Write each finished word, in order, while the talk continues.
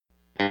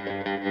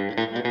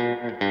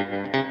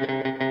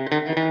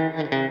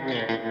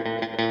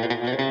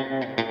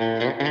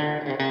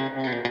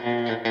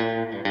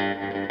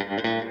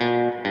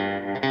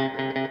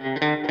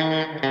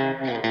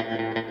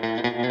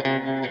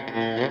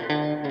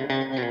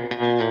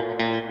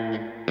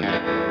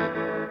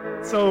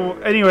So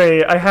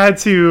anyway, I had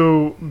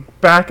to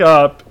back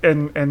up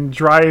and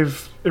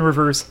drive in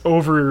reverse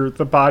over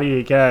the body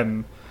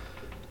again,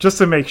 just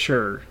to make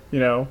sure, you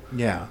know.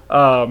 Yeah.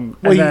 Well,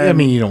 I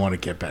mean, you don't want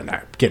to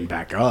getting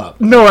back up.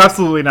 No,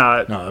 absolutely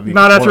not. No,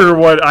 not after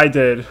what I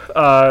did.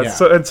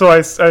 So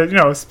I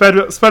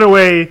sped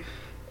away,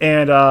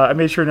 and I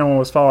made sure no one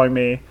was following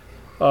me,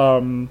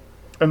 and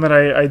then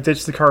I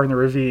ditched the car in the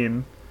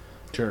ravine.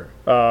 Sure.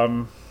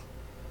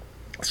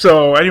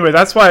 So anyway,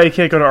 that's why I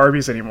can't go to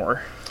Arby's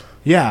anymore.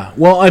 Yeah.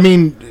 Well, I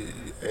mean,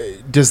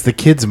 does the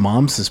kid's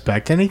mom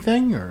suspect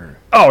anything, or?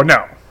 Oh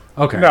no.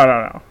 Okay.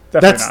 No.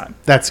 Definitely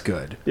not. That's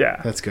good.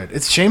 Yeah. That's good.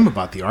 It's a shame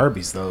about the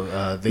Arby's,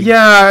 though.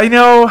 Yeah, I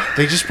know.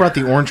 They just brought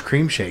the orange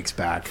cream shakes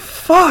back.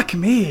 Fuck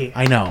me.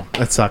 I know.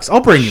 That sucks.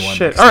 I'll bring you one.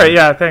 Shit. All right,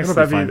 yeah, thanks.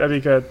 That'd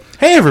be good.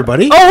 Hey,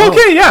 everybody. Oh,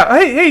 okay, yeah.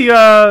 Hey,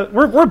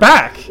 we're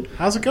back.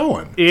 How's it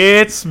going?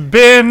 It's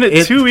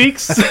been 2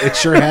 weeks. It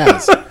sure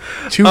has.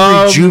 2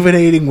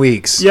 rejuvenating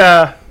weeks.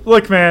 Yeah.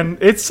 Look, man,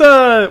 it's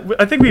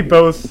I think we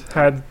both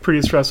had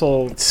pretty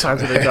stressful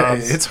times with our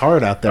jobs. It's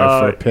hard out there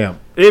for a pimp.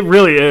 It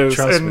really is.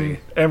 Trust me.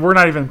 And we're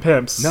not even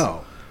pimps.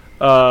 No.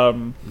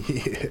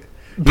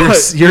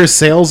 You're a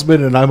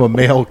salesman and I'm a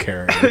mail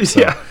carrier.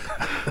 So. Yeah.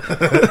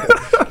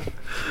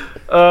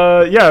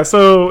 Yeah,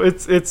 so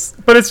it's it's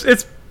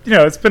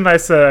been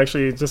nice to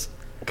actually just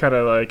kind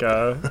of like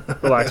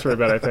relax for a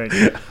bit, I think.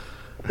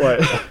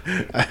 What?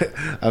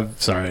 I'm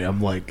sorry.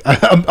 I'm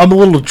a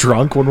little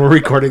drunk when we're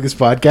recording this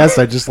podcast.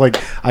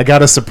 I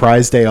got a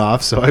surprise day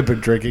off, so I've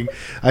been drinking.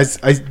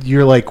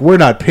 You're like, we're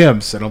not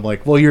pimps, and I'm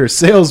like, well, you're a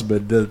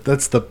salesman.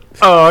 That's the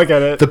I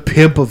get it. The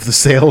pimp of the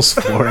sales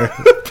floor.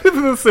 Pimp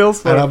of the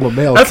sales floor. And I'm a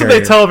mail That's carrier. What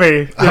they tell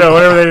me.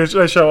 Whenever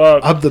they show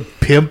up. I'm the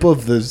pimp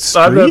of the streets.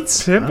 I'm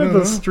the pimp of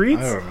the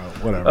streets. I don't know.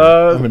 Whatever.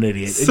 I'm an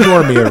idiot.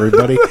 Ignore me,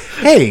 everybody.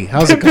 Hey,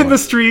 how's it going? Pimp in the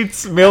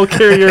streets, mail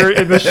carrier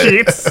in the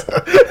sheets.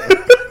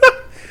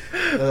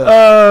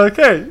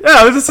 Okay,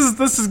 yeah, this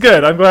is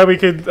good. I'm glad we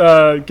could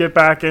get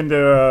back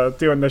into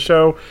doing the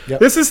show. Yep.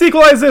 This is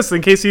Equalize This,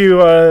 in case you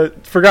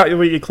forgot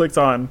what you clicked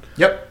on.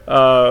 Yep.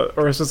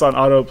 Or it's just on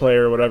autoplay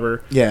or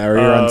whatever. Yeah, or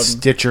you're on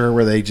Stitcher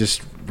where they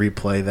just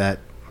replay that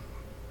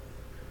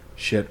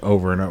shit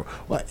over and over.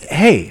 Well,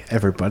 hey,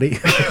 everybody.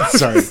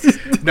 Sorry.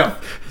 No.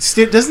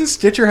 Doesn't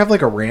Stitcher have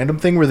like a random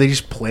thing where they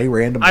just play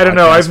random? I don't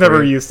know. I've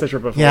never used Stitcher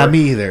before. Yeah,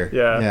 me either.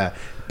 Yeah.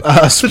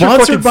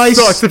 Sponsored by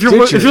sucks. Stitcher.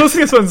 If you're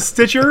listening to this on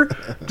Stitcher,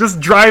 just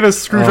drive a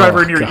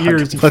screwdriver in your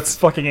ears, you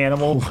fucking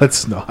animal.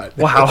 Let's not.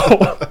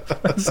 Wow.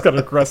 I just got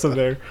aggressive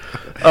there.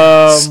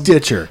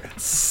 Stitcher.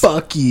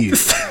 Fuck you.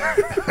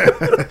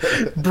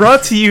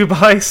 Brought to you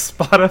by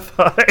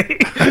Spotify.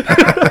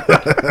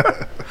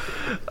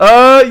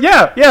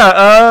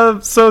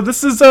 So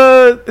this is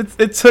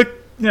it took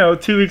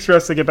 2 weeks for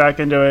us to get back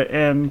into it,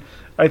 and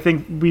I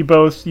think we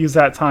both used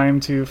that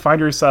time to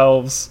find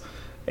ourselves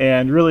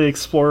and really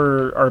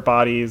explore our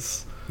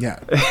bodies. Yeah.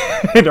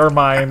 And our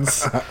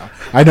minds.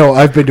 I know,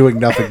 I've been doing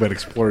nothing but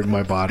exploring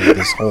my body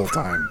this whole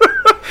time.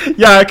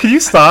 Yeah, can you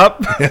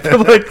stop for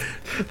like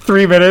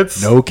 3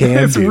 minutes? No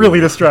can It's do.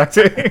 really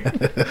distracting.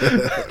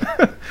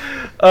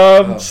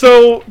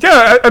 So,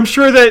 yeah, I'm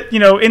sure that,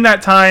 in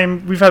that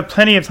time, we've had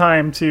plenty of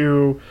time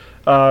to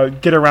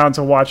get around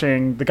to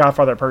watching The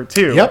Godfather Part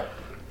 2. Yep.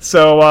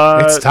 So,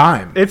 it's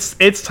time.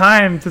 It's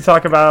time to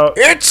talk about...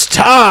 It's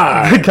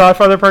time! The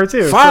Godfather Part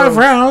 2. 5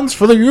 rounds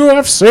for the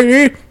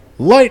UFC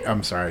light...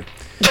 I'm sorry.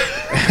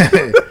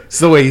 It's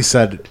the way you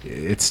said,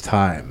 it's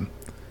time.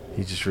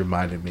 He just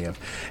reminded me of...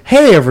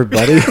 Hey,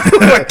 everybody. Oh,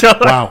 my God.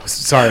 Wow.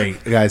 Sorry,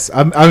 guys.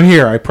 I'm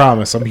here. I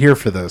promise. I'm here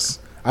for this.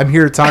 I'm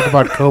here to talk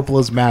about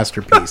Coppola's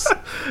masterpiece.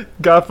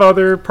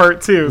 Godfather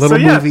Part 2.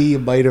 Movie, you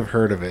might have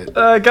heard of it.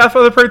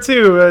 Godfather Part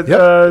 2. Yep.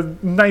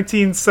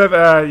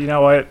 1970. You know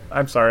what?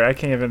 I'm sorry. I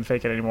can't even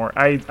fake it anymore.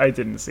 I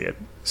didn't see it.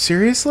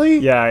 Seriously?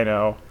 Yeah, I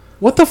know.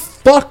 What the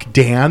fuck,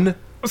 Dan?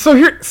 So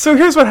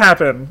here's what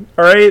happened.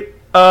 All right.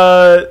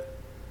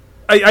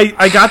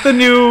 I got the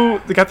new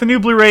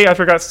Blu-ray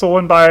after it got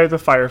stolen by the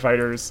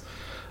firefighters.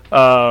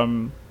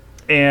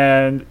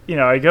 And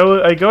I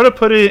go to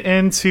put it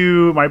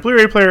into my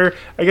Blu-ray player.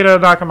 I get a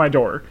knock on my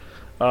door.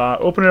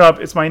 Open it up.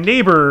 It's my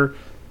neighbor,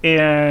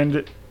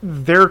 and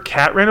their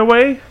cat ran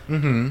away.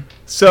 Mm-hmm.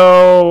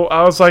 So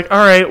I was like, all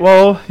right,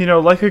 well,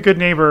 like a good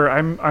neighbor,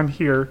 I'm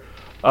here.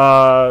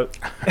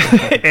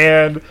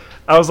 And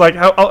I was like,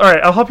 all right,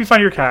 I'll help you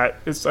find your cat.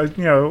 I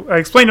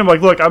explained to him,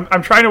 like, look,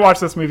 I'm trying to watch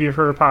this movie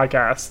for a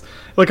podcast.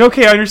 Like,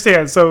 okay, I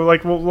understand. So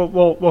like,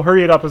 we'll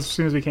hurry it up as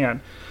soon as we can.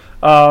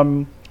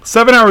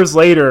 7 hours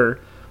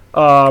later,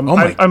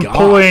 I'm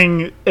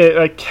pulling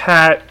a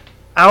cat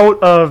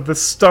out of the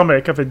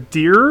stomach of a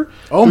deer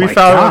we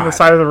found on the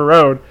side of the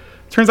road.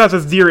 Turns out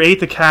this deer ate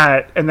the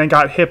cat and then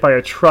got hit by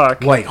a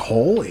truck. Like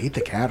whole? Ate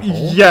the cat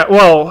whole? Yeah,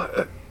 well,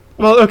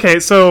 Well, okay,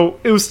 so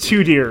it was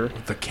 2 deer.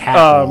 The cat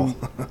hole.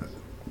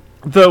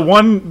 The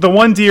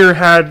one deer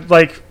had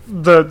like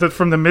the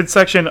from the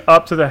midsection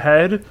up to the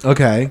head.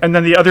 Okay. And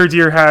then the other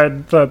deer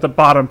had the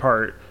bottom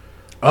part.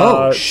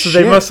 Oh, shit.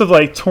 So they must have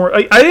like torn.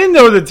 I didn't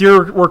know that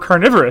deer were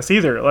carnivorous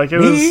either. Like it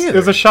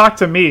was a shock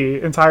to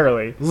me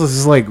entirely. This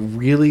is like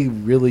really,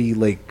 really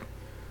like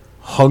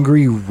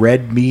hungry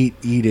red meat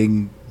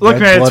eating. Look,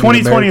 man,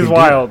 2020 is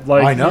wild.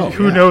 Like I know.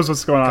 Who knows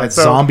what's going on? That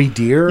zombie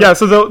deer. Yeah.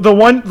 So the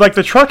one like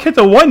the truck hit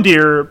the one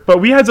deer,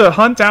 but we had to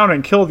hunt down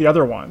and kill the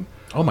other one.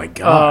 Oh my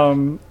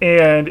god.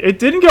 And it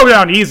didn't go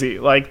down easy.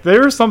 Like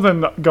there's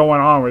something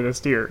going on with this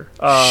deer.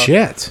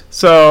 Shit.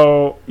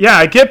 So yeah,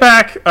 I get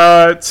back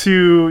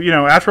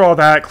to after all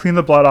that, clean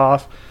the blood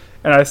off,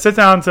 and I sit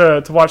down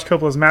to watch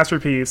Coppola's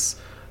masterpiece.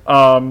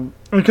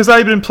 Because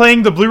I've been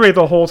playing the Blu-ray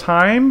the whole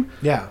time.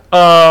 Yeah.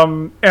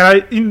 And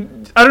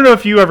I don't know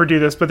if you ever do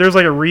this, but there's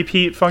like a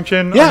repeat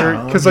function.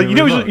 Yeah. Because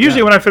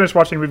usually when I finish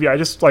watching a movie, I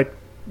just like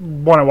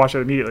want to watch it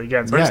immediately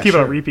again. So I just keep it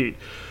on repeat.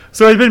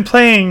 So I've been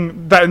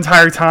playing that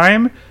entire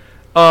time,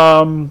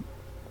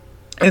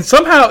 and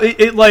somehow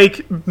it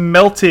like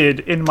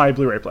melted in my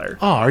Blu-ray player.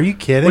 Oh, are you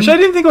kidding? Which I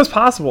didn't think was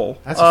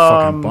possible. That's a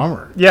fucking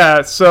bummer.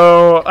 Yeah,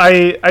 so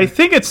I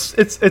think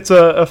it's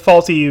a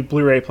faulty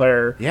Blu-ray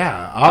player.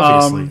 Yeah,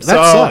 obviously.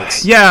 That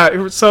sucks.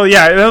 Yeah, so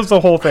yeah, that was the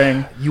whole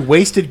thing. You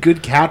wasted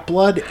good cat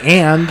blood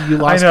and you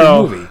lost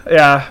the movie.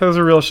 Yeah, it was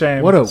a real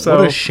shame. What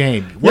a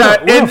shame.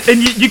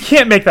 And you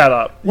can't make that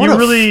up. You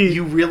really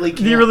can't.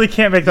 You really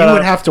can't make that up. You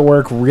would have to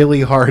work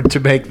really hard to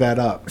make that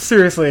up.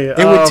 Seriously.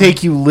 It would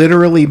take you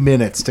literally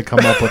minutes to come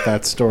up with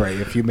that story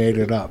if you made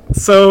it up.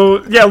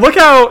 So yeah, look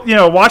out!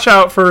 Watch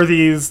out for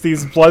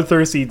these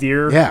bloodthirsty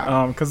deer.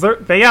 Yeah, because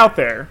they out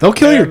there. They'll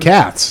kill your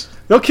cats.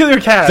 They'll kill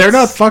your cats. They're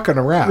not fucking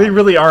around. They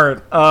really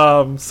aren't.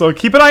 So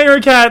keep an eye on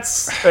your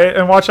cats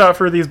and watch out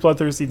for these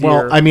bloodthirsty deer.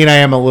 Well, I mean, I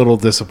am a little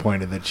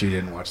disappointed that you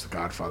didn't watch the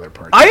Godfather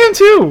part. I am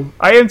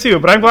too.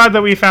 But I'm glad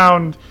that we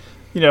found,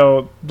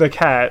 the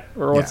cat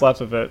or what's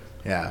left of it.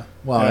 Yeah.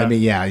 Well, I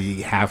mean,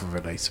 half of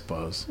it, I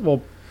suppose.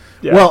 Well,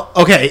 yeah. Well,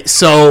 okay.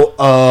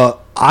 So,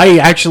 I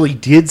actually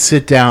did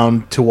sit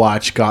down to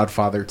watch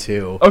Godfather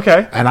 2.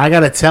 Okay. And I got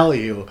to tell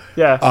you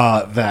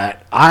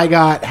that I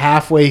got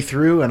halfway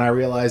through and I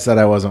realized that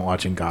I wasn't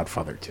watching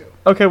Godfather 2.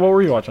 Okay, what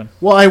were you watching?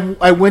 Well,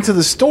 I went to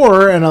the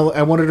store and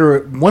I wanted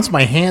to. Once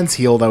my hands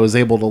healed, I was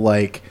able to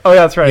like. Oh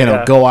yeah, that's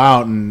right. Go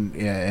out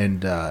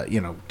and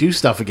do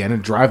stuff again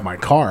and drive my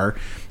car.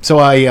 So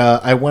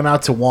I went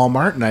out to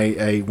Walmart and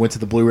I went to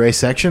the Blu-ray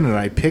section and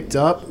I picked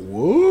up.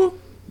 Whoa.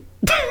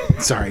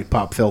 Sorry,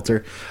 pop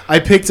filter. I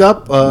picked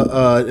up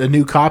a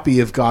new copy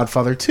of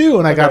Godfather 2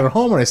 and I got it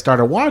home and I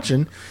started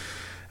watching.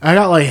 I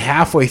got like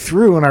halfway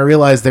through and I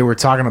realized they were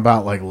talking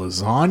about like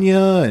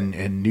lasagna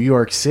and New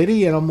York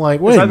City and I'm like,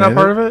 wait, is that not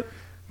part of it?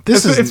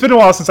 It's been a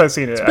while since I've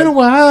seen it. It's been a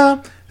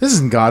while. This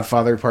isn't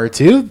Godfather Part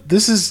 2.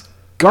 This is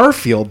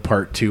Garfield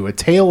Part 2, A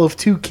Tale of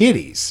Two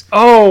Kitties.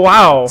 Oh,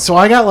 wow. So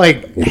I got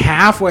like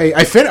halfway.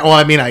 I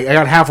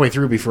got halfway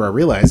through before I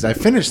realized. I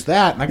finished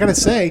that and I got to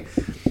say,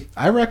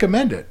 I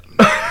recommend it.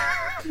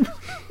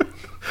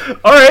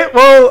 All right,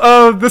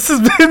 well, this has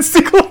been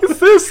Sequel Is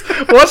This?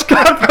 Watch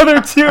Godfather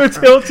 2, A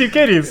Tale of Two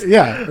Kitties.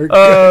 Yeah.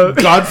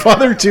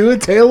 Godfather 2, A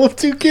Tale of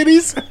Two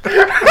Kitties?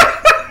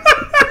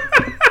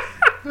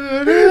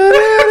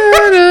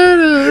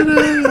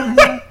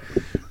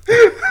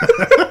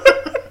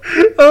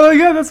 Oh my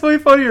god, that's way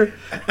funnier.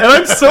 And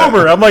I'm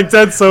sober. I'm like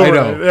dead sober.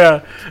 I know.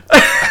 Yeah.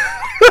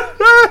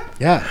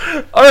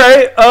 Yeah. All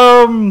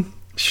right.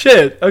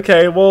 Shit.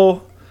 Okay,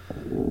 well,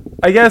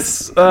 I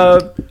guess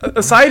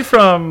aside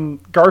from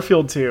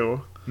Garfield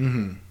 2,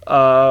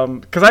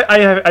 because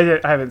I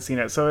haven't seen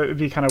it, so it would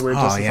be kind of weird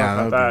just to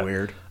talk about that. That would be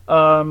weird.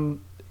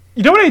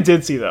 You know what I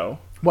did see though?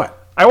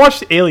 What? I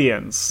watched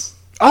Aliens.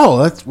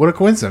 Oh, that's what a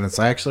coincidence!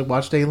 I actually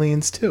watched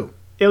Aliens 2.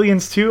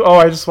 Aliens 2? Oh,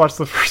 I just watched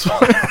the first one.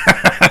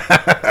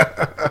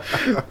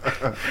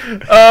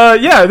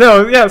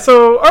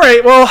 So, all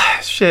right, well,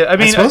 shit. I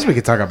mean, I suppose we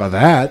could talk about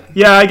that.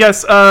 Yeah, I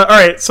guess. All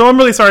right, so I'm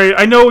really sorry.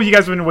 I know you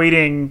guys have been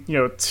waiting,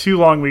 2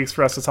 long weeks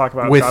for us to talk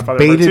about with Godfather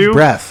bated Part 2.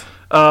 breath.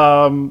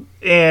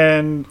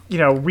 And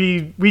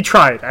we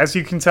tried. As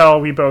you can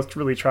tell, we both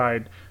really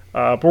tried.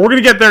 But we're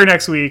gonna get there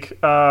next week.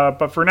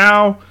 But for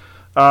now,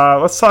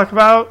 let's talk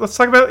about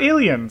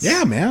Aliens.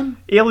 Yeah, man.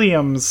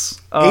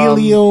 Aliens.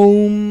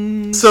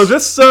 Aliens. So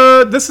this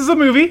is a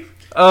movie.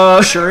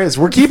 Sure is.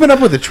 We're keeping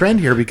up with the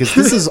trend here because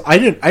this is. I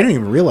didn't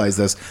even realize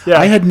this. Yeah.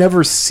 I had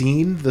never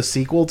seen the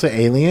sequel to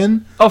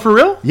Alien. Oh, for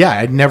real? Yeah,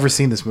 I'd never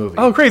seen this movie.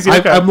 Oh, crazy.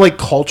 Okay. I'm like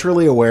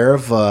culturally aware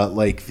of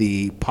like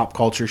the pop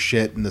culture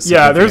shit and the.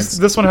 Yeah,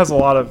 this one has a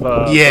lot of.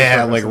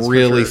 Like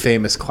really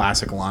famous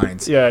classic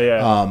lines.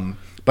 Yeah.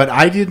 But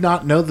I did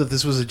not know that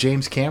this was a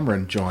James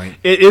Cameron joint.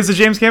 It is a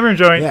James Cameron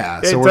joint.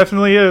 Yeah, so it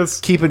definitely is.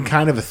 Keeping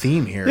kind of a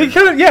theme here.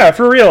 Yeah,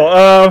 for real.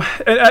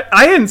 And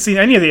I hadn't seen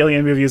any of the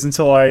Alien movies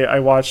until I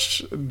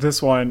watched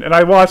this one, and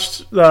I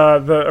watched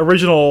the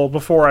original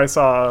before I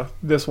saw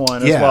this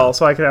one as well,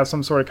 so I could have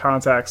some sort of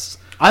context.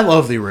 I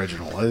love the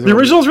original. The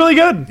original's really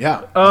good.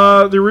 Yeah.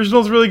 The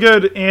original's really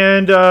good,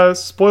 and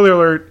spoiler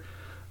alert,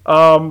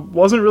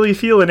 wasn't really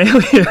feeling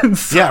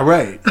Aliens. Yeah,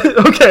 right.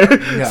 Okay,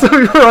 Yeah. so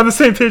we're on the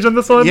same page on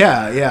this one?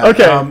 Yeah.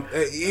 Okay.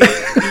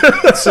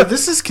 So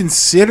this is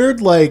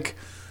considered like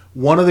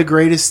one of the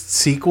greatest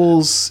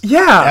sequels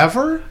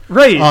ever?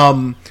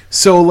 Right.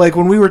 So like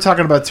when we were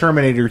talking about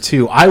Terminator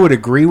 2, I would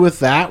agree with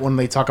that when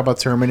they talk about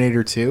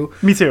Terminator 2.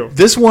 Me too.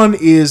 This one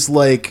is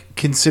like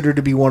considered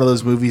to be one of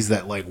those movies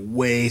that like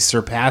way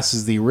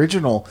surpasses the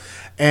original,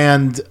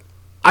 and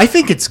I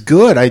think it's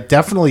good. I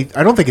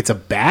don't think it's a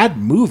bad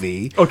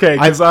movie. Okay,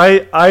 because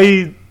I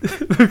okay, this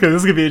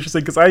is gonna be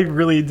interesting because I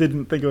really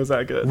didn't think it was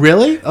that good.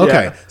 Really?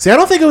 Okay. Yeah. See, I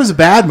don't think it was a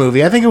bad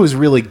movie. I think it was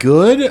really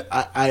good.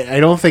 I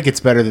don't think it's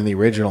better than the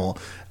original.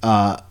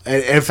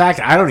 In fact,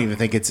 I don't even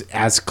think it's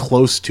as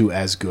close to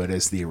as good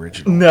as the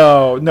original.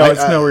 No,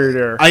 it's nowhere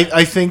near.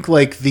 I think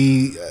like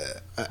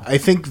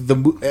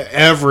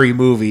every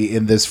movie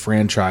in this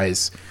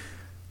franchise.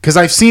 Because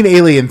I've seen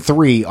Alien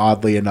 3,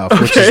 oddly enough,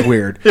 which is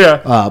weird.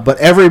 Yeah. But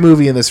every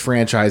movie in this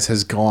franchise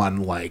has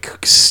gone,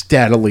 like,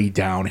 steadily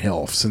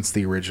downhill since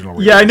the original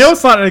release. Yeah, I know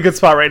it's not in a good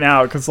spot right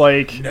now, because,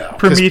 like,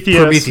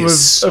 Prometheus was...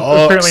 sucks.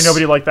 Apparently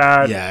nobody liked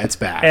that. Yeah, it's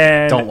bad.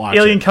 And don't watch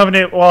Alien it.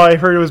 Covenant, while I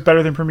heard it was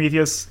better than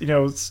Prometheus,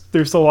 there's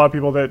still a lot of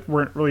people that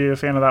weren't really a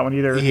fan of that one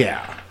either.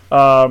 Yeah.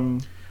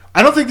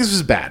 I don't think this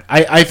was bad.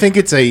 I think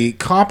it's a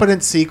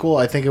competent sequel.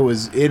 I think it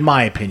was, in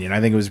my opinion,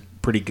 I think it was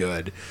pretty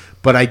good.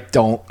 But I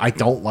don't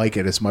like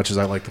it as much as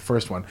I like the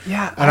first one.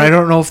 Yeah, and I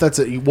don't know if that's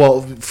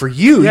for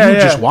you. Yeah, you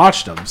just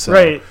watched them, so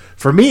right.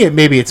 For me,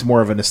 maybe it's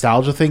more of a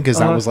nostalgia thing because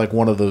that was like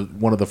one of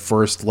the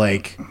first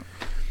like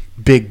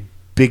big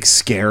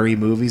scary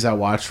movies I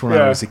watched when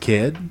I was a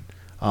kid.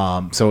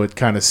 So it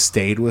kind of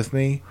stayed with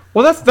me.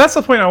 Well, that's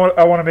the point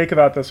I want to make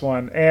about this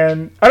one,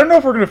 and I don't know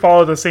if we're going to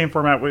follow the same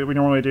format we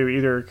normally do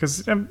either,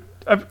 because I'm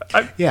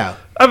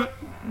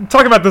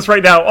talking about this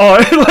right now,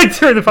 like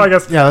during the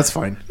podcast. Yeah, that's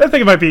fine. I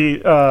think it might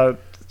be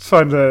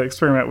fun to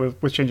experiment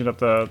with changing up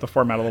the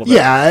format a little bit.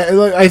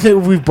 Yeah, I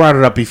think we've brought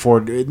it up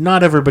before.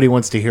 Not everybody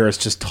wants to hear us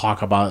just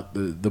talk about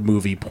the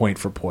movie point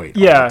for point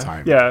all the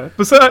time. Yeah.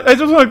 But so I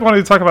just wanted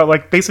to talk about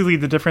like basically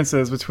the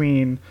differences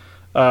between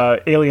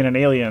Alien and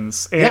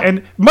Aliens,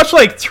 and much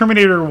like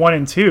Terminator 1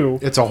 and 2,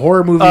 it's a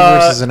horror movie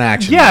versus an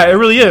action movie. It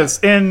really is.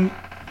 And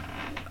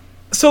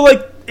so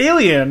like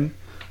Alien,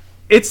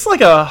 it's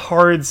like a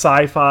hard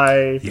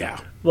sci-fi,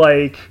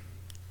 like,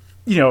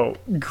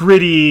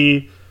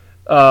 gritty,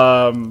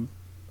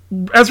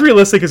 as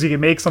realistic as you can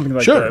make something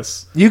like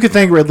this. You could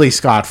thank Ridley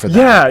Scott for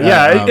that.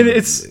 Yeah. And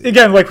it's,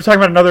 again, like we're talking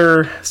about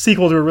another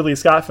sequel to a Ridley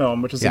Scott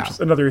film, which is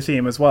another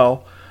theme as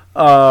well.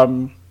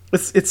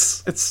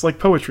 It's like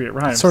poetry. It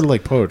rhymes. It's sort of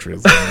like poetry.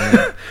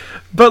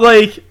 But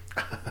like,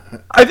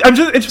 I'm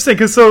just interested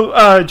because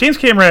James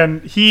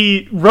Cameron,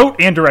 he wrote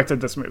and directed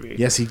this movie.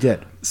 Yes, he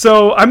did.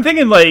 So I'm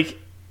thinking like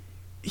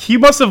he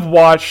must have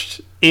watched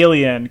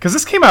Alien because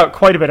this came out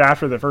quite a bit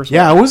after the first one.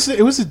 Yeah,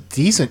 it was a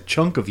decent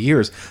chunk of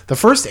years. The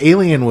first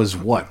Alien was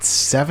what,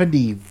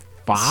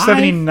 75?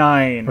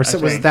 79. Or was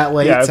it that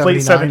late? Yeah, it's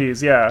 79? late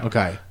 70s. Yeah.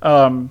 Okay.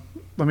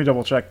 Let me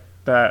double check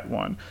that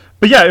one.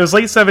 But yeah, it was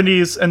late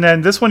 70s, and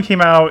then this one came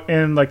out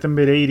in like the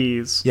mid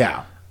 80s.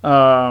 Yeah.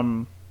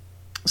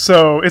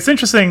 So it's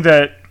interesting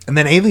that. And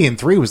then Alien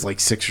 3 was like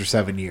 6 or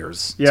 7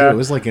 years. Yeah. Too. It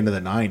was like into the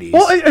 90s.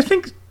 Well, I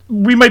think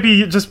we might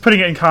be just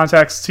putting it in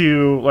context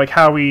to like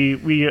how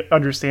we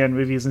understand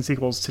movies and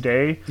sequels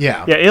today.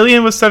 Yeah. Yeah,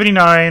 Alien was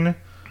 79.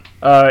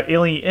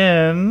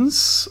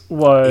 Aliens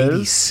was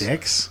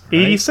 86.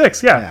 Right?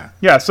 86,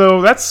 yeah.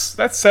 So that's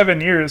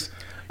 7 years.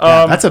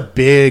 That's a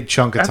big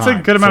chunk of time. That's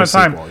a good amount of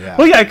time. Sequel, yeah.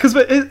 Well, yeah, because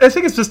I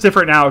think it's just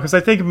different now because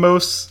I think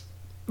most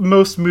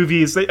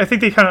movies, I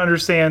think they kind of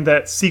understand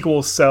that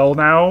sequels sell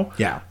now.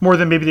 Yeah. More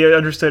than maybe they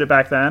understood it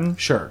back then.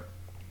 Sure.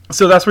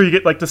 So that's where you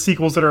get like the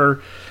sequels that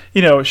are,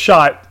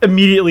 shot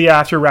immediately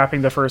after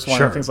wrapping the first one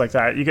and things like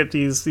that. You get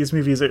these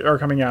movies that are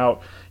coming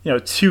out,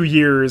 2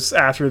 years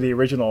after the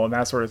original and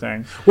that sort of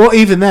thing. Well,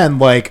 even then,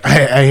 like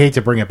I hate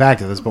to bring it back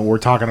to this, but we're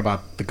talking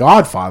about The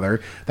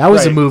Godfather. That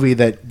was a movie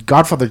that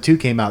Godfather 2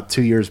 came out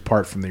 2 years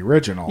apart from the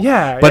original.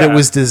 Yeah, but it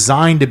was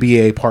designed to be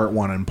a part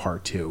 1 and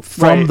part 2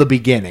 from the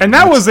beginning, and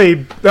that was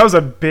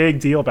a big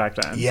deal back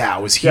then. Yeah,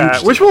 it was huge.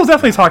 Yeah, which we'll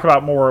definitely talk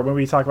about more when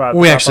we talk about.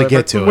 When we actually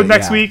get to it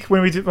next week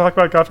when we talk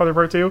about Godfather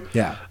Part 2.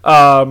 Yeah.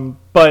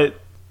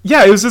 But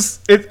yeah, it was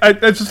just I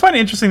just find it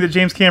interesting that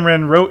James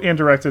Cameron wrote and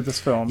directed this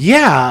film.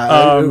 Yeah,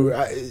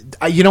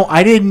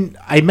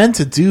 I meant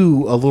to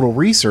do a little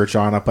research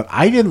on it, but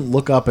I didn't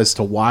look up as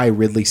to why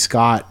Ridley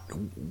Scott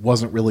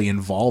wasn't really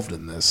involved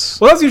in this.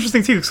 Well, that's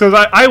interesting too, because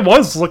I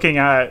was looking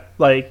at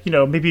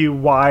maybe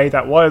why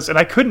that was, and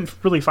I couldn't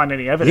really find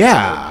any evidence.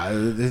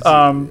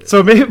 Yeah.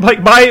 So maybe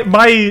like my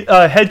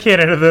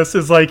headcanon of this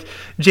is like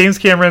James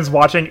Cameron's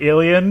watching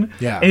Alien,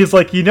 and he's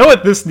like,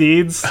 what this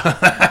needs?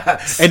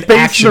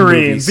 Space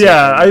Marines. Movies,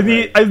 I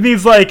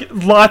need like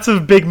lots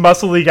of big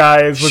muscly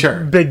guys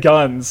with big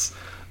guns.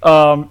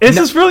 It's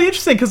just really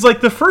interesting because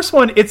like the first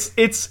one, it's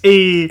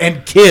a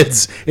and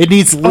kids. It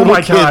needs little oh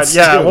my kids. god,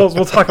 yeah, too.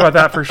 we'll talk about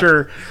that for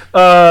sure.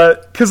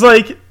 Because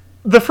like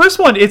the first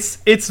one,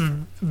 it's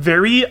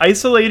very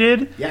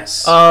isolated.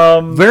 Yes.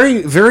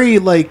 Very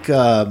like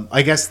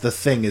I guess The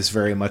Thing is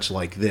very much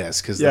like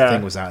this because The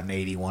Thing was out in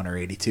 81 or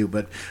 82,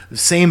 but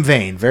same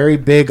vein. Very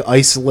big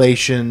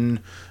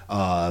isolation.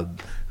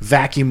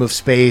 Vacuum of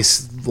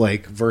space,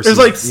 like versus.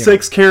 There's like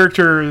 6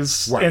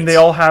 characters, right. and they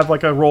all have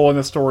like a role in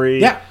the story.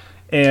 Yeah,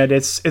 and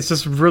it's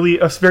just really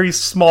a very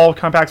small,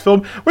 compact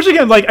film. Which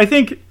again, like I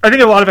think a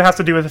lot of it has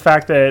to do with the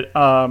fact that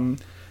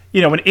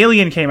when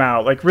Alien came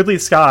out, like Ridley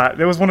Scott,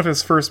 that was one of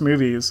his first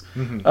movies,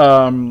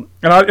 and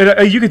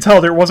you could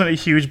tell there wasn't a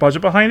huge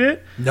budget behind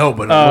it. No,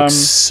 but it looks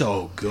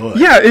so good.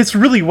 Yeah, it's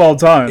really well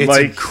done. It's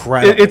like,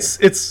 incredible.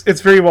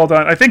 It's very well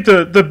done. I think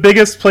the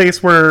biggest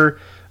place where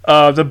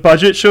the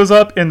budget shows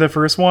up in the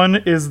first one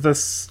is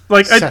this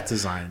set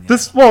design. The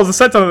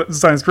set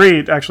design is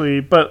great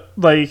actually, but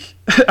like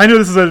I know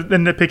this is a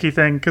nitpicky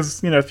thing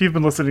because if you've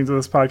been listening to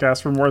this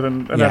podcast for more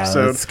than an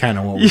episode, that's kind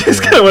of what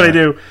it's kind of what I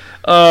do.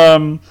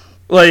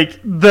 Like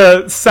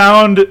the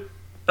sound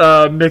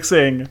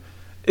mixing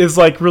is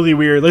like really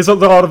weird. There's a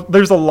lot of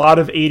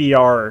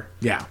ADR.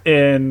 Yeah.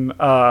 In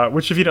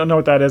which, if you don't know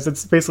what that is,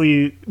 it's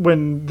basically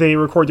when they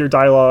record your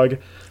dialogue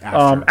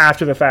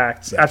after the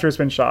fact, after it's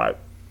been shot.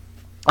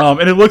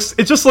 And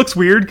it just looks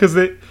weird because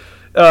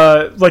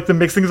like the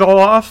mixing's all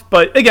off.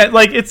 But again,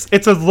 like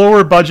it's a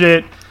lower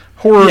budget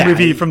horror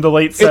movie from the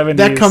late 70s.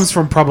 That comes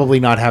from probably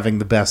not having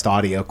the best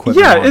audio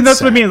equipment. Yeah, and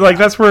that's what I mean. Like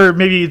that's where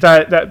maybe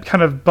that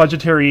kind of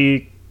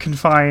budgetary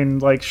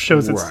confined like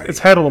shows its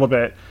head a little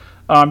bit.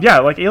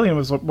 Like Alien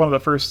was one of the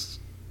first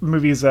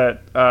movies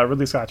that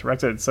Ridley Scott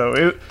directed.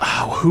 So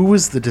who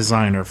was the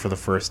designer for the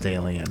first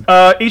Alien?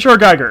 H.R.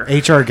 Geiger.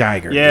 H.R.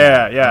 Geiger.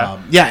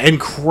 Yeah.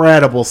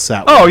 Incredible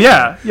set. Oh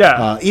yeah.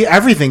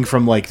 Everything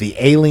from like the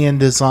alien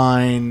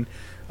design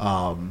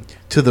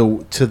to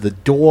the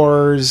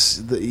doors,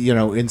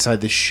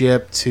 inside the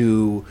ship.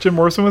 To Jim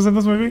Morrison was in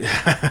this movie.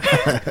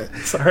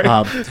 Sorry.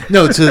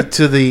 No,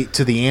 to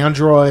the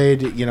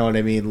android. You know what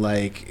I mean?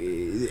 Like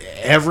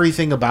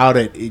everything about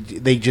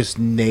it, they just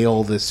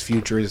nail this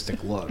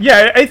futuristic look.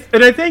 Yeah, I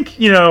think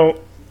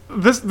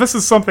this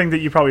is something that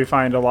you probably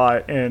find a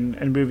lot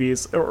in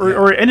movies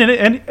or in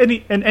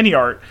any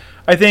art.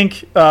 I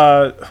think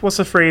what's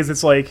the phrase?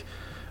 It's like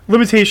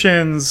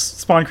limitations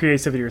spawn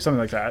creativity or something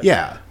like that.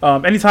 Yeah.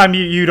 Anytime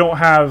you don't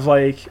have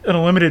like an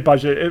unlimited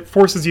budget, it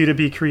forces you to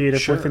be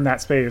creative within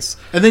that space.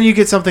 And then you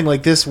get something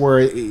like this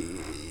where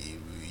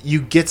you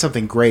get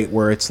something great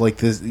where it's like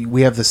this.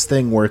 We have this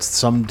thing where it's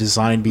some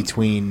design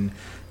between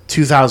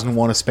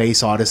 2001: A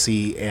Space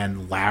Odyssey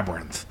and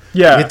Labyrinth.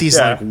 Yeah. You get these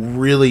like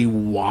really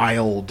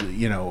wild,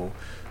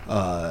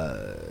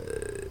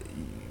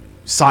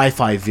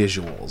 sci-fi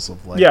visuals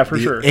of like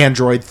the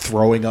android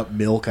throwing up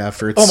milk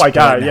after it's split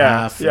in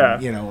half.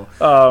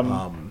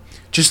 And,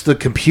 just the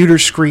computer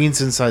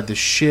screens inside the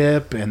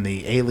ship and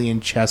the alien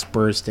chest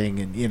bursting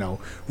and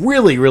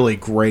really really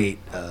great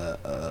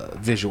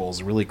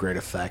visuals, really great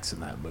effects in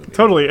that movie.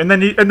 Totally. And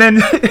then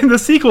in the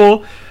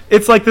sequel,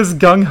 it's like this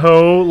gung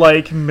ho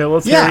like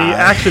military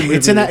action movie.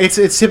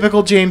 It's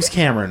typical James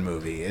Cameron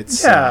movie.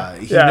 It's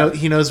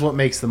he knows what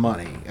makes the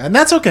money, and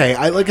that's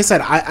okay. Like I said,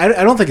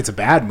 I don't think it's a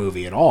bad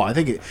movie at all. I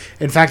think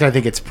in fact I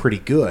think it's pretty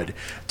good.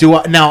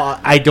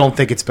 I don't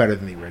think it's better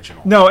than the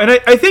original. No, and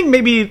I think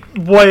maybe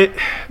what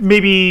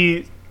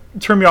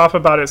turned me off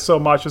about it so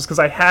much is because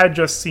I had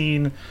just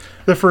seen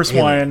the first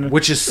one,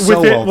 which is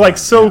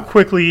so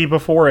quickly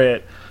before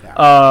it.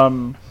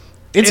 Yeah.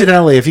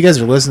 Incidentally, if you guys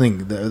are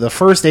listening, the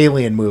first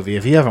Alien movie,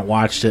 if you haven't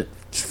watched it,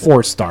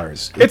 4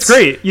 stars. It's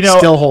great.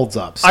 Still holds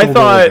up. I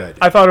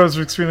thought it was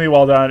extremely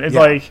well done. It's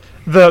like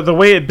the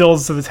way it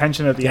builds to the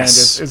tension at the end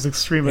is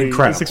extremely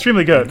incredible. It's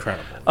extremely good.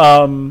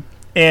 Incredible.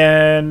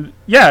 And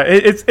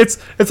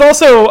it's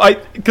also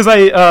because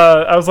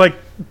I was like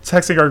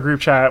texting our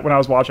group chat when I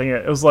was watching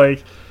it. It was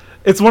like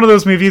it's one of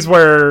those movies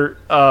where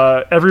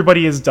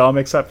everybody is dumb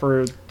except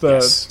for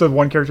the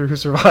one character who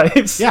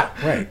survives. Yeah,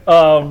 right.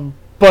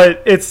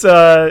 But it's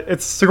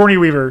Sigourney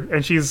Weaver,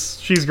 and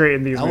she's great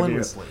in these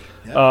movies. Ripley.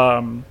 Yeah.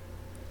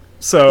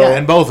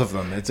 In both of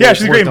them.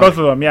 She's great in both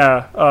of them.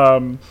 Yeah.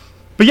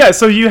 But yeah,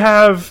 so you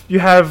have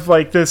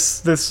like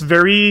this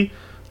very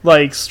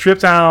like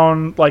stripped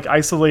down, like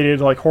isolated,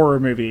 like horror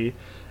movie,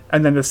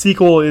 and then the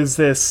sequel is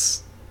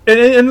this,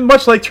 and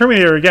much like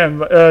Terminator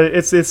again,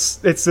 it's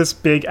this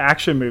big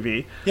action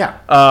movie. Yeah.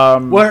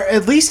 Well,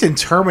 at least in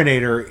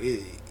Terminator,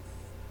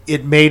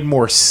 it made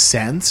more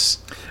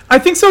sense. I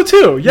think so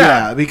too.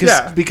 Yeah.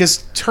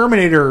 Because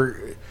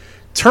Terminator,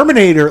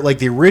 like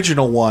the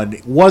original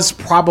one, was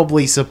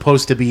probably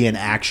supposed to be an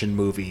action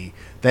movie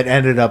that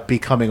ended up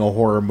becoming a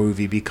horror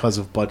movie because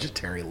of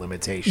budgetary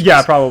limitations.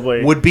 Yeah,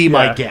 probably. Would be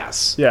my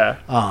guess. Yeah.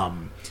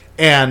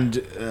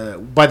 And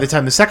by the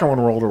time the second one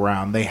rolled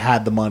around, they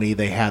had the money,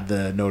 they had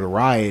the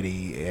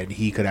notoriety, and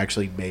he could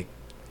actually make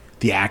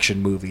the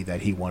action movie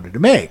that he wanted to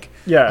make.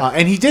 Yeah.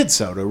 And he did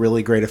so to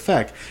really great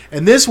effect.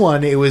 And this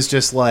one, it was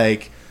just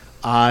like,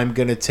 I'm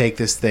going to take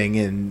this thing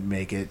and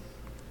make it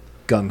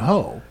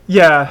gung-ho.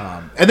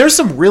 Yeah. And there's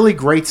some really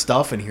great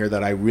stuff in here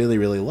that I really,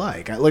 really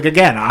like.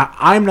 Again,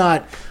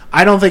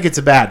 I don't think it's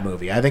a bad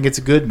movie. I think it's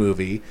a good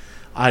movie.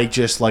 I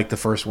just like the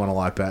first one a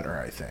lot better,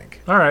 I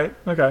think. All right.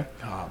 Okay.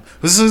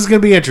 This is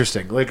going to be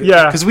interesting.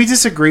 Yeah. Because we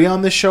disagree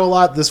on this show a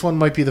lot. This one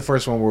might be the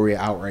first one where we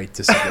outright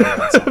disagree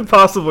on something.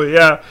 Possibly,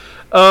 yeah.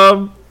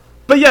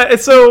 But yeah,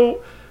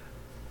 so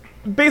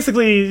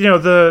basically,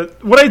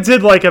 what I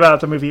did like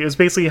about the movie is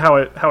basically how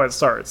it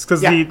starts.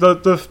 Because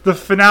the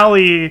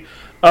finale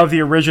of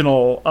the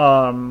original,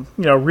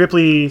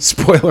 Ripley...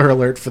 Spoiler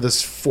alert for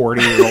this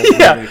 40-year-old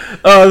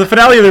movie. The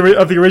finale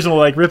of the original,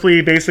 like,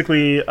 Ripley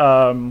basically...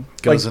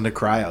 goes into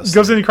cryosleep.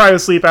 Goes into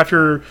cryosleep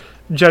after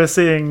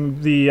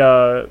jettisoning the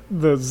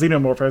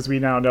xenomorph, as we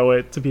now know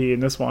it to be in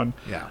this one.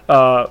 Yeah.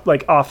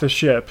 Off the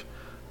ship.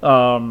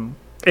 And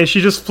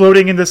she's just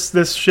floating in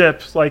this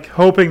ship, like,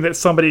 hoping that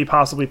somebody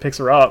possibly picks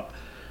her up.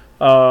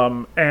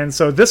 And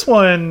so this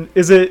one,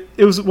 was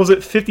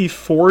it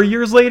 54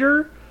 years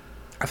later?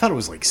 I thought it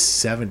was like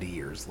 70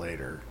 years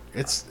later.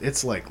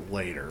 It's like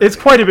later. It's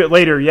quite a bit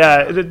later,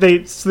 yeah.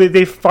 They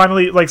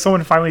finally, like,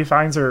 someone finally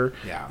finds her.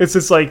 Yeah. It's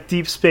this, like,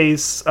 deep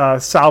space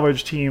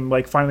salvage team,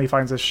 like, finally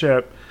finds a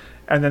ship,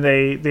 and then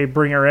they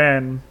bring her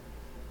in.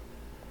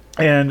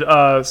 And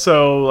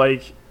so,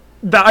 like,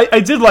 I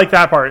did like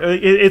that part.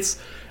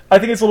 I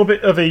think it's a little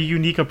bit of a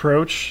unique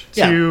approach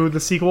to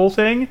the sequel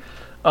thing.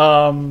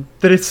 That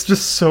it's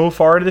just so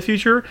far into the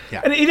future,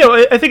 and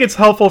I think it's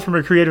helpful from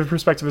a creative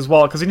perspective as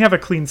well, because you have a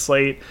clean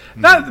slate.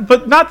 Not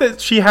that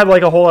she had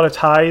like a whole lot of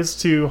ties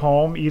to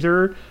home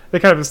either. They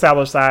kind of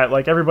established that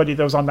like everybody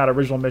that was on that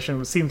original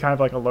mission seemed kind of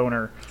like a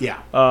loner. Yeah.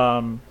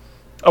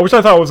 Which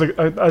I thought was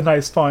a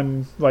nice,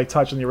 fun like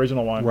touch in the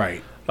original one.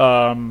 Right.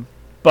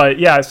 But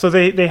yeah, so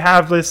they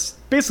have this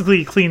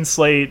basically clean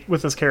slate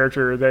with this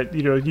character that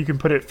you can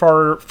put it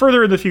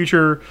further in the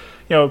future.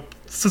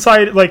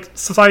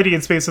 Society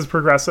and space has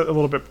progressed a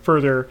little bit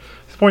further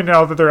to the point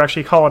now that they're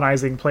actually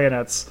colonizing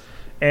planets,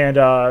 and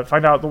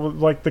find out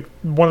one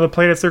of the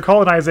planets they're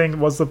colonizing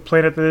was the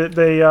planet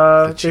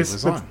that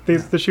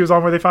she was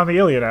on where they found the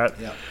alien at.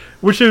 Yeah.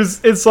 Which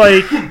is, it's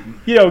like,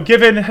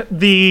 given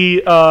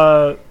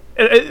the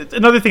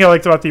another thing I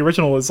liked about the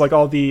original is like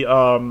all the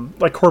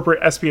like corporate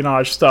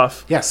espionage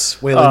stuff. Yes,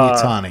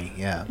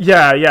 Weyland-Yutani.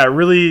 Yeah,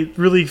 really,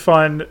 really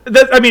fun.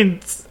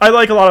 I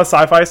like a lot of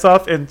sci-fi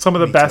stuff, and some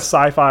of the best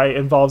sci-fi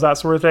involves that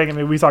sort of thing. I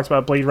mean, we talked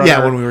about Blade Runner.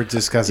 Yeah, when we were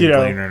discussing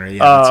Blade Runner,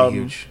 that's a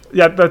huge.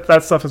 Yeah,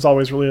 that stuff is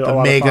always really a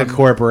lot mega of fun.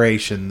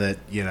 Corporation that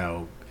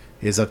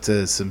is up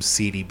to some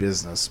seedy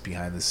business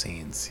behind the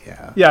scenes.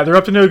 Yeah. Yeah, they're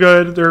up to no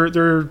good.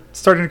 They're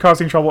starting to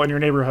causing trouble in your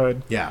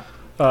neighborhood. Yeah.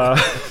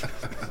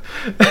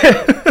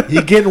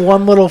 You get in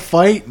one little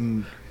fight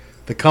and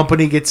the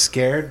company gets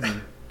scared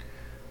and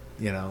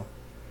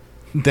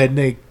then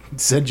they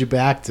send you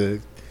back to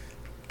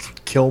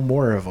kill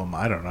more of them.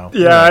 I don't know.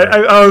 Yeah,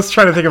 I was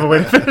trying to think of a way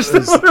to finish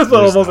this one. It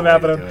wasn't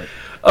happening.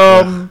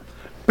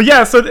 But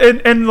yeah, so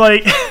and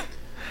like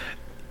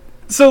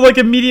so like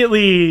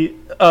immediately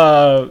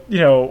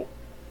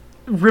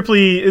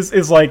Ripley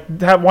is like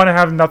want to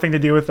have nothing to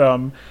do with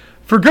them.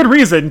 For good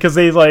reason, because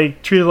they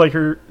like treated like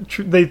her.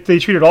 They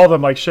treated all of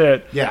them like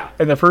shit. Yeah.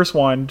 In the first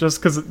one, just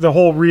because the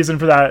whole reason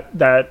for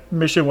that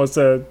mission was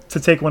to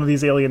take one of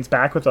these aliens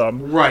back with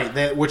them.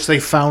 Right. Which they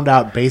found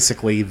out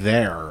basically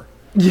there.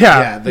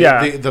 Yeah.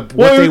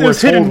 It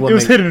was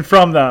hidden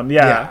from them.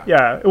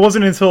 Yeah. It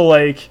wasn't until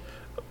like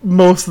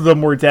most of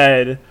them were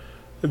dead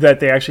that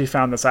they actually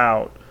found this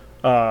out.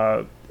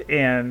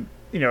 And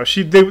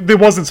they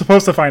wasn't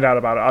supposed to find out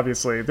about it.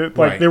 Obviously,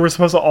 they were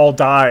supposed to all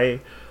die.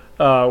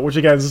 Which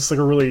again is just like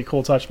a really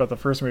cool touch about the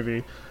first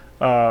movie,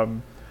 but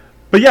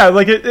yeah,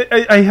 like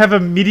I have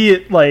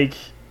immediate like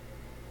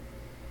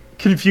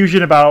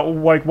confusion about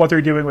like what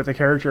they're doing with the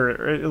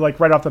character, like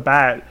right off the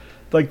bat,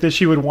 like that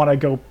she would want to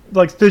go,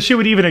 like that she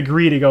would even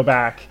agree to go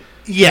back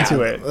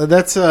into it.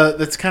 That's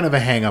kind of a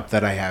hang up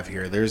that I have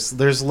here.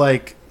 There's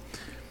like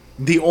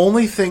the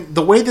only thing,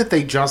 the way that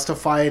they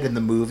justify it in the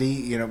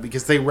movie,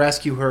 because they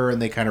rescue her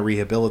and they kind of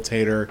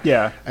rehabilitate her.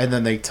 Yeah. And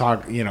then they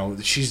talk,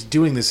 she's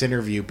doing this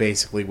interview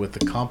basically with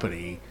the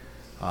company.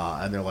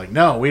 And they're like,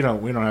 no, we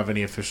don't have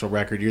any official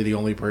record. You're the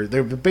only person.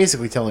 They're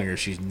basically telling her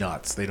she's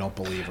nuts. They don't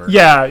believe her.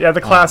 Yeah.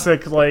 The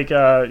classic,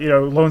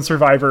 lone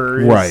survivor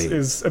right.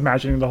 is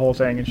imagining the whole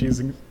thing,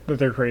 and that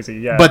they're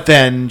crazy. Yeah. But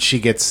then she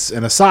gets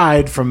an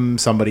aside from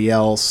somebody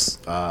else.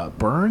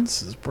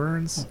 Burns? Is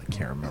Burns? I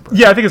can't remember.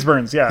 Yeah, I think it's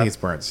Burns. Yeah. I think it's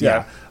Burns.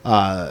 Yeah.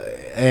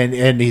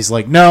 And he's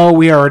like, no,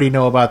 we already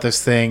know about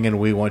this thing, and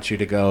we want you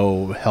to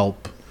go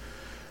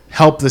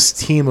help this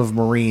team of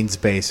Marines,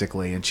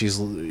 basically. And she's,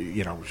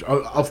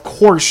 of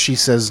course she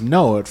says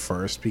no at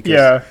first,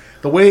 because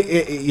the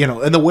way,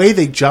 and the way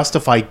they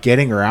justify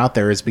getting her out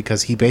there is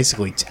because he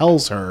basically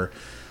tells her,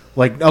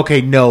 like,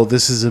 okay, no,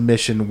 this is a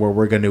mission where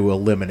we're going to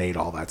eliminate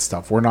all that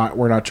stuff. We're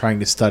not trying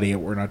to study it.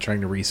 We're not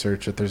trying to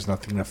research it. There's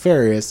nothing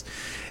nefarious.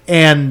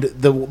 And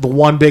the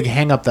one big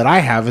hang up that I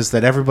have is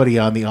that everybody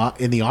in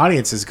the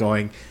audience is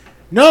going,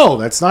 no,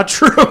 that's not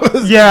true.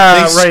 Yeah,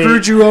 they right.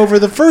 screwed you over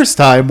the first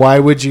time. Why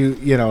would you?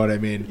 You know what I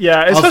mean?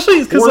 Yeah,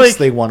 especially because like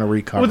they want to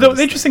recover. Well,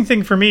 the interesting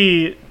thing for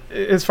me,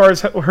 as far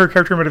as her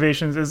character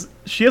motivations, is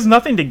she has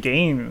nothing to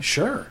gain.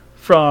 Sure.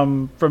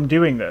 From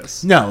doing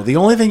this. No, the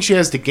only thing she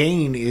has to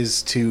gain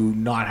is to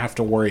not have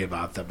to worry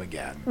about them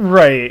again.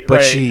 Right. But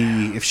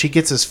right. if she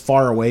gets as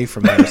far away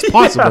from that as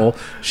possible,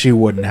 she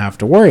wouldn't have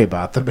to worry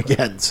about them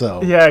again.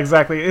 So yeah,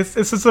 exactly. It's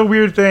just a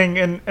weird thing,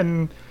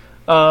 and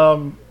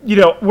you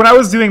know, when I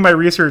was doing my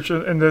research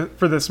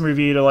for this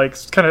movie to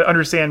like kind of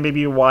understand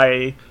maybe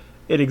why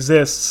it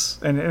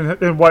exists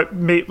and what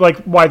made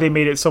why they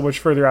made it so much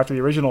further after the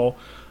original,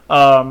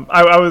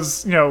 I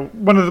was, you know,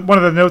 one of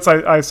the notes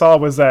I saw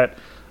was that.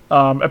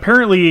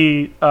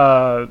 Apparently,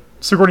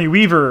 Sigourney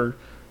Weaver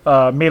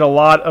made a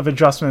lot of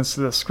adjustments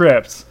to the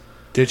script.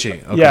 Did she?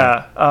 Okay.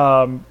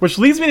 Yeah, which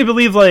leads me to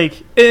believe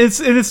like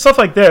it's stuff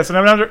like this, and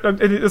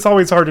it's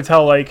always hard to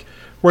tell like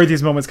where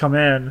these moments come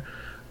in,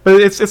 but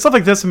it's stuff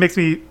like this that makes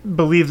me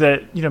believe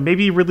that, you know,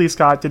 maybe Ridley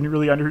Scott didn't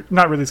really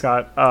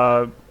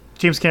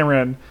James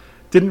Cameron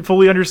didn't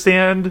fully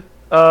understand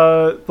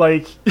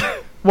like.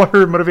 What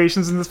her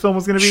motivations in this film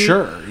was going to be.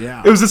 Sure,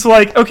 yeah. It was just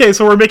like, okay,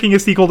 so we're making a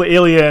sequel to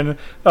Alien.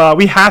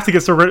 We have to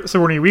get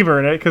Sigourney Weaver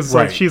in it because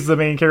like she's the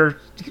main star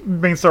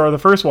of the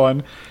first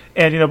one,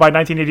 and you know by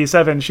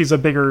 1987 she's a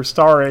bigger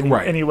star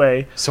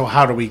anyway. So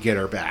how do we get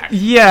her back?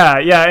 Yeah,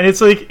 and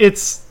it's like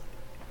it's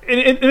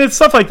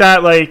stuff like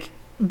that. Like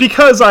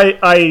because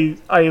I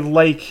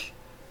like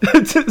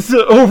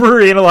to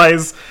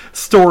overanalyze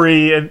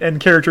story and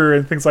character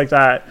and things like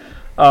that.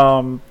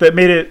 That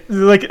made it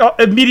like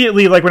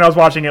immediately, like when I was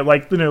watching it,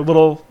 like, you know,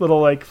 little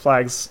like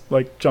flags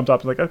like jumped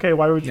up, like, okay,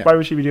 why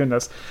would she be doing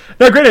this?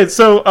 Now, granted,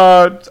 so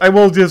I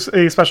will give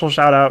a special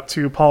shout out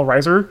to Paul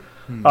Reiser.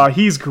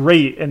 He's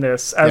great in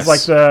this as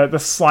like the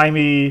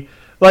slimy,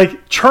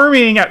 like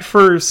charming at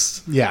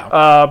first,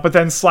 but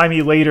then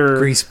slimy later,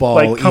 greaseball,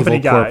 like company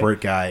evil guy.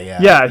 corporate guy.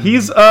 Yeah,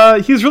 he's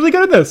really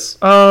good in this.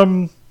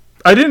 I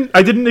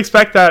didn't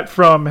expect that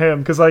from him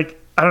because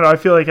like I don't know, I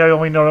feel like I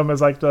only know him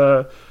as like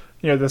the,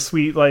 you know, the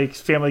sweet like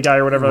Family Guy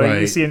or whatever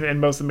like you see in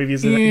most of the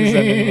movies he's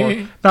in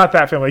anymore. Not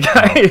that Family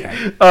Guy.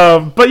 Okay.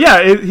 But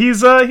yeah,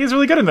 he's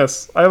really good in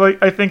this.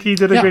 I think he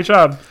did a great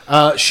job.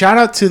 Shout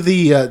out to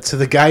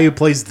the guy who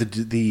plays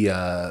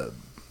the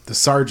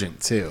sergeant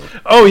too.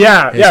 Oh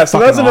yeah, He's So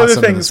that's another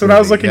awesome thing. So when I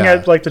was looking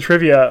at like the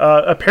trivia,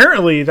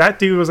 apparently that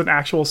dude was an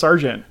actual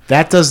sergeant.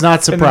 That does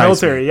not surprise in the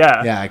military. me.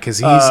 Yeah, because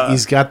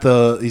he's got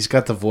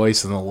the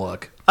voice and the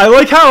look. I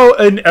like how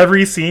in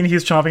every scene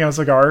he's chomping on a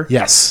cigar.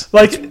 Yes,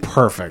 like it's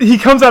perfect. He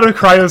comes out of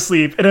cryo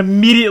sleep and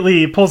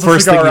immediately pulls a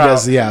cigar out.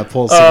 First thing he does,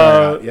 pulls a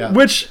cigar out. Yeah,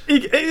 which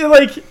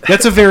like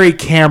that's a very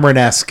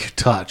Cameron-esque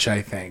touch,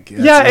 I think.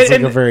 It's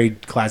like a very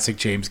classic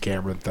James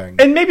Cameron thing.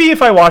 And maybe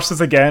if I watch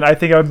this again, I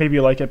think I would maybe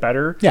like it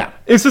better. Yeah,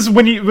 it's just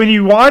when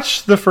you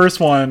watch the first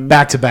one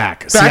back to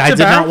back. See, I did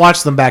not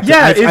watch them back to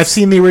back. I've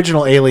seen the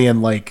original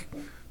Alien like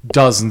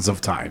dozens of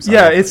times.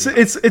 Yeah,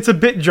 it's a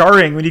bit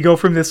jarring when you go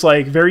from this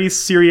like very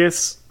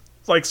serious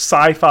like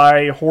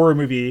sci-fi horror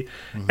movie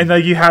and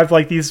like you have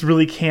like these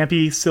really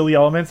campy silly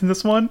elements in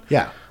this one.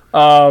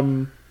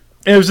 And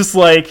it was just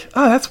like,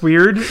 oh, that's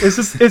weird.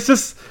 It's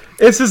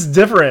just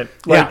different,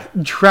 like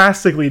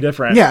drastically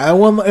different.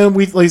 Well, and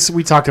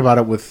we talked about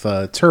it with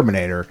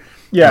Terminator.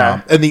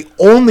 And the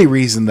only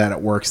reason that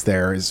it works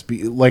there is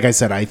like I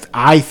said,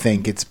 I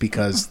think it's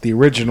because the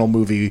original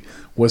movie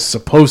was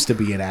supposed to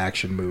be an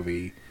action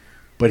movie,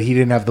 but he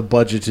didn't have the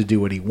budget to do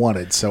what he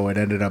wanted, so it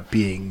ended up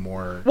being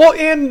more. Well,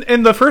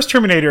 and the first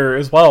Terminator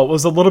as well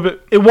was a little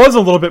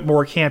bit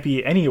more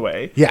campy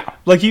anyway. Yeah,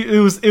 like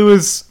they're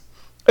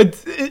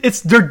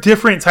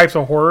different types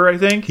of horror, I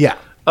think. Yeah,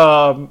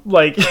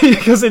 like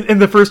because in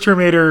the first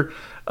Terminator,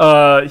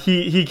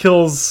 he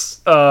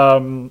kills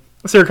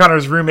Sarah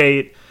Connor's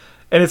roommate,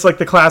 and it's like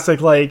the classic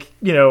like,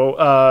 you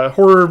know,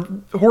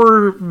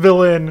 horror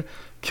villain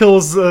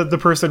kills the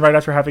person right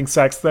after having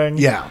sex thing.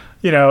 Yeah.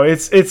 You know,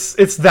 it's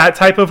that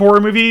type of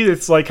horror movie.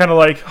 It's like kind of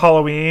like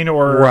Halloween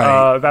or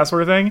that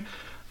sort of thing.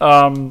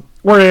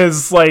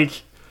 Whereas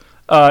like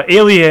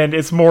Alien,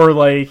 it's more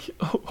like,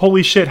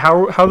 holy shit,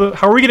 how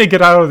are we gonna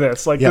get out of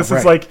this? Like this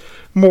is like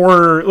a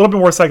little bit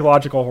more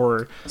psychological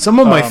horror. Some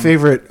of my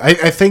favorite,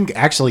 I think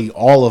actually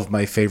all of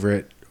my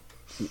favorite,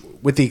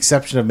 with the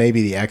exception of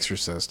maybe The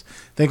Exorcist,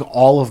 I think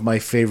all of my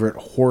favorite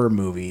horror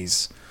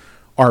movies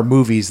are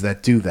movies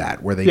that do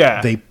that, where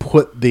they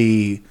put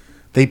the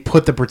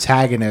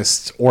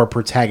protagonist or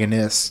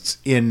protagonists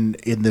in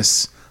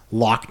this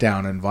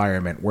lockdown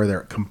environment where they're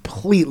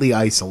completely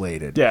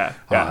isolated.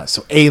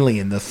 So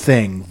Alien, The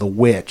Thing, The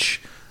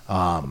Witch,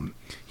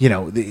 you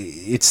know,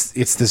 it's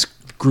this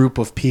group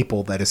of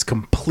people that is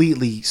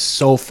completely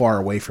so far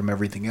away from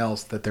everything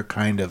else that they're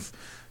kind of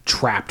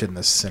trapped in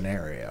this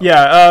scenario.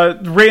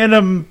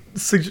 Random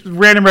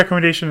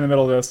recommendation in the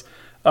middle of this.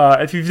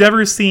 If you've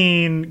never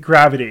seen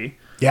Gravity,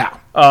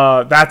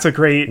 that's a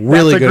great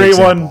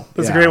one.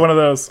 That's a great one of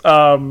those.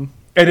 And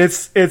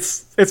it's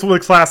the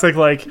classic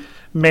like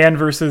man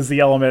versus the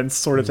elements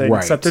sort of thing,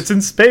 except it's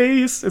in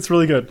space. It's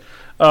really good.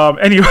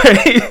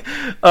 Anyway,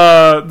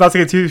 not to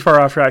get too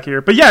far off track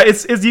here, but yeah,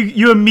 it's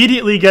you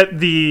immediately get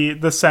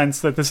the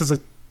sense that this is a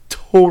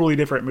totally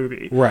different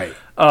movie, right?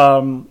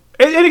 And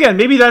again,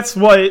 maybe that's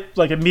what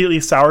like immediately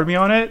soured me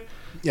on it.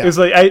 Yeah. It was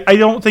like I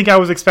don't think I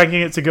was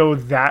expecting it to go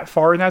that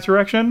far in that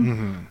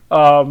direction.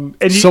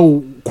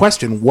 Mm-hmm.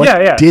 Question: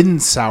 what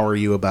didn't sour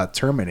you about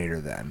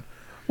Terminator then?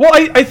 Well,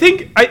 I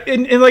think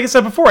and like I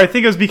said before, I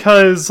think it was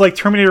because like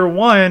Terminator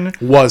 1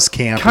 was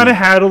campy, kind of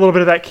had a little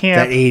bit of that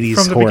camp, that 80s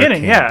from the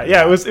beginning. Camp,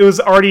 yeah, it was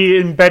already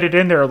embedded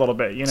in there a little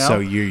bit, you know. So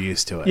you're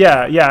used to it.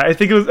 Yeah. I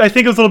think it was a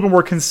little bit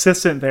more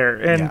consistent there,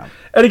 and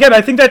again,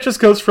 I think that just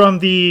goes from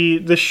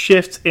the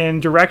shift in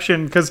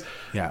direction because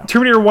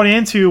Terminator 1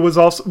 and 2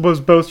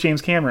 was both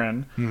James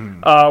Cameron,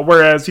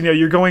 whereas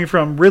you're going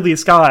from Ridley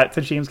Scott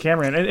to James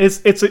Cameron, and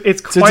it's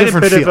quite a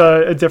bit of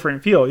a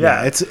different feel.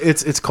 Yeah,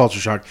 it's culture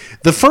shock.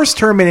 The first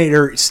Terminator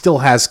still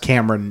has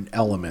Cameron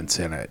elements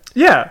in it.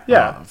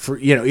 Yeah.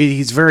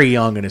 He's very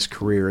young in his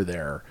career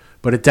there,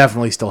 but it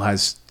definitely still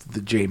has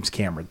the James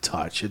Cameron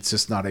touch. It's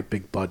just not a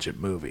big budget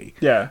movie.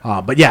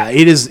 Yeah. But yeah,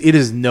 it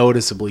is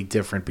noticeably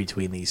different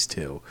between these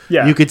two.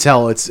 Yeah. You could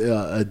tell it's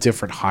a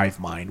different hive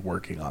mind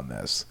working on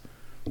this.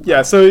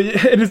 Yeah, so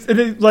it is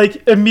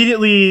like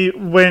immediately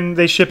when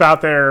they ship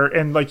out there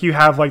and like you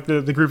have like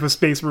the group of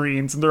Space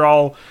Marines and they're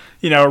all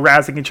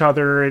razzing each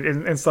other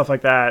and stuff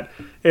like that.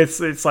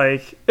 It's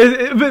like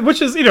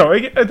which is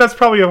that's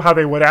probably how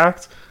they would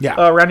act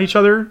around each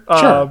other.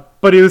 Sure.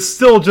 But it was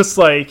still just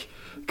like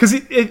because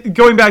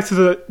going back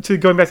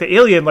to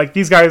Alien, like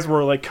these guys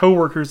were like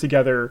co-workers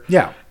together.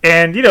 Yeah.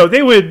 And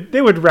they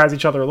would razz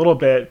each other a little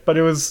bit, but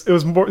it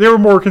was more they were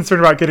more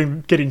concerned about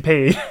getting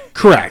paid.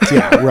 Correct.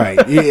 Yeah.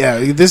 Right.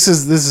 Yeah. This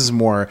is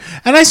more,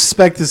 and I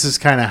suspect this is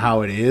kind of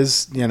how it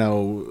is.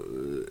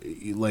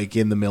 Like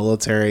in the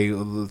military,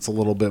 it's a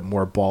little bit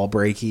more ball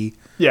breaky.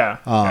 Yeah.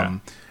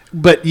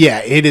 But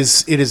yeah, it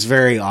is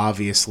very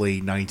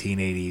obviously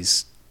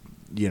 1980s.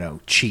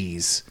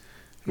 Cheese.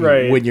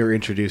 Right. When you're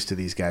introduced to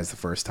these guys the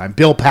first time.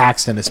 Bill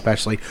Paxton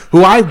especially,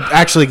 who I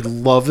actually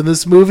love in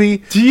this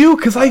movie. Do you?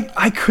 Because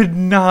I could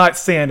not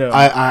stand him.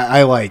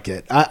 I like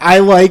it. I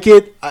like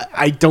it.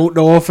 I don't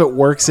know if it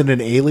works in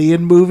an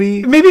Alien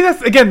movie. Maybe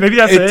that's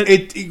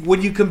it.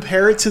 When you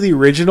compare it to the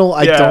original,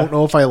 I don't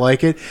know if I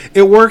like it.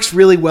 It works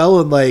really well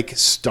in like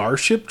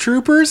Starship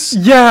Troopers.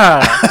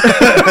 Yeah.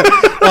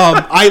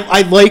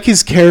 I like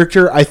his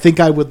character. I think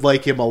I would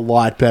like him a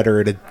lot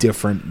better in a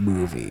different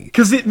movie.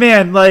 Because I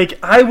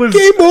was...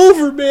 Game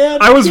over,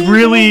 man. I was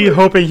really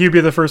hoping he'd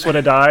be the first one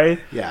to die.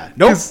 Yeah.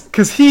 Nope.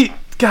 Because he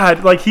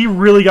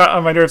really got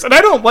on my nerves. And I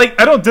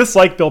don't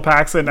dislike Bill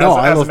Paxton as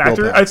an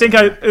actor. I think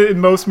in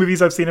most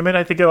movies I've seen him in,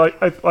 I think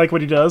I like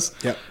what he does.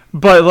 Yep.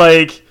 But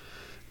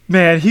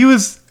man,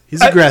 he's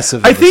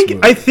aggressive. I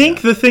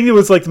think the thing that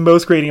was like the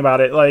most grating about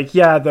it,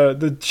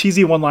 the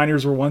cheesy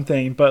one-liners were one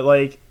thing, but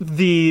like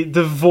the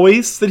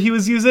voice that he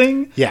was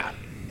using,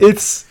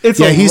 it's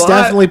he's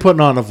definitely putting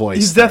on a voice.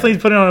 He's definitely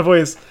putting on a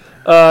voice.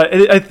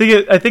 I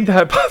think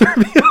that bothered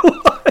me a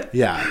lot.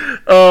 Yeah.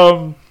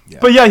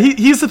 But yeah,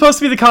 he's supposed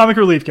to be the comic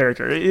relief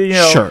character,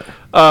 Sure.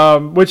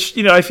 Which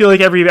I feel like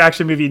every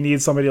action movie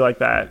needs somebody like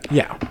that.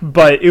 Yeah.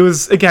 But it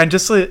was again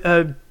just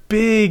a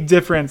big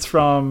difference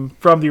from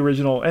the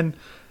original, and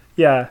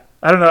yeah,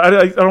 I don't know.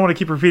 I don't want to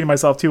keep repeating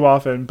myself too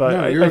often, but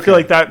I feel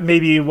like that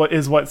maybe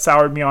what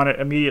soured me on it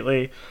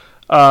immediately.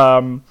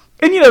 And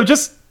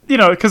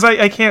because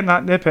I can't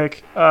not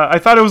nitpick. I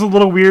thought it was a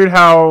little weird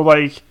how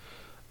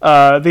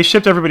they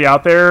shipped everybody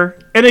out there,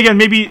 and again,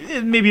 maybe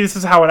this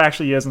is how it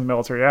actually is in the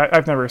military.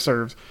 I've never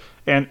served,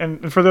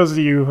 and for those of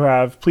you who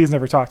have, please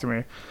never talk to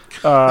me.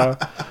 No,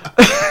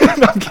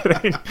 I'm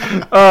kidding.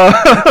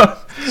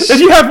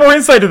 If you have more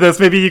insight to this,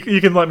 maybe you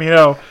can let me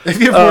know.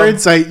 If you have more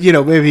insight,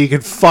 maybe you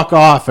can fuck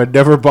off and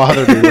never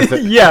bother me with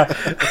it. Yeah.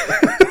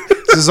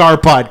 This is our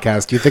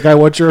podcast. Do you think I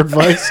want your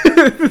advice?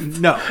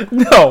 No.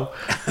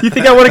 You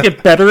think I want to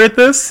get better at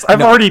this?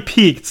 I've already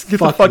peaked. Get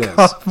the fuck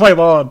off my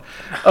lawn.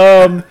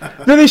 No,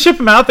 they ship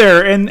them out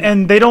there,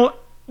 and they don't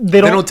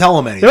tell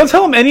them anything. They don't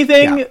tell them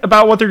anything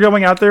about what they're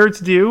going out there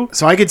to do.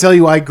 So I can tell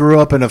you, I grew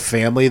up in a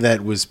family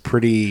that was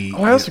pretty.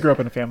 Oh, I also grew up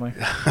in a family.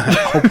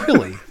 Oh,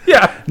 really?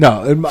 Yeah.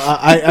 No,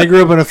 I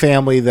grew up in a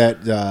family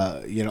that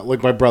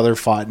like my brother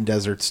fought in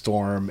Desert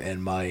Storm,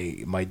 and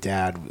my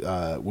dad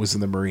was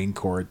in the Marine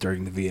Corps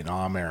during the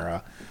Vietnam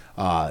era.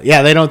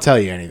 They don't tell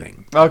you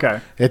anything. Okay.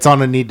 It's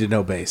on a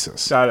need-to-know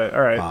basis. Got it.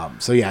 All right.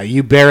 So yeah,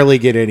 you barely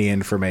get any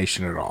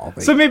information at all.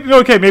 So maybe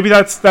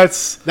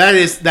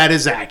that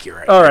is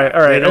accurate. All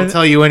right. They don't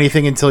tell you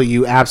anything until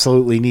you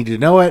absolutely need to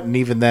know it, and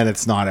even then,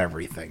 it's not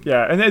everything.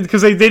 Yeah, and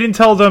because they didn't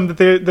tell them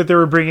that they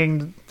were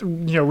bringing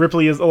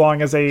Ripley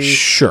along as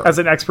as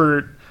an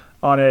expert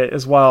on it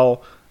as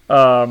well.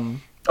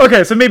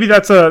 Okay, so maybe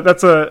that's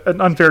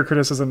an unfair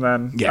criticism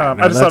then. Yeah,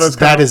 I just thought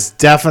that is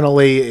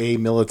definitely a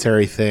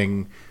military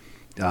thing.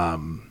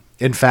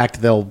 In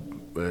fact, they'll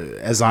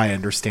as I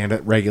understand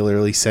it,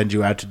 regularly send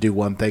you out to do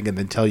one thing and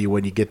then tell you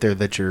when you get there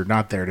that you're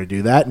not there to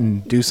do that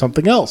and do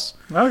something else.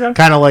 Okay.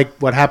 Kind of like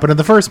what happened in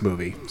the first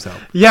movie. So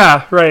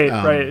Yeah,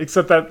 right.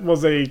 Except that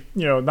was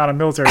not a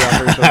military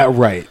operation.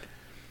 right.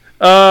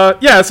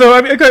 Yeah. So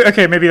I mean,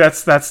 okay, maybe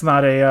that's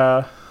not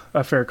a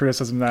fair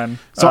criticism then.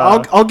 So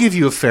I'll give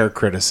you a fair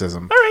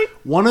criticism. All right.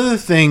 One of the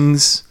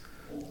things,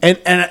 and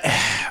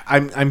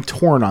I'm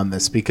torn on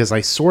this because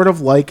I sort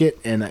of like it,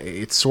 and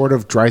it sort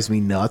of drives me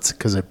nuts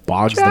because it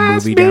bogs the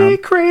movie down. Drives me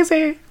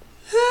crazy.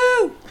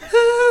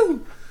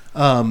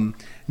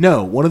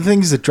 No, one of the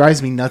things that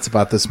drives me nuts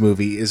about this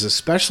movie is,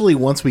 especially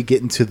once we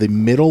get into the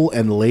middle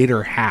and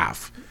later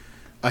half,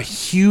 a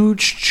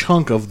huge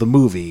chunk of the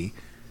movie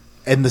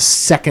and the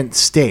second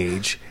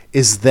stage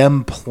is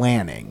them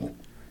planning.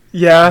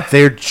 Yeah,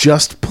 they're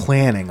just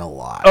planning a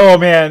lot. Oh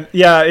man,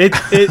 yeah.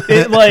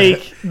 It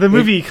like the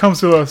movie comes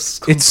to a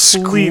it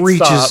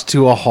screeches stop.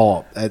 to a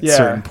halt at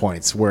certain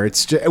points where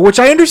it's just, which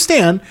I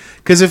understand,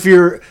 because if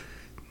you're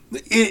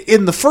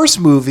in the first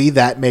movie,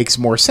 that makes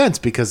more sense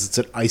because it's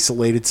an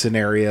isolated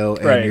scenario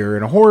and you're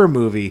in a horror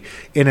movie.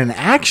 In an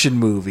action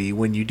movie,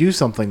 when you do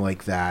something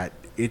like that,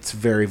 it's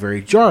very,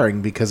 very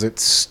jarring because it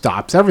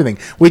stops everything.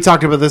 We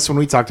talked about this when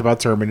we talked about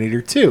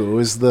Terminator 2. It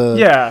was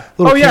the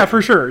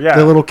for sure. Yeah,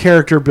 the little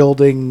character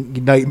building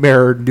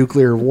nightmare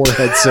nuclear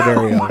warhead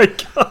scenario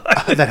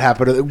that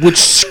happened, which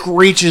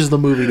screeches the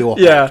movie to a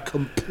halt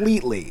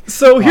completely.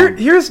 So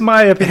here's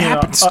my opinion. It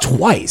happens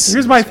twice.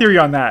 Here's my theory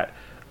on that.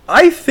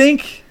 I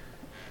think,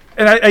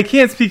 and I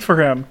can't speak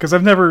for him because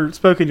I've never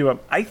spoken to him.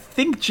 I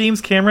think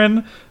James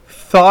Cameron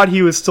thought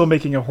he was still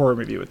making a horror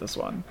movie with this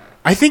one.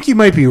 I think you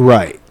might be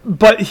right.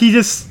 But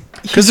because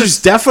there's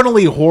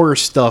definitely horror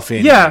stuff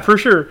in it. For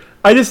sure.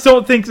 I just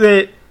don't think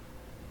that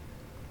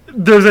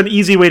there's an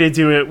easy way to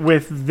do it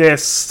with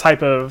this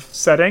type of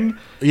setting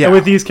and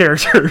with these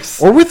characters.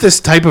 Or with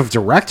this type of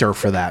director,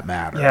 for that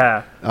matter.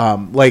 Yeah.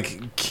 Like,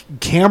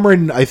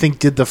 Cameron, I think,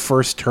 did the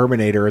first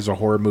Terminator as a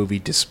horror movie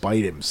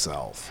despite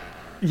himself.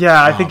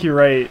 Yeah, I think you're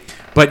right.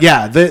 But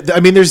yeah,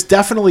 there's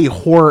definitely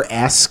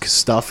horror-esque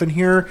stuff in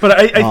here. But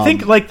I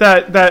think like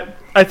that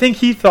I think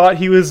he thought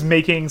he was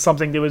making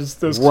something that was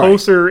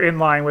closer in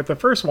line with the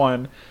first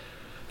one.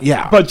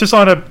 Yeah, but just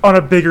on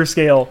a bigger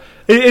scale.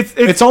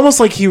 It's almost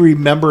like he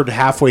remembered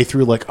halfway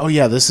through, like, oh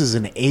yeah, this is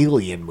an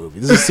Alien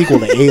movie. This is a sequel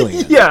to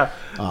Alien.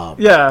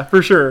 Yeah,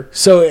 for sure.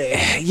 So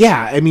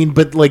yeah, I mean,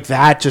 but like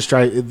that just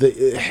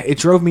it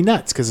drove me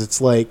nuts because it's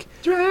like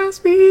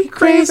drives me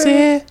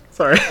crazy.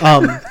 Sorry.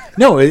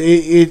 No,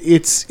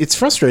 it's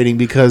frustrating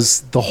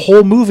because the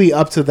whole movie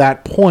up to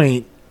that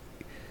point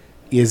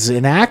is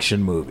an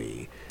action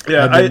movie.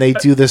 Yeah, and then they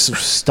do this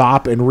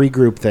stop and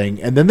regroup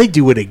thing, and then they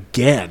do it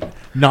again,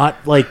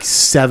 not like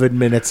 7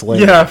 minutes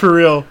later. Yeah, for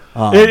real.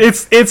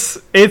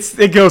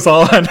 It goes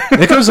on.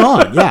 It goes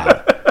on,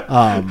 yeah.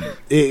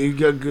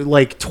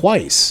 Like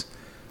twice.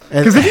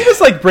 Because if you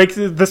just like break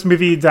this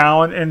movie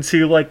down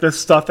into like the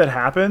stuff that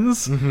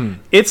happens,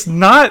 it's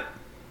not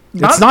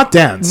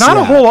dense. Not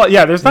a whole lot.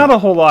 Yeah, there's not a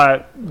whole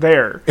lot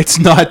there. It's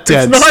not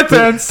dense. It's not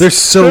dense. There's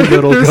so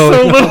little going on. There's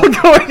so little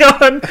going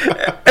on.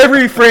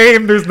 Every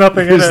frame, there's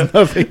nothing in it.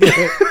 Nothing in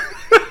it.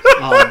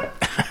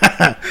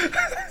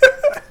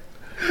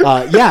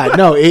 Yeah,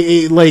 no,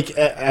 like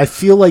I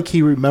feel like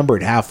he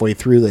remembered halfway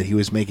through that he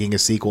was making a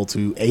sequel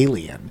to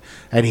Alien,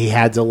 and he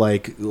had to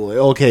like,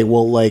 okay,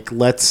 well, like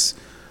let's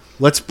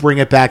bring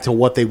it back to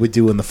what they would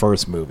do in the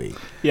first movie.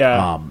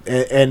 Yeah.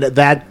 And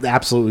that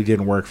absolutely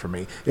didn't work for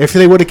me. If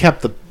they would have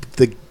kept the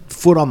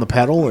foot on the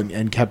pedal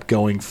and kept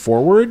going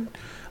forward,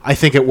 I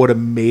think it would have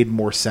made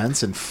more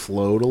sense and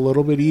flowed a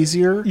little bit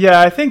easier. Yeah,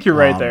 I think you're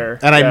right there.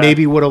 And I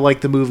maybe would have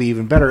liked the movie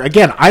even better.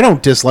 Again, I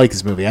don't dislike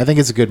this movie. I think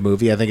it's a good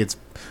movie. I think it's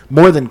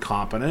more than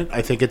competent.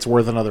 I think it's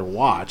worth another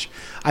watch.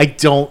 I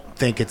don't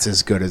think it's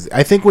as good as...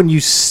 I think when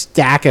you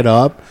stack it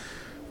up,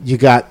 you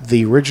got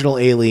the original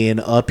Alien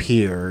up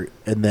here,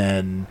 and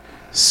then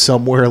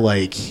somewhere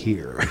like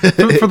here.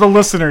 For the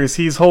listeners,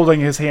 he's holding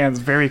his hands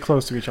very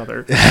close to each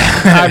other.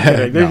 I'm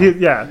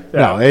kidding.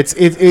 No, it's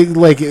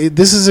like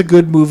this is a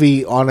good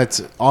movie on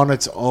its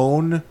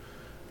own,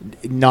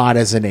 not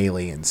as an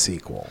Alien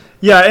sequel.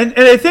 Yeah, and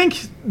I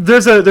think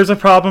there's a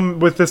problem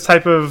with this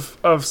type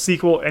of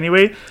sequel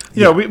anyway.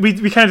 You know,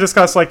 we kind of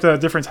discussed like the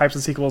different types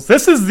of sequels.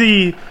 This is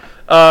the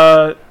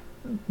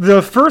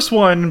first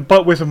one,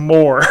 but with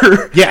more.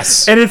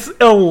 Yes, and it's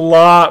a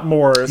lot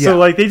more. Yeah. So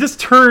like they just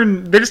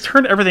turn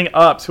everything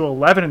up to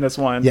 11 in this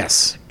one.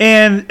 Yes,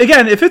 and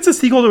again, if it's a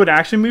sequel to an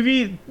action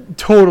movie,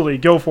 totally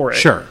go for it.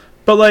 Sure,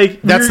 but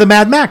like that's the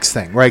Mad Max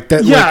thing, right?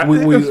 That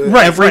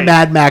every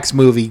Mad Max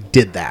movie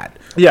did that.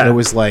 Yeah, it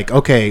was like,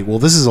 okay, well,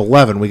 this is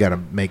 11. We got to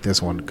make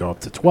this one go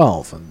up to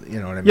 12, and you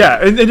know what I mean?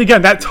 Yeah, and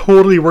again, that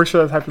totally works for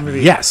that type of movie.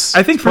 Yes,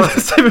 I think for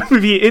this type of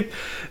movie,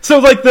 so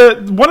like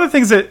one of the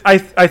things that I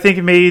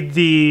think made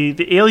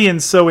the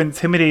aliens so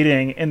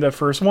intimidating in the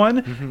first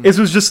one is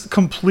it was just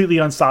completely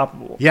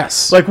unstoppable.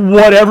 Yes, like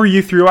whatever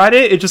you threw at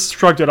it, it just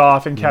shrugged it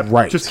off and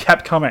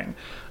kept coming.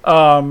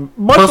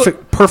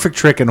 Perfect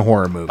trick in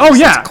horror movies. Oh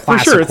yeah, for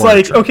sure. It's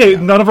like, trick, okay,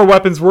 none of our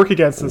weapons work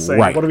against this thing.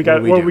 Right. What do we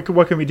got?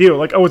 What can we do?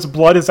 Like, oh, its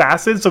blood is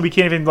acid, so we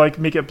can't even like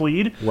make it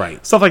bleed.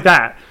 Right. Stuff like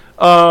that.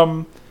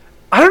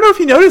 I don't know if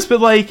you noticed, but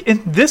like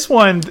in this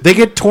one, they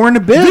get torn to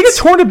bits. They get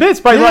torn to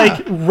bits by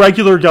like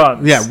regular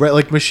guns. Yeah,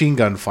 like machine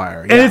gun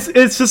fire. And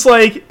it's just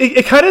like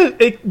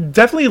it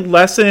definitely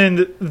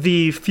lessened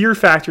the fear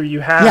factor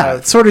you have. Yeah,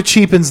 it sort of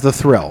cheapens the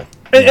thrill.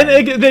 And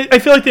I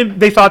feel like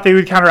they thought they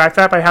would counteract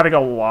that by having a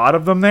lot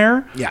of them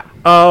there. Yeah.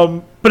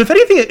 But if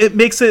anything, it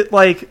makes it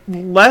like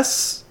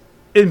less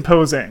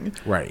imposing.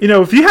 Right. You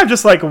know, if you have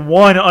just like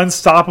one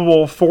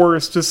unstoppable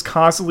force just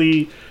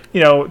constantly,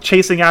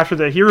 chasing after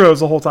the heroes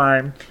the whole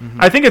time,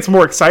 I think it's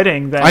more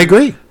exciting than I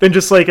agree. Than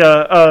just like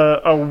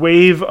a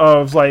wave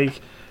of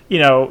like,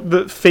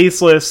 the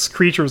faceless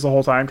creatures the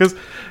whole time, because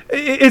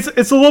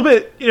it's a little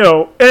bit,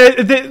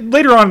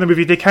 later on in the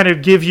movie they kind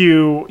of give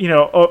you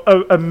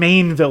a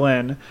main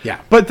villain,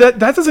 but that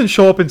doesn't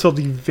show up until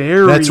the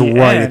very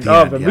end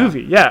of the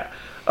movie.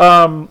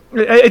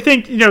 I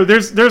think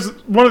there's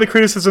one of the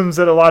criticisms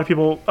that a lot of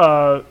people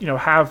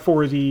have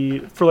for the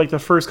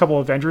first couple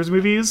of Avengers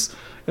movies,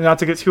 and not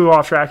to get too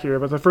off track here,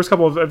 but the first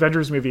couple of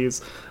Avengers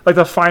movies, like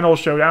the final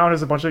showdown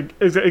is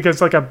against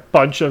like a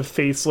bunch of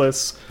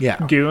faceless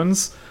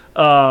goons.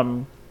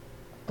 You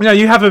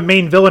have a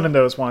main villain in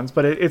those ones,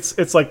 but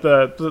it's like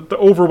the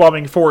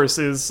overwhelming force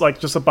is like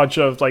just a bunch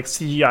of like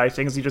CGI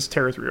things you just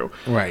tear through.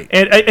 Right.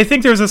 And I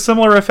think there's a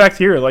similar effect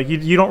here. Like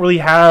you don't really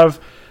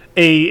have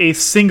a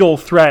single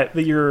threat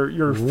that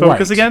you're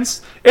focused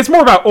against. It's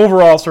more about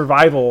overall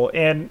survival,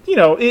 and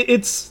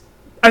it's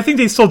I think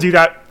they still do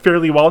that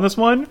fairly well in this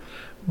one,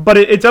 but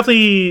it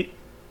definitely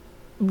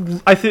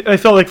I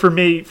felt like for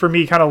me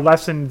kind of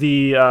lessened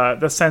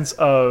the sense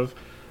of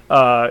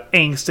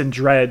angst and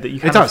dread that you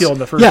kind of feel in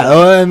the first one.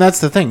 And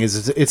that's the thing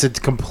is it's a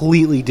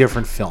completely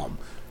different film.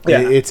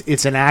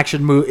 It's an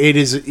action movie. It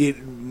is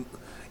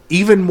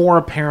even more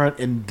apparent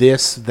in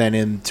this than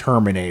in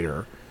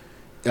Terminator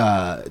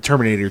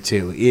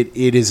 2.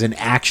 It is an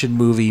action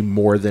movie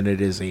more than it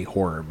is a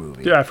horror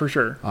movie. Yeah, for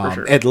sure.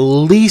 At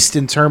least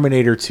in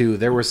Terminator 2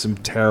 there was some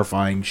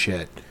terrifying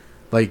shit.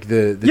 Like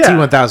the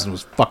T-1000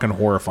 was fucking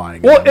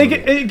horrifying. Well,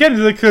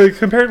 again,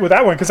 compared with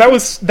that one,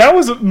 because that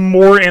was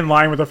more in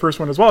line with the first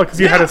one as well, because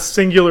you had a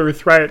singular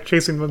threat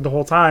chasing them the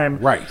whole time.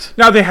 Right.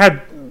 Now they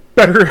had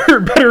better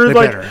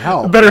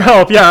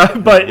help. Yeah,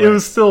 but it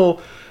was still,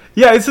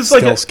 it's just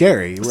still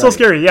scary. Still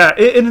scary. Yeah.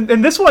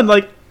 In this one,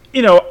 like,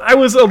 I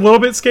was a little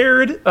bit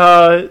scared,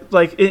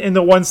 like in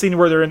the one scene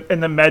where they're in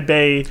the med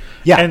bay,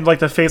 and like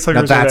the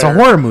facehuggers. That's a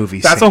horror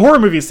movie. That's a horror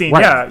movie scene.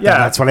 Right. Yeah.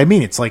 That's what I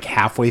mean. It's like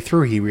halfway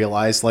through he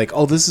realized, like,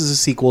 oh, this is a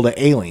sequel to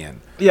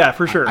Alien. Yeah,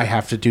 for sure. I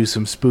have to do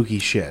some spooky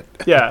shit.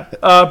 Yeah,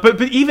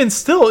 but even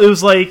still, it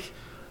was like,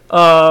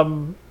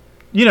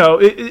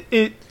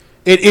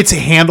 It's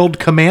handled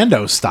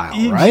Commando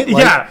style, right?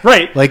 Like,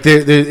 right. Like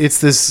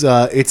it's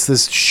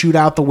this shoot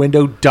out the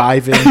window,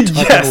 dive in,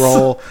 tuck and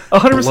roll,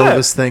 100%. Blow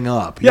this thing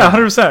up. Yeah,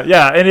 100%.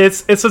 Yeah, and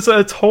it's just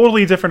a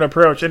totally different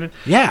approach. And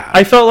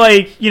I felt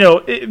like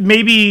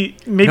maybe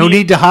no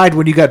need to hide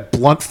when you got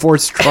blunt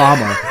force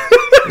trauma.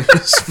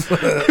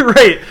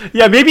 Right.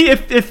 Yeah. Maybe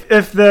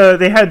if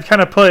they had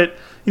kind of put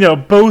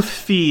both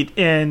feet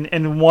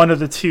in one of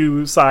the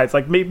two sides,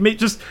 like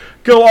just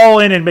go all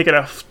in and make it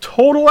a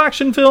total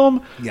action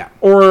film,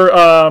 or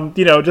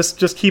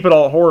just keep it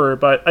all horror.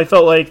 But I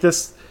felt like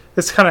this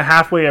kind of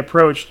halfway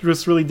approach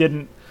just really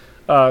didn't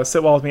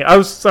sit well with me. I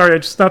was sorry,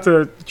 just not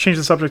to change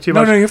the subject too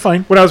much. No, you're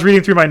fine. When I was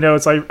reading through my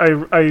notes,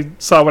 I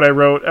saw what I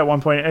wrote at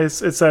one point. It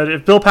said,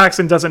 "If Bill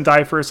Paxton doesn't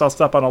die first, I'll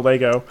step on a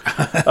Lego,"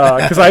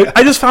 because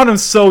I just found him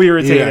so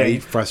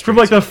irritating. From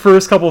like the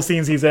first couple of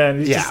scenes he's in.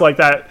 He's just like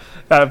that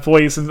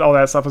voice and all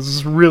that stuff is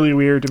just really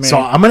weird to me. So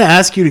I'm going to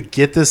ask you to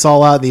get this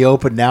all out in the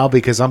open now,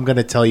 because I'm going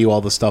to tell you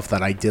all the stuff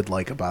that I did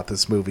like about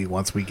this movie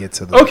once we get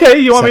to the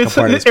you want me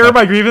to air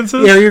my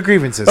grievances? Air your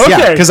grievances. Okay.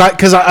 Yeah, because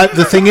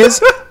the thing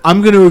is,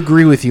 I'm going to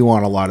agree with you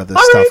on a lot of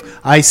this stuff.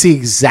 I see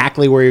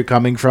exactly where you're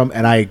coming from,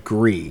 and I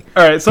agree.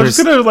 All right, so I'm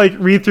just going to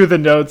read through the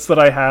notes that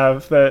I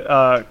have that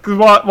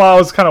while I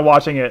was kind of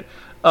watching it.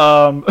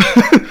 I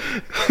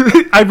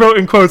wrote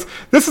in quotes,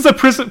 "This is a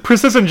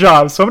precision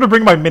job, so I'm going to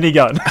bring my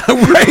minigun."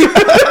 Right.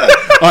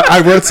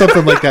 I wrote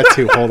something like that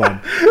too. Hold on.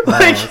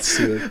 Let's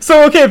see.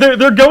 So okay,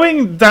 they're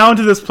going down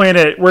to this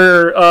planet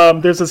where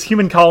there's this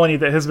human colony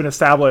that has been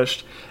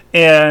established,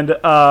 and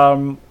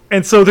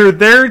so they're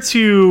there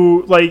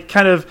to like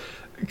kind of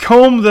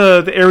comb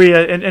the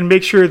area and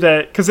make sure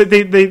that, because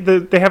they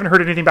haven't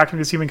heard anything back from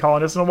these human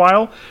colonists in a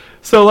while,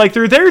 so like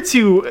they're there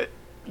to,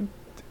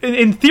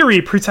 in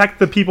theory, protect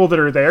the people that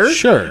are there.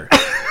 Sure.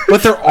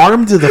 But they're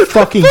armed to the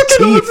fucking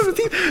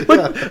teeth.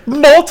 Like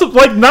multiple,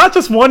 like not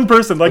just one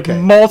person, like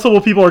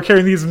multiple people are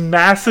carrying these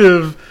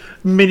massive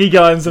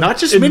miniguns. Not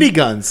just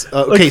miniguns.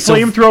 Okay, so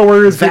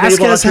flamethrowers.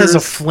 Vasquez has a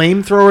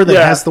flamethrower that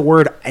has the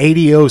word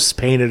 "adios"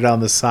 painted on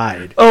the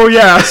side. Oh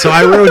yeah. So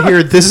I wrote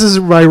here, "This is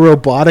my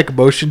robotic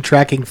motion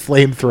tracking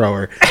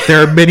flamethrower.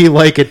 There are many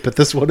like it, but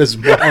this one is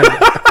mine."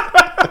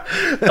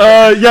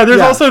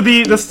 There's also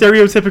the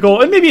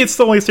stereotypical, and maybe it's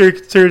only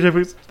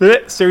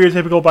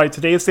stereotypical by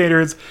today's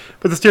standards,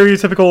 but the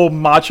stereotypical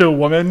macho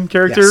woman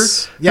character,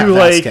 who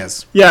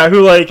Vasquez. who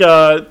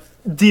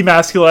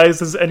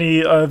demasculizes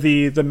any of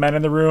the men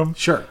in the room.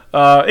 Sure.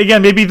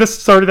 Again, maybe this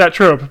started that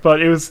trope,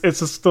 but it's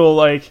just still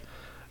like.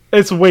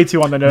 It's way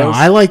too on the nose. No,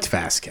 I liked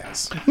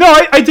Vasquez. No,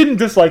 I didn't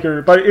dislike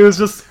her, but it was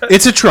just...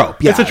 It's a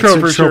trope, yeah. It's a trope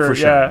for sure.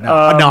 Yeah.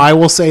 No, I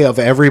will say of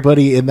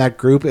everybody in that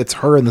group, it's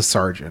her and the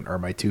sergeant are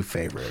my two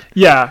favorite.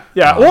 Yeah.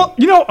 Well,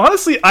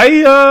 honestly,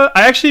 I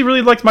actually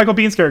really liked Michael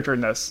Bihn's character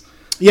in this.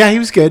 Yeah, he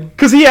was good.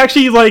 Because he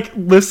actually,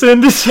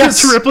 listened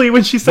to Ripley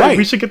when she said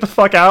we should get the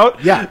fuck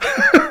out. Yeah.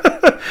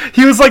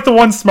 He was like the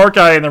one smart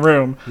guy in the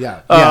room.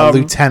 Yeah,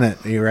 lieutenant.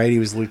 You're right. He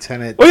was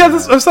lieutenant. Oh yeah,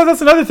 that's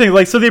another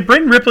thing. So they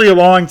bring Ripley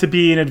along to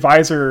be an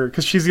advisor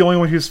because she's the only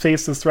one who's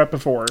faced this threat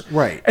before.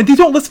 Right. And they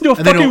don't listen to a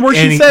fucking word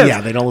she says. Yeah,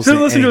 they don't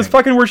listen. To a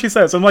fucking word she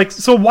says. I'm like,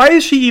 so why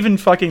is she even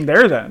fucking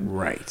there then?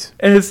 Right.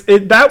 And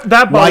that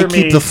bothered me.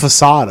 Why keep the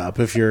facade up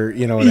if you're,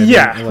 what I mean?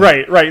 Yeah,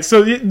 right.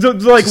 So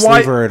just why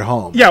leave her at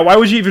home? Yeah, why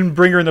would you even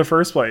bring her in the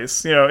first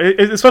place?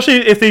 Especially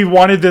if they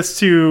wanted this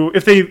to,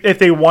 if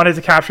they wanted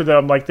to capture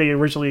them like they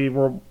originally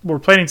were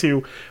planning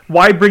to.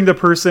 Why bring the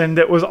person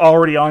that was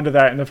already onto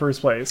that in the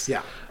first place?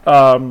 Yeah.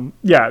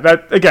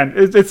 That again,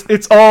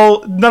 it's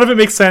all, none of it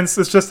makes sense.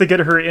 It's just to get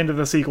her into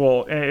the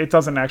sequel, and it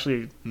doesn't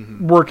actually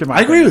work in my opinion.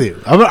 I agree with you.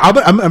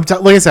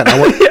 Like I said,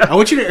 I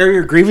want you to air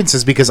your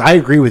grievances because I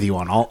agree with you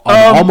on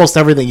almost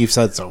everything you've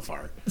said so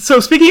far.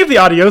 So speaking of the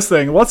adios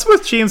thing, what's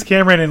with James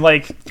Cameron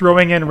and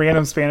throwing in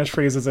random Spanish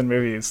phrases in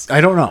movies?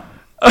 I don't know.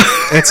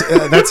 That's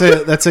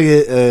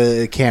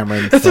a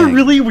Cameron. That's a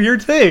really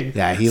weird thing.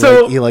 Yeah,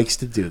 he likes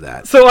to do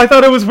that. So I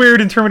thought it was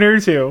weird in Terminator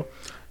 2.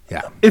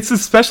 Yeah, it's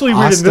especially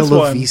weird in this Hasta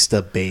la one.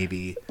 vista,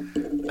 baby.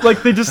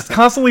 They just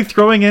constantly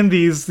throwing in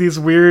these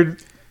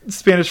weird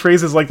Spanish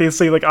phrases, like they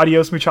say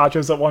 "adios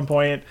muchachos" at one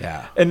point.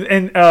 Yeah,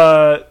 and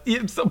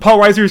Paul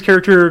Reiser's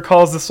character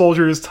calls the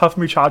soldiers "tough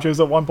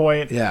muchachos" at one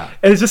point. Yeah,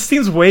 and it just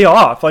seems way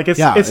off. It's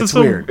just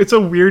weird. It's a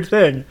weird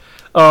thing.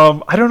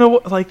 I don't know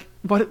what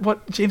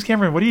James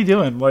Cameron, what are you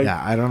doing?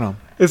 I don't know.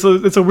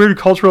 It's a weird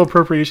cultural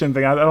appropriation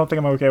thing. I don't think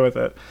I'm okay with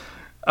it.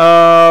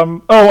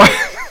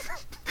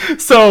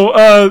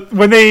 So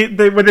when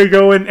they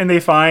go in and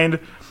they find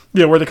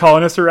where the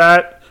colonists are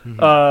at,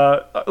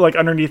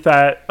 underneath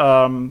that,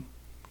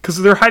 because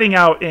they're hiding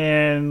out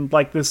in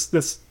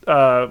this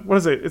what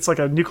is it? It's like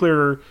a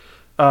nuclear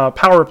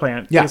power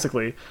plant,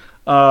 basically.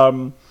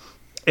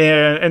 And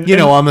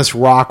on this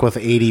rock with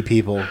 80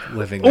 people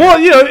living there.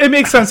 Well, it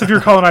makes sense if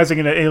you're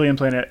colonizing an alien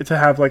planet to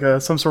have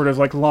some sort of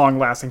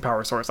long-lasting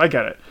power source. I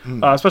get it,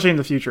 especially in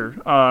the future,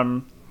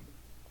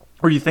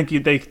 where you think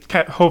they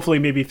hopefully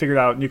maybe figured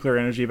out nuclear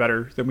energy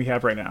better than we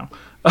have right now.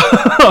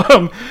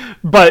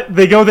 But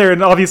they go there,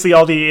 and obviously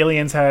all the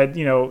aliens had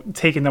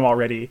taken them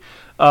already.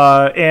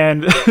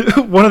 And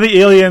one of the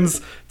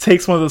aliens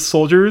takes one of the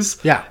soldiers.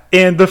 Yeah,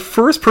 and the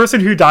first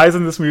person who dies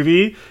in this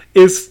movie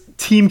is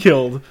team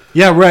killed.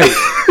 Yeah, right.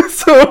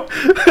 So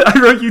I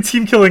wrote "you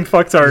team killing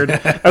fucktard"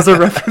 as a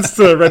reference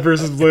to Red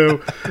versus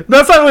Blue.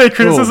 That's not really a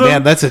criticism. Oh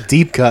man, that's a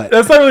deep cut.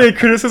 That's not really a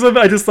criticism.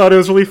 I just thought it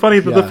was really funny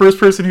that the first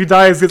person who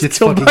dies gets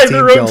killed by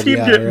their own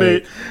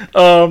teammate.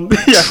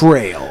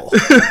 Betrayal.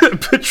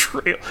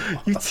 Betrayal.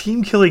 You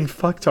team killing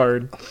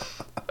fucktard.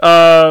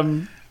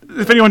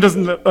 If anyone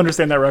doesn't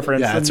understand that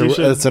reference,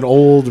 it's an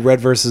old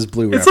Red versus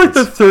Blue reference. It's like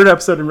the third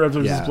episode in Red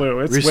versus Blue.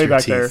 It's way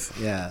back there.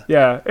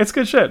 Yeah, it's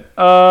good shit.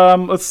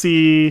 Let's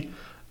see.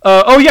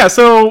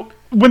 So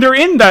when they're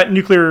in that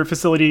nuclear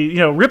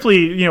facility,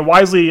 Ripley,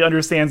 wisely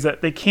understands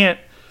that they can't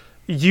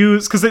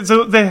use, because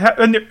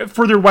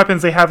for their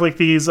weapons they have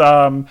these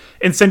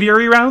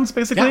incendiary rounds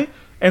basically,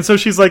 and so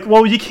she's like,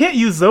 well, you can't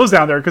use those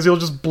down there because you'll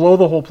just blow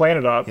the whole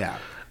planet up. Yeah,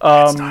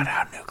 that's not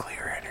how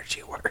nuclear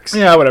energy works.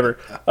 Yeah, whatever.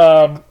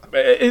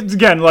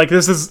 Again,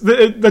 this is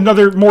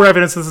another more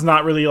evidence this is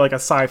not really a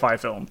sci-fi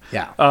film.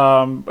 Yeah.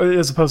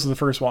 As opposed to the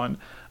first one.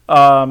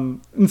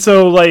 And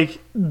so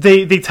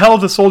they tell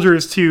the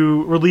soldiers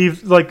to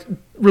relieve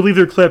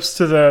their clips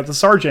to the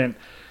sergeant,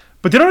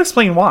 but they don't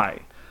explain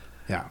why.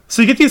 Yeah.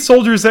 So you get these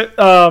soldiers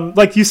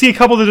that you see a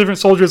couple of the different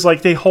soldiers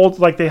they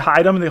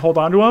hide them and they hold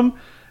onto them.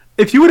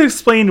 If you would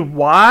explain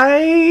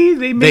why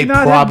they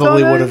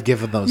probably would have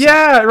given those.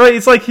 Yeah, right.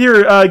 It's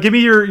here, give me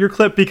your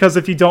clip, because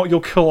if you don't,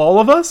 you'll kill all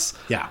of us.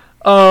 Yeah.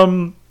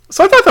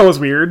 So I thought that was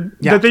weird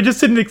that they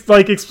just didn't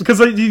because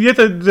you get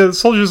the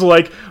soldiers are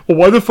like, well,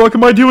 why the fuck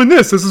am I doing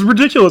this? This is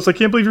ridiculous. I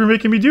can't believe you're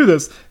making me do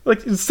this.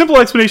 Simple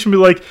explanation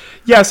would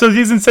be so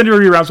these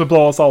incendiary rounds would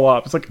blow us all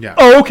up. It's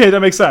oh, okay,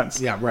 that makes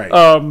sense. Yeah, right.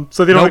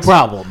 So they don't.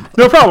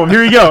 No problem.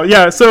 Here you go.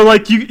 Yeah. So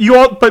you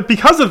all, but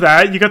because of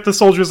that, you got the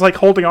soldiers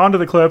holding on to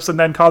the clips and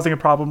then causing a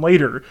problem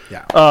later.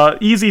 Yeah.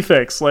 Easy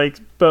fix.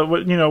 But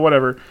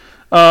whatever.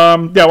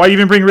 Why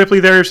even bring Ripley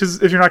there if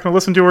you're not going to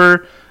listen to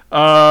her?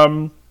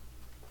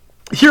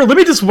 Here, let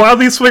me just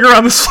wildly swing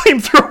around this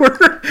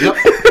flamethrower. Yep.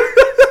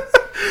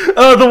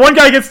 The one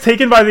guy gets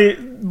taken by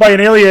an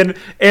alien,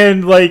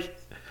 and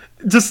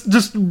just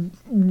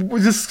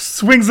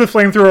swings the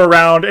flamethrower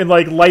around and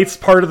like lights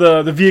part of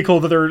the vehicle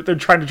that they're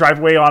trying to drive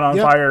away on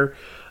fire.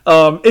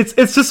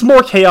 It's just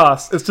more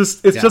chaos. It's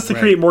just to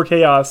create more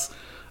chaos.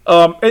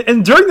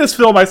 And during this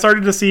film, I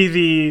started to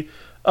see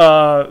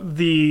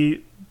the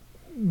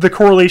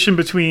correlation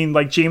between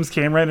like James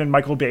Cameron and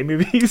Michael Bay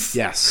movies.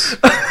 Yes,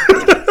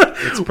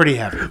 it's pretty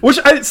heavy.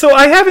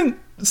 I haven't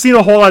seen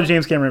a whole lot of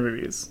James Cameron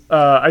movies.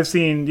 I've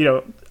seen,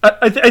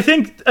 I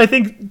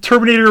think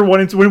Terminator 1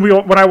 and 2,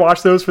 when I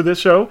watched those for this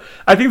show,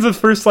 I think it's the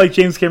first like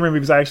James Cameron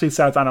movies I actually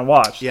sat down and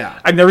watched. Yeah.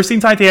 I've never seen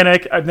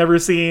Titanic. I've never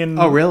seen.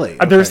 Oh, really?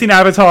 I've never seen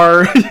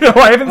Avatar.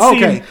 I haven't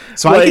seen. Okay,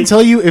 so I can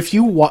tell you if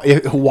you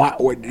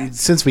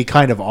since we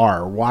kind of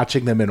are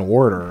watching them in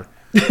order,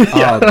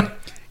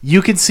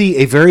 you can see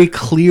a very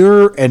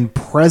clear and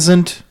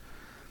present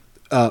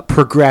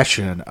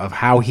progression of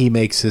how he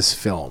makes his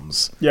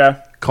films.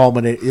 Yeah.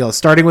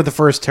 Starting with the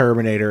first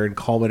Terminator and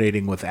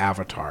culminating with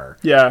Avatar.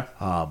 Yeah.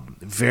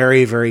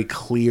 Very, very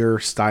clear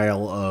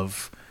style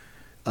of,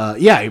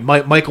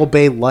 Michael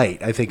Bay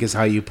light, I think is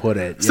how you put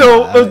it.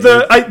 So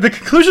the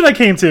conclusion I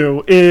came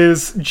to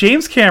is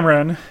James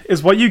Cameron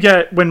is what you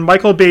get when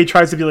Michael Bay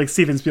tries to be like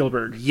Steven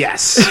Spielberg.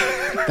 Yes.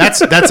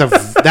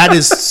 That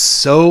is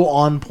so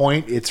on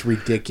point. It's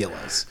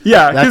ridiculous.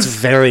 Yeah. That's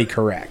very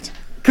correct.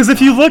 Because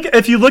if you look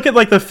at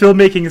like the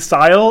filmmaking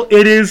style,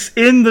 it is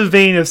in the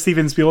vein of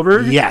Steven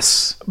Spielberg.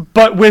 Yes,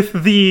 but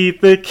with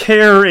the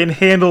care and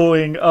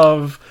handling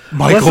of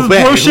Michael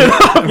Bay.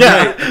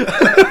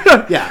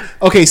 Yeah, yeah.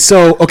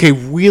 Okay,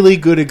 really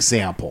good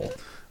example.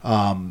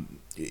 In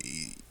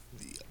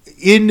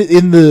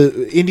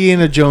the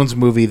Indiana Jones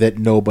movie that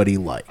nobody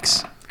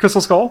likes, Crystal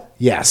Skull.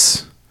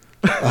 Yes.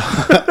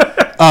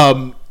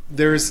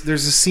 There's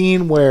a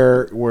scene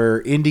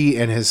where Indy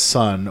and his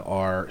son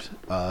are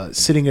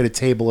sitting at a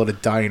table at a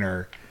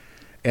diner,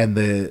 and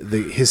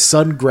his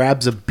son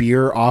grabs a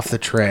beer off the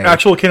tray.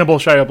 Actual Cannibal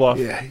Shia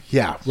LaBeouf.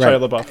 Yeah, right.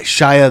 Shia LaBeouf.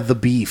 Shia the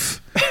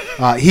Beef.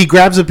 He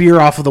grabs a beer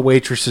off of the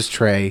waitress's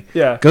tray.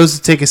 Yeah. Goes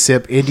to take a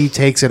sip. Indy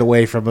takes it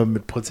away from him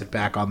and puts it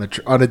back on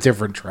a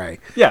different tray.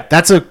 Yeah.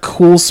 That's a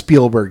cool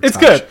Spielberg touch. It's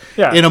good.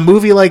 Yeah. In a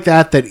movie like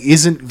that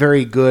isn't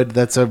very good,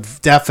 that's a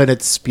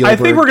definite Spielberg.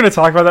 I think we're going to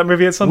talk about that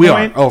movie at some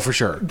point. Oh, for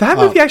sure. That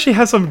movie actually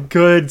has some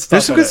good stuff.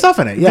 There's some good stuff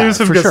in it. Yeah, there's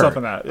some good stuff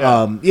in that.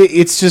 Yeah.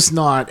 It's just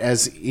not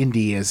as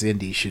indie as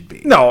indie should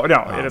be. No,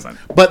 it isn't.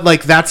 But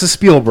like that's a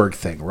Spielberg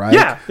thing, right?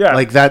 Yeah.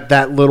 Like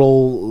that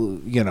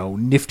little,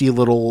 nifty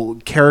little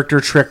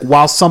character trick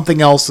while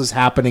something else is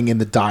happening in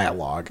the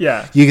dialogue.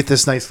 Yeah. You get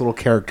this nice little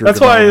character. That's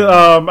why I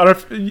don't know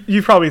if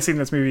you've probably seen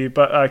this movie,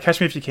 but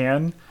Catch Me If You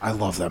Can. I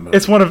love that movie.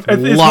 It's one of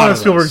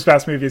Spielberg's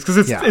best movies because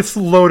it's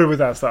loaded with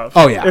that stuff.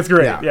 Oh yeah, it's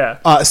great.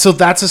 Yeah. So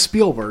that's a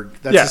Spielberg.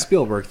 That's a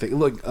Spielberg thing.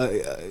 Look,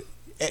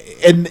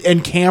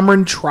 and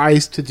Cameron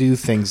tries to do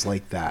things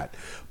like that,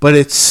 but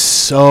it's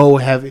so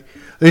heavy.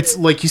 It's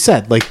like you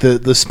said, like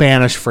the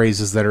Spanish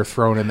phrases that are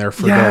thrown in there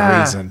for no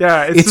reason.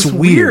 Yeah, it's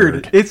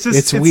weird.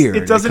 It's weird.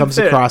 It doesn't comes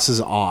fit. across as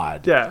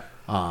odd. Yeah.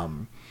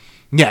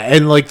 Yeah,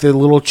 and like the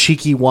little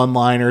cheeky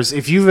one-liners.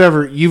 If you've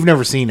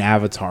never seen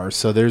Avatar,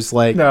 so there's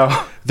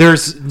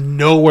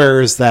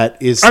nowhere is that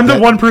is. I'm the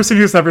one person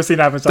who's never seen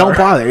Avatar. Don't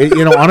bother.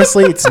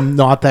 Honestly, it's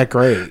not that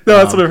great. No,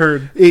 that's what I've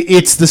heard.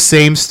 It's the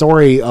same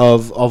story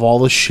of all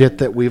the shit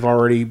that we've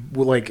already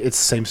like. It's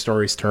the same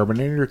story as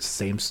Terminator. It's the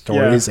same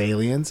story as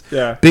Aliens.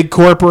 Yeah, big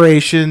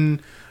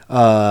corporation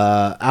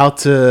out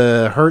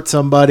to hurt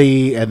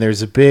somebody, and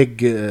there's a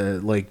big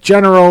like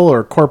general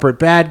or corporate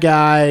bad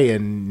guy,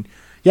 and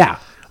yeah.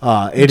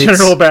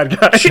 General bad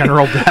guy.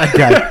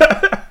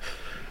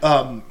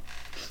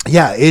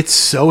 Yeah, it's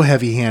so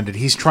heavy-handed.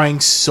 He's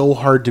trying so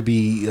hard to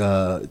be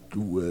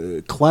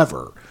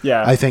clever.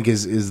 Yeah, I think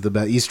is the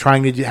best. He's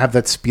trying to have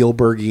that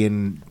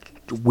Spielbergian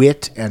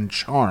wit and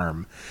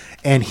charm,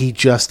 and he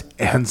just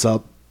ends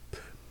up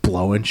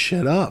blowing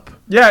shit up.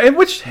 Yeah, in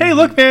which, hey,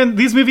 look, man,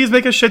 these movies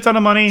make a shit ton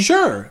of money.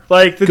 Sure,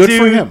 like good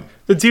for him.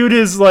 The dude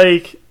is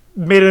like.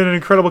 Made an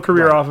incredible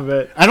career off of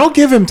it. I don't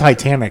give him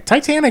Titanic.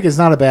 Titanic is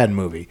not a bad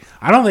movie.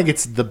 I don't think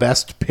it's the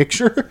best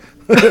picture.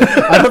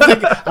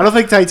 I don't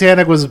think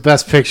Titanic was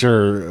best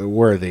picture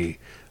worthy.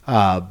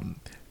 But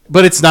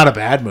it's not a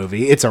bad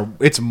movie.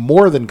 It's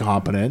more than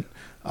competent.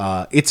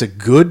 It's a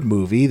good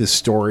movie. The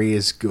story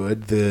is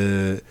good.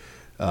 The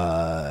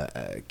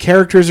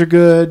characters are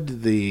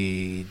good.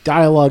 The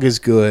dialogue is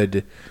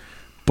good.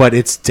 But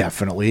it's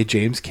definitely a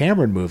James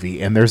Cameron movie,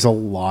 and there's a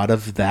lot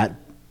of that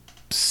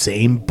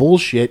same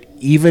bullshit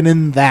even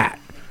in that.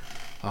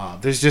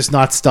 There's just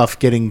not stuff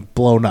getting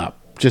blown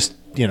up, just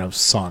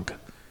sunk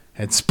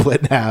and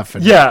split in half.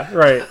 And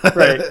right.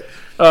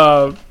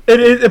 But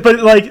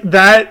like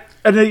that,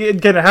 and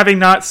again, having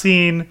not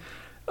seen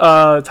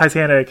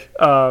Titanic,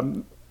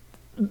 but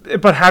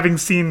having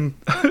seen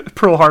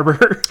Pearl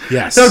Harbor,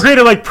 yes. So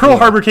granted, like Pearl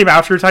Harbor came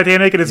after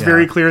Titanic, and it's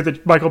very clear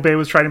that Michael Bay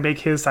was trying to make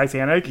his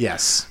Titanic.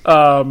 Yes.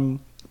 But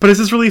it's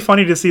just really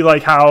funny to see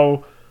like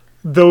how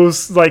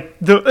those and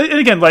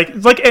again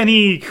like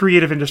any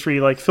creative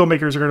industry, like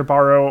filmmakers are going to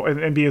borrow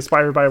and be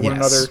inspired by one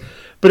another,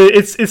 but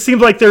it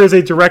seems like there is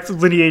a direct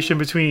lineation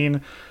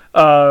between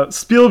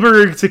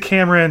Spielberg to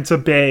Cameron to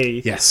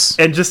Bay. Yes.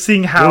 And just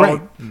seeing how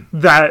You're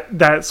right.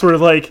 that sort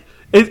of like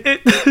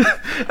it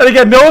and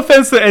again, no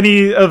offense to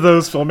any of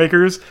those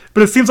filmmakers,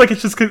 but it seems like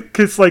it's just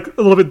it's like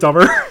a little bit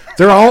dumber.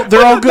 They're all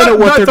good at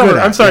what they're dumber. good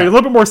at. I'm sorry, a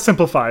little bit more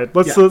simplified.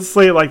 Let's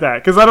say it like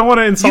that, because I don't want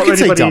to insult You can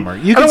anybody. say dumber.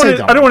 You can say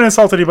dumber. I don't want to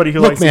insult anybody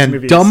who Look, likes man, these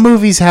movies. dumb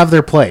movies have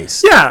their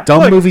place. Yeah,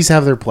 dumb look, movies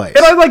have their place.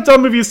 and I like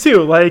dumb movies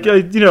too. Like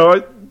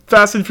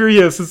Fast and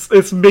Furious.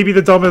 It's maybe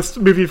the dumbest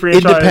movie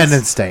franchise.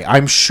 Independence Day.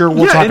 I'm sure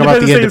we'll talk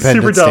about the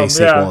Independence Day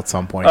sequel at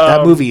some point.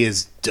 That movie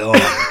is dumb.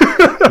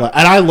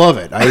 And I love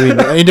it. I mean,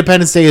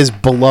 Independence Day is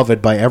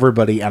beloved by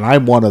everybody, and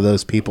I'm one of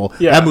those people.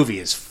 Yeah. That movie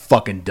is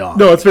fucking dumb.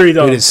 No, it's very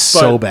dumb. It is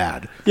so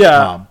bad.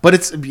 Yeah. But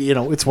it's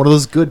it's one of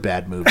those good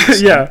bad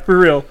movies. Yeah, for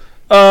real.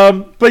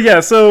 But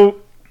yeah,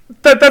 so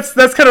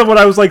that's kind of what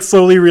I was like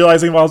slowly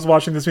realizing while I was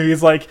watching this movie.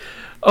 Is like,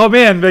 oh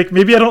man, like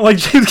maybe I don't like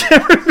James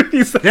Cameron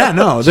movies. Yeah,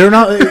 no, they're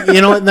not.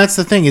 And that's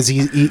the thing is,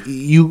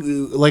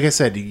 you like I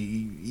said,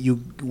 you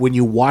when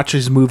you watch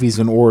his movies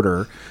in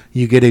order,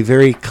 you get a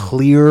very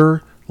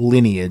clear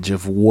lineage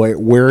of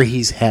where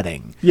he's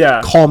heading.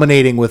 Yeah,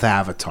 culminating with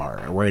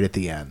Avatar right at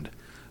the end,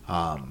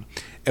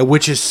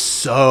 which is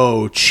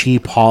so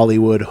cheap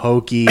Hollywood,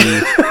 hokey.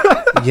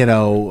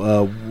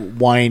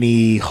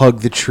 Whiny,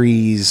 hug the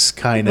trees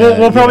kind of.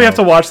 We'll probably have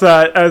to watch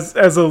that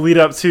as a lead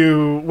up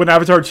to when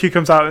Avatar 2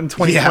 comes out in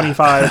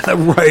 2025.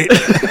 Yeah, right.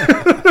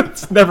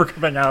 It's never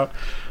coming out.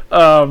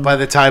 By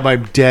the time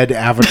I'm dead,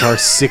 Avatar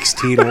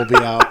 16 will be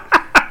out.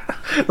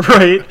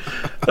 Right.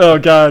 Oh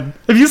God.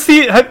 Have you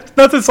seen?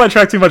 Not to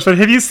sidetrack too much, but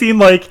have you seen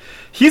like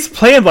he's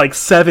planned like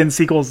 7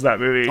 sequels to that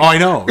movie? Oh, I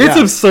know. It's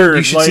absurd.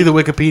 You should see the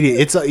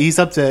Wikipedia. He's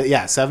up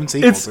to 7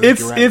 sequels.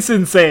 It's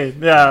insane.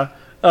 Yeah.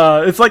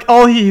 It's like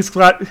all he's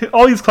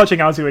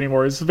clutching onto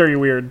anymore. It's very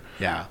weird.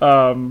 Yeah.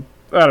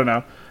 I don't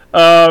know.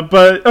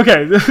 But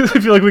okay, I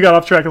feel like we got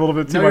off track a little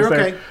bit too much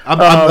okay. there.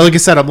 Like I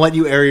said, I'm letting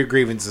you air your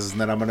grievances, and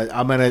then I'm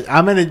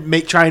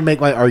gonna try and make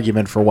my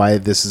argument for why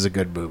this is a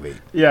good movie.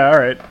 Yeah. All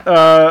right.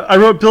 I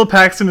wrote Bill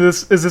Paxton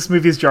is this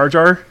movie's Jar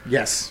Jar.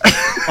 Yes,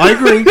 I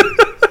agree.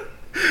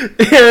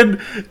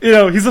 And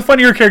he's a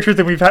funnier character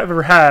than we've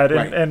ever had,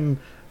 and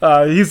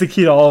he's the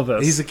key to all of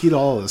this. He's the key to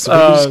all of this. So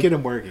we just get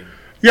him working.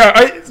 Yeah,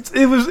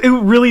 it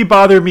really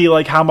bothered me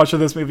like how much of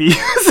this movie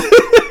is.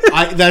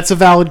 That's a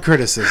valid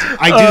criticism.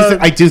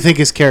 I do think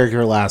his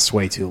character lasts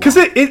way too long. Because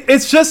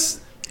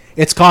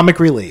it's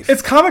comic relief.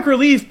 It's comic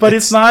relief, but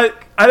it's not.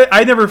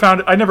 I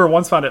never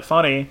once found it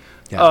funny.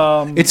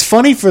 Yeah. It's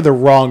funny for the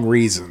wrong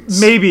reasons.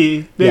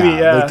 Maybe.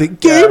 Yeah. Like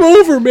game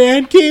over,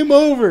 man. Game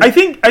over. I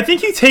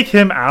think you take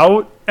him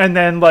out, and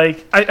then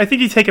like I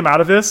think you take him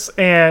out of this,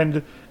 and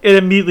it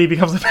immediately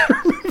becomes a better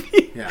movie.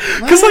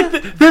 Because like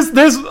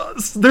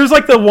there's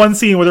like the one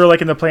scene where they're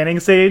like in the planning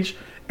stage,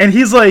 and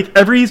he's like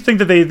everything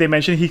that they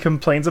mention he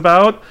complains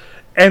about,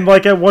 and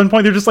like at one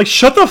point they're just like,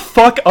 shut the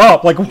fuck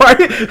up, like why,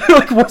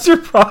 like what's your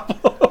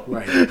problem?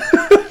 Right.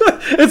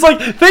 It's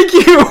like, thank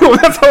you.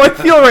 That's how I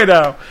feel right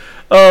now.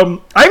 I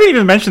haven't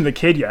even mentioned the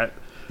kid yet.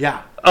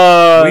 Yeah.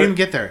 We didn't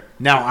get there.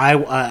 Now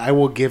I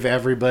will give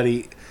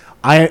everybody.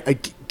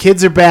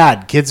 Kids are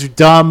bad. Kids are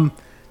dumb.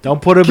 Don't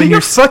put them in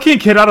your fucking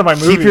kid out of my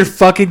movie. Keep your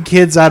fucking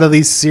kids out of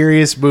these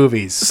serious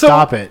movies.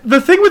 Stop it.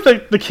 The thing with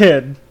the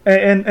kid,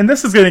 and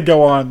this is going to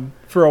go on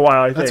for a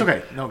while, I think. That's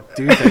okay. No,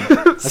 do your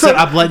thing.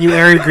 I'm letting you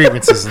air your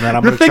grievances, and then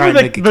I'm going to try and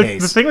make a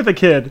case. The thing with the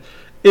kid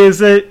is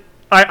that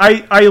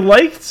I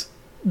liked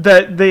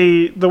that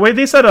the way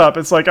they set up.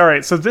 It's like, all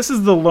right, so this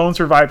is the lone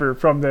survivor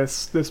from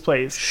this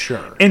place.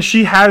 Sure. And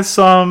she has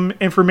some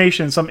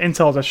information, some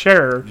intel to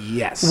share.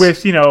 Yes.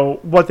 With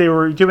what they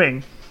were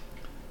doing.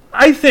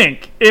 I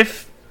think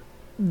if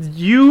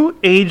you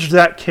aged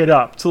that kid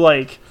up to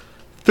like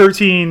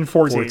 13,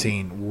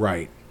 14.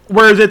 Right.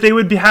 Where that they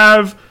would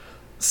have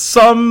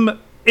some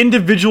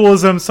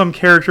individualism, some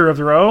character of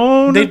their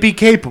own. They'd be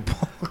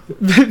capable.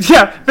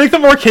 Yeah, make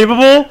them more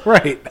capable.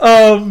 Right.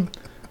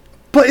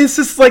 But it's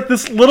just like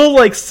this little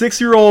like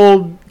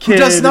 6-year-old kid who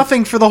does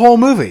nothing for the whole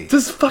movie.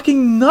 Does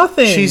fucking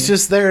nothing. She's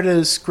just there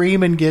to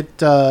scream and get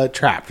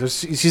trapped.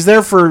 She's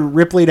there for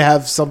Ripley to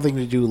have something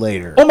to do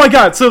later. Oh my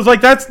god! So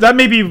like that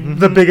may be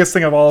the biggest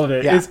thing of all of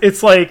it. Yeah.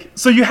 It's like,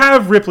 so you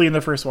have Ripley in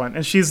the first one,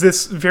 and she's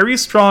this very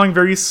strong,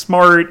 very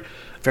smart,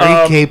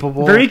 very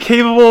capable.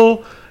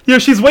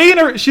 She's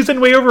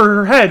in way over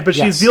her head, but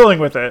she's dealing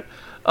with it,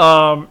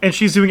 and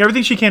she's doing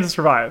everything she can to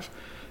survive,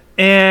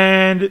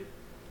 and.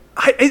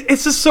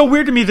 It's just so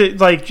weird to me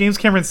that like James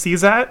Cameron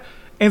sees that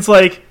and it's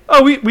like,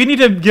 oh, we need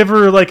to give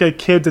her like a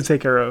kid to take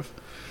care of.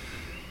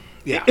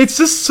 Yeah, it's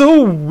just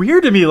so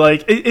weird to me.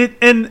 Like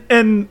again,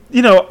 I'm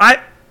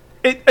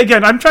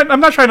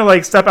not trying to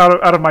like step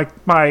out of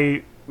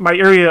my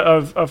area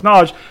of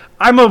knowledge.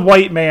 I'm a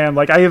white man.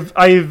 Like I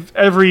have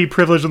every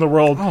privilege in the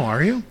world. Oh,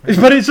 are you?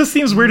 But it just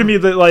seems weird to me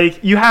that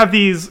like you have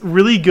these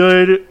really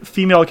good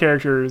female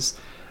characters.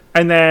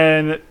 And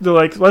then they're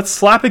like, let's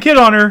slap a kid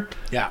on her.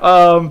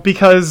 Yeah.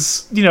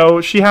 Because,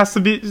 she has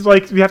to be,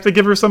 like, we have to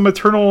give her some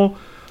maternal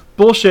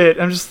bullshit.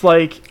 I'm just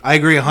like... I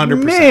agree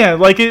 100%. Man,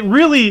 like, it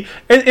really...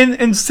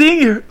 And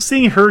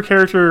seeing her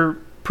character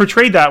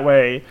portrayed that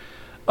way,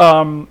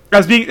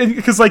 as being,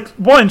 because like,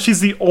 one, she's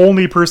the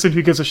only person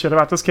who gives a shit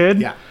about this kid.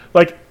 Yeah.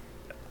 Like,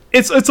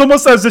 it's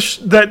almost as if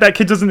that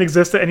kid doesn't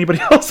exist to anybody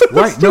else.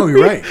 Right. No,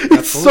 you're right.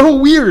 It's so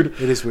weird.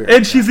 It is weird.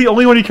 And she's the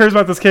only one who cares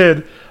about this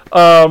kid.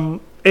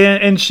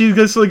 And she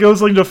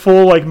goes into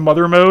full like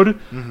mother mode,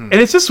 and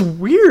it's just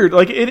weird.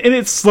 Like, and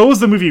it slows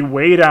the movie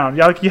way down.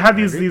 Yeah, like you have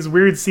these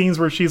weird scenes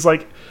where she's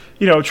like,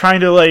 trying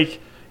to like,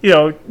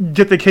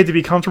 get the kid to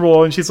be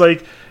comfortable, and she's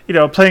like,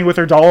 playing with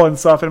her doll and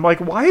stuff. And I'm like,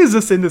 why is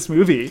this in this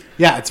movie?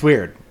 Yeah, it's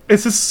weird.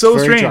 It's just so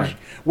strange. Jarring.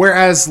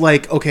 Whereas,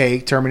 like, okay,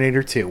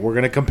 Terminator 2, we're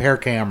going to compare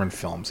Cameron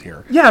films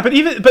here. Yeah, but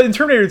in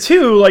Terminator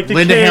 2, like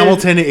Linda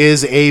Hamilton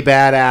is a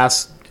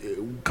badass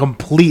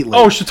completely.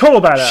 Oh, she's a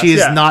total badass. She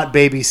is not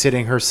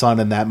babysitting her son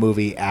in that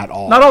movie at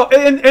all. Not all.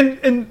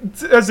 And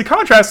as a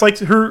contrast, like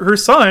her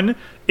son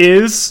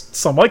is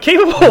somewhat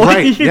capable.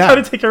 Right. He can kind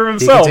of take care of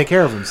himself. He can take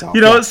care of himself.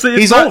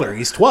 It's older.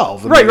 He's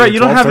 12. Right. You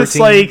don't have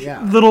 13,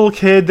 this little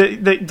kid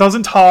that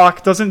doesn't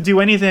talk, doesn't do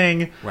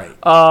anything. Right.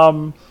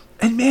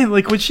 And man,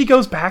 like when she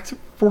goes back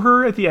for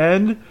her at the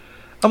end,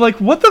 I'm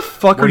like, what the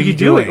fuck are you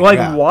doing?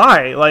 Like,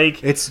 why?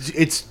 Like,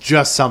 it's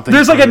just something.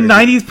 There's like a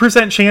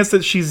 90% chance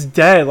that she's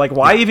dead. Like,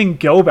 why even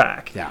go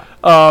back? Yeah.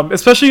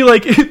 Especially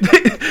like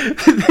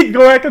they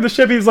go back to the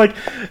ship. He's like,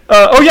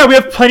 oh yeah, we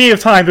have plenty of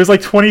time. There's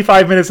like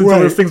 25 minutes until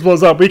this thing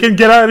blows up. We can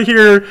get out of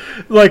here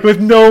like with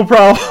no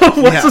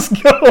problem. Let's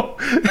just go.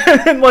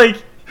 And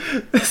like,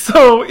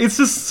 so it's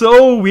just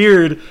so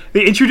weird.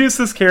 They introduce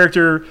this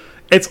character.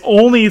 It's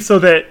only so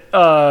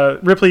that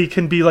Ripley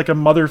can be like a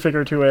mother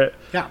figure to it.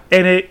 Yeah.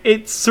 And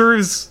it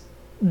serves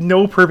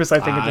no purpose, I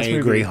think, in this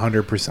movie. I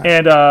agree 100%.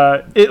 And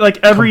it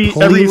like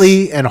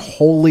completely and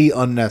wholly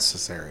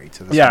unnecessary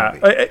to this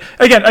movie.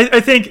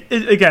 I think,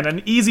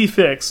 an easy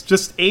fix.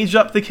 Just age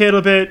up the kid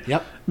a bit.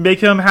 Yep. Make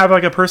him have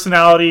like a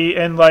personality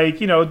and like,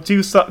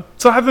 do so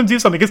have them do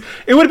something. Because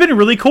it would have been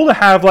really cool to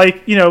have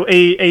like,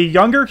 a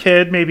younger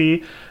kid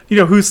maybe,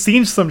 who's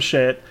seen some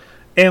shit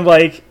and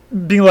like,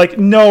 being like,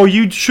 no,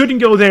 you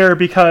shouldn't go there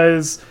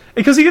because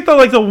you get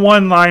the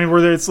one line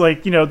where it's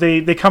like,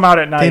 they come out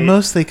at night. They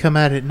mostly come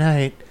out at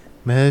night,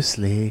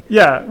 mostly.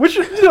 Yeah, which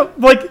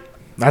like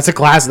that's a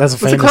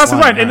classic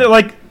line, and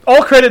like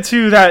all credit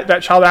to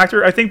that child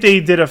actor. I think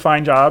they did a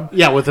fine job.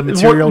 Yeah, with the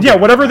material.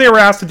 Whatever they were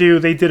asked to do,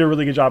 they did a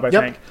really good job. I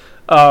think.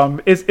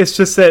 It's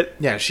just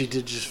that. She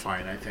did just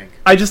fine. I think.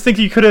 I just think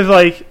you could have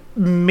like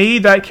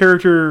made that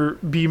character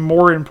be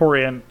more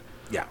important.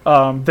 Yeah.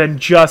 Than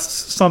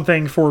just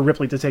something for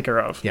Ripley to take care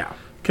of. Yeah.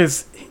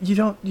 Because you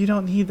don't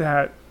need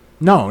that.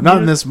 No, not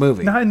in this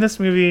movie. Not in this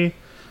movie.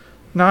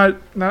 Not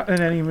in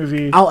any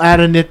movie. I'll add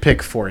a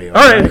nitpick for you. All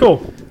right,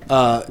 cool.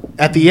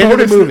 At the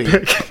end of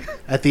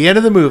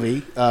the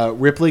movie,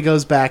 Ripley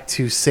goes back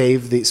to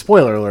save the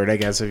spoiler alert, I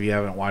guess, if you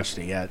haven't watched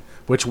it yet.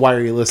 Which, why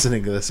are you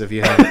listening to this if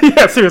you haven't?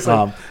 Yeah,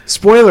 seriously.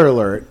 Spoiler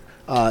alert.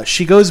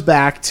 She goes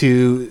back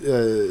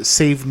to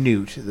save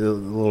Newt. The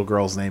little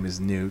girl's name is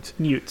Newt.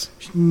 Newt.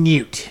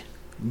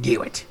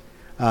 Knew it.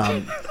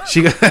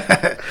 She goes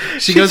back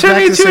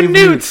to save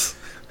Newt.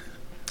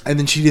 And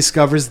then she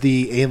discovers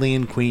the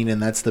alien queen,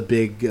 and that's the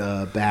big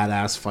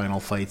badass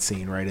final fight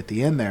scene right at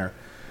the end there.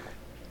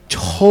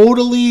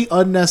 Totally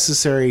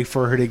unnecessary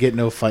for her to get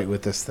no fight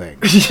with this thing.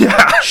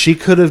 Yeah. She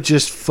could have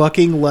just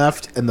fucking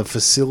left, and the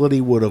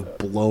facility would have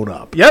blown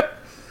up. Yep.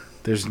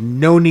 There's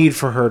no need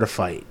for her to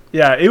fight.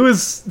 Yeah, it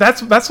was.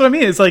 That's what I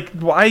mean. It's like,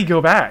 why go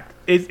back?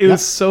 It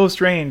was so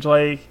strange.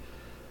 Like,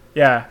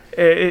 yeah,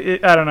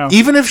 I don't know.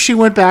 Even if she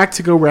went back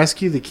to go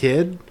rescue the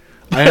kid,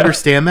 I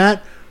understand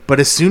that. But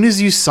as soon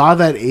as you saw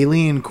that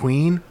alien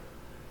queen,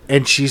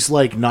 and she's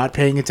like not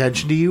paying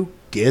attention to you,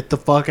 get the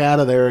fuck out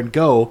of there and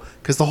go,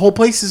 because the whole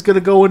place is going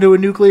to go into a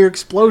nuclear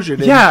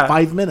explosion in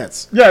 5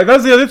 minutes. Yeah, that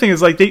was the other thing.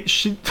 Is like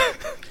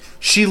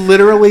She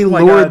literally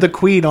lured the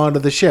queen onto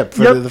the ship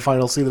for the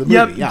final scene of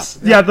the movie.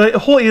 Yeah, the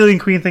whole alien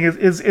queen thing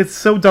is it's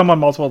so dumb on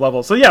multiple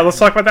levels. So yeah, let's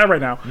talk about that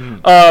right now.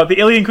 The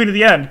alien queen at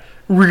the end,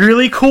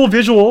 really cool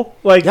visual.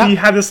 Like you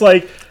have this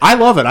like, I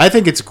love it. I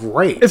think it's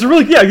great. It's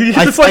really you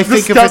have this like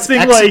disgusting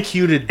like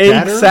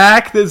egg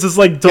sack that's just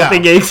like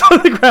dumping eggs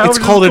on the ground. It's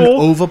called an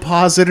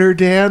ovipositor,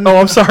 Dan. Oh,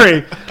 I'm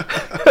sorry.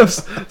 I'm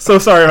so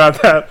sorry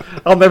about that.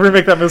 I'll never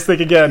make that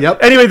mistake again.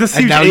 Yep. Anyway, this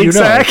huge egg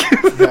sack.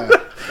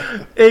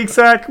 Egg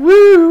sack,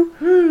 woo!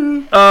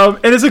 And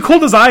it's a cool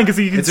design because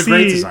you can see, a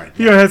great design.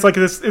 It's like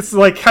this. It's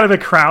like kind of a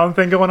crown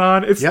thing going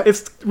on. It's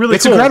really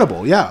it's cool.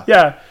 Incredible, yeah.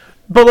 Yeah,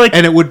 but like,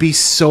 and it would be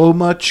so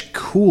much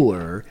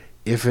cooler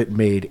if it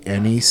made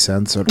any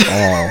sense at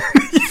all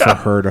for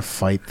her to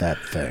fight that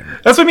thing.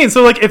 That's what I mean.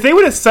 So like, if they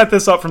would have set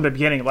this up from the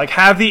beginning, like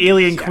have the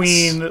alien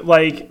queen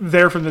like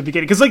there from the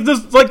beginning, because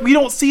like we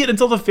don't see it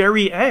until the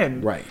very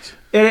end, right?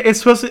 And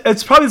it's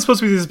probably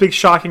supposed to be this big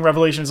shocking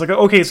revelation. It's like,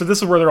 okay, so this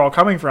is where they're all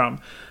coming from.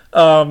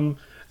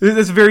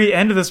 This very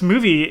end of this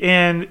movie,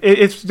 and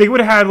if they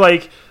would have had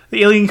like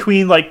the alien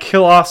queen like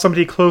kill off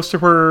somebody close to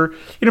her,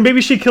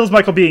 maybe she kills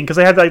Michael Biehn because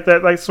they had like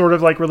that like sort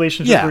of like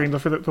relationship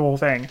for the whole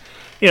thing.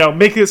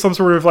 Make it some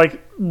sort of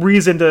like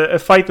reason to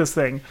fight this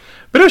thing.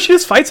 But no, she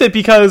just fights it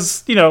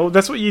because,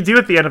 that's what you do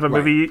at the end of a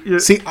movie.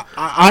 See,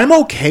 I'm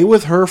okay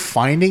with her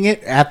finding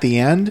it at the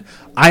end.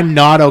 I'm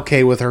not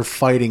okay with her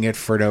fighting it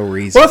for no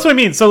reason. Well, that's what I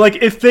mean. So, like,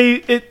 if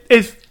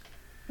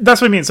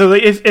that's what I mean. So,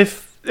 like,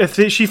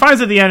 if she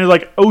finds it at the end, you're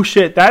like, oh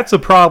shit, that's a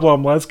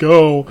problem. Let's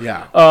go.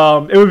 Yeah.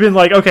 It would have been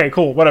like, okay,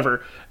 cool,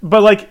 whatever.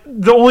 But like,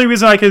 the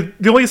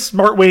only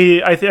smart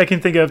way I can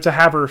think of to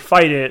have her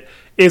fight it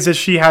is if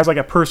she has like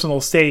a personal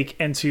stake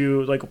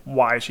into like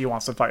why she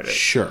wants to fight it.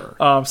 Sure.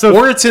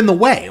 Or it's in the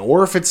way,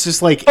 or if it's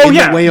just like in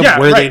the way of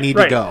where they need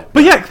to go.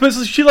 But but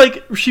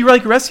she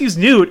rescues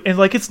Newt and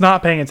like it's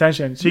not paying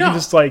attention. She can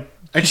just like.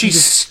 And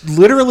she's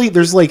literally,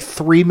 there's like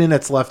 3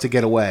 minutes left to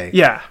get away.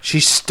 Yeah.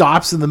 She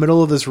stops in the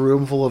middle of this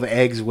room full of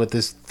eggs with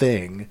this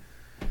thing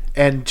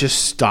and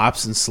just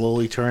stops and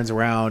slowly turns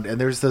around.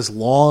 And there's this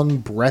long,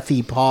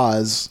 breathy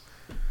pause,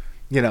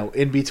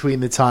 in between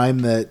the time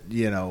that,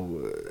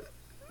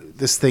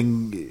 this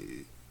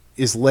thing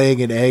is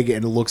laying an egg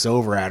and looks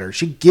over at her.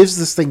 She gives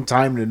this thing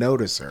time to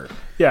notice her.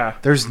 Yeah.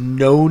 There's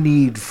no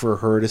need for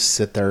her to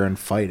sit there and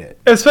fight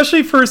it.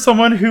 Especially for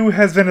someone who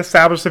has been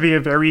established to be a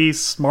very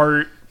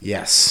smart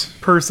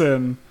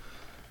person.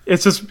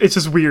 It's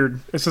just weird.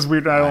 It's just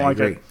weird. I don't like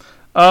agree. it.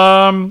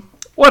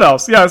 What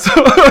else? Yeah. So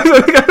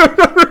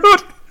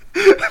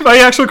my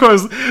actual quote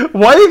is,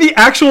 "Why the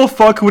actual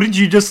fuck wouldn't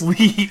you just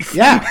leave?"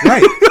 Yeah.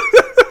 Right.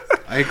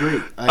 I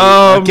agree.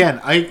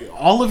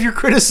 All of your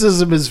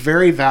criticism is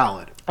very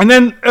valid. And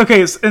then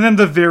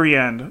the very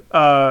end,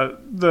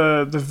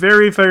 the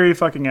very very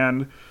fucking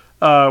end,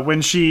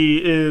 when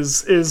she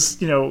is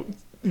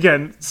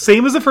again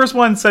same as the first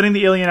one, setting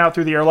the alien out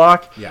through the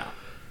airlock. Yeah.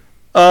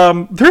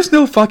 There's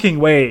no fucking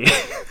way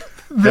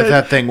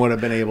that thing would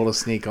have been able to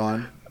sneak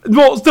on.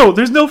 Well, no,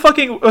 there's no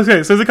fucking.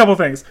 Okay, so there's a couple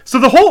things. So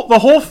the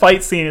whole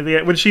fight scene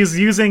when she's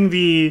using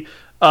the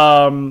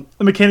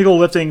mechanical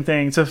lifting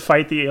thing to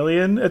fight the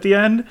alien at the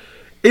end,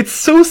 it's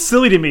so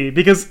silly to me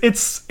because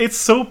it's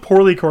so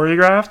poorly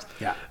choreographed.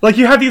 Yeah. Like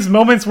you have these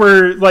moments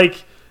where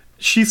like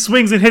she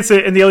swings and hits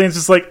it, and the alien's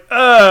just like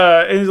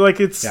and like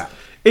it's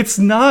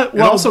not.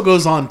 Well, it also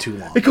goes on too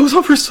long. It goes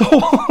on for so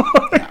long.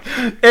 Yeah.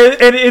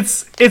 And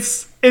it's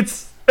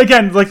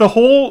again like the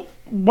whole.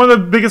 One of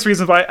the biggest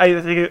reasons why I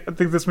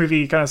think this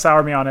movie kind of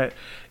soured me on it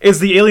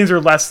is the aliens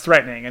are less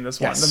threatening in this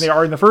one than they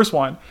are in the first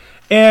one,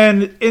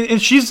 and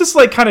she's just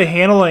like kind of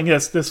handling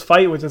this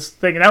fight with this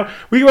thing. And now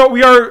we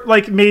are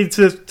like made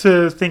to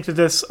think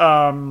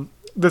that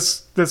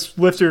this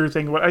lifter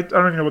thing. I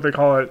don't even know what they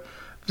call it.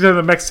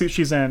 The mech suit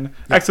she's in,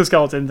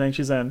 exoskeleton thing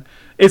she's in.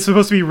 It's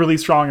supposed to be really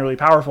strong and really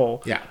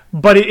powerful. Yeah.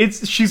 But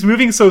she's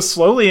moving so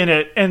slowly in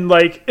it, and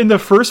like in the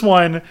first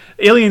one,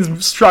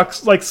 aliens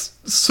struck like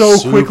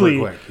super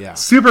quickly,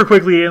 super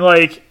quickly, and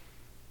like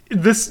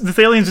this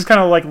alien's just kind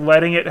of like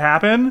letting it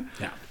happen.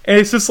 Yeah. And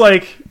it's just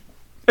like,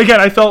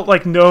 again, I felt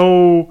like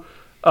no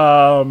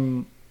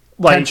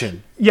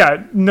tension.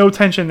 Yeah, no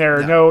tension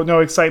there,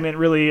 no excitement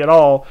really at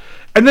all.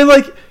 And then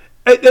like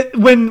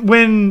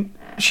when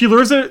she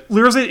lures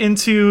it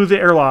into the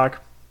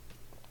airlock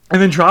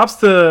and then drops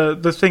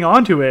the thing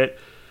onto it,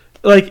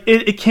 like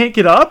it can't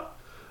get up.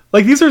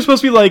 Like these are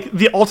supposed to be like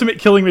the ultimate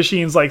killing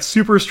machines, like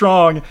super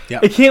strong.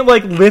 Yep. It can't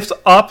like lift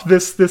up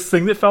this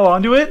thing that fell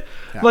onto it.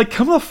 Yeah. Like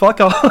come the fuck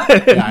on.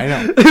 Yeah, I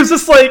know. It was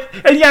just like,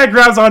 and it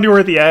grabs onto her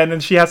at the end,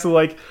 and she has to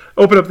like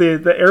open up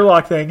the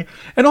airlock thing.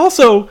 And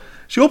also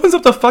she opens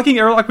up the fucking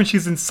airlock when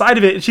she's inside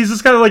of it, and she's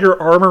just got like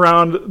her arm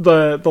around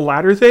the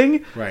ladder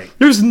thing. Right.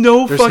 There's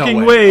no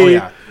fucking way. Oh,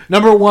 yeah.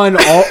 Number one,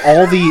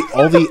 all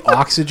the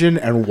oxygen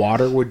and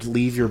water would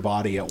leave your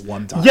body at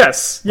one time.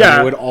 Yes, yeah.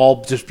 And it would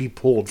all just be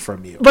pulled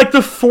from you. Like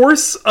the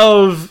force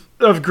of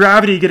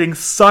gravity getting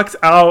sucked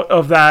out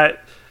of that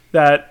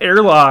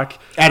airlock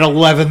at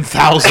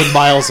 11,000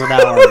 miles an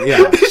hour.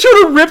 Yeah, it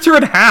should have ripped her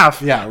in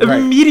half. Yeah, right.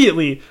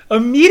 Immediately.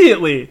 And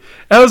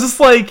I was just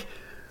like,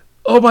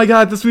 oh my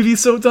god, this movie's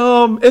so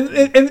dumb.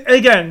 And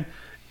again,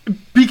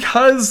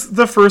 because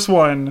the first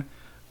one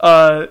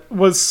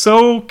was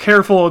so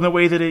careful in the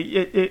way that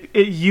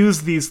it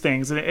used these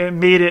things, and it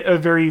made it a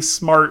very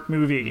smart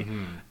movie.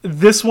 Mm-hmm.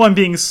 This one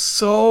being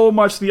so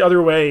much the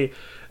other way,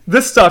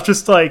 this stuff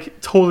just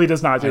like totally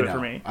does not do it for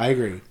me. I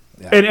agree.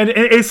 Yeah. And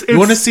it's you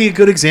want to see a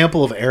good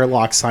example of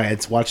airlock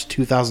science? Watch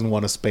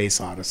 2001: A Space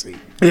Odyssey.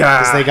 Yeah,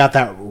 because they got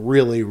that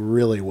really,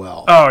 really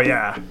well. Oh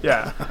yeah.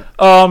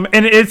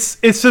 And it's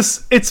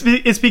because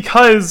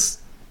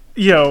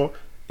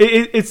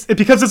It's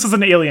because this is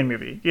an alien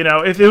movie.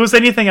 If it was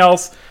anything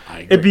else,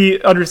 it'd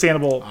be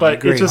understandable. But I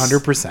agree, it's just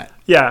 100%.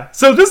 Yeah.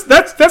 So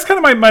that's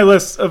kind of my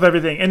list of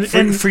everything.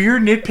 And for your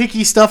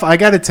nitpicky stuff, I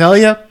got to tell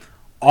you,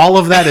 all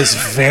of that is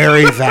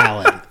very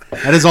valid.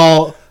 That is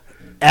all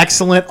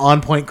excellent,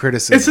 on point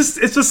criticism.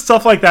 It's just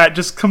stuff like that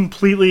just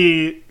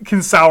completely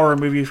can sour a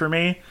movie for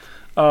me.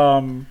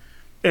 And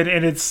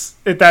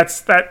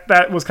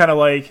that was kind of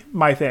like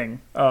my thing.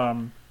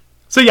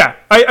 So yeah,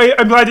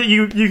 I'm glad that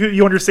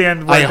you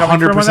understand where I'm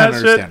coming from on that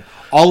understand.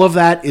 Shit. All of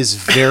that is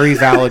very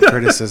valid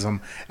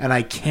criticism, and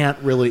I can't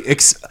really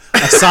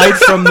aside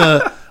from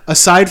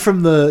aside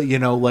from the,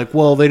 like,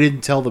 well, they didn't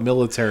tell the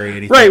military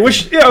anything. Right,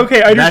 which, yeah,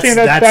 okay, I understand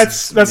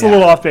that's a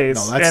little off base.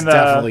 No, that's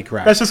definitely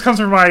correct. That just comes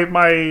from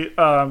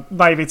my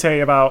naivete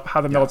about how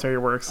the military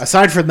works.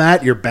 Aside from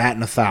that, you're batting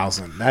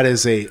 1,000. That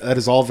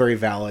is all very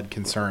valid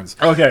concerns.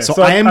 Okay,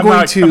 so I'm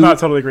not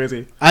totally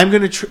crazy. I'm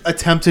going to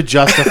attempt to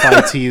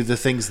justify to you the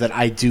things that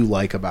I do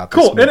like about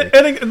this movie.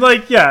 And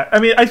like, yeah, I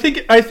mean, I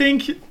think I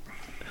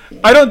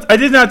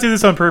did not do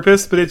this on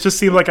purpose, but it just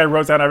seemed like I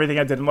wrote down everything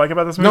I didn't like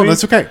about this movie. No,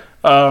 that's okay.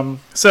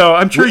 So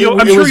I'm sure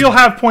you'll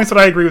have points that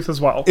I agree with as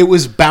well. It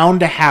was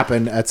bound to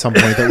happen at some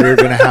point that we were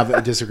going to have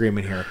a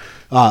disagreement here.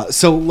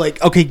 So,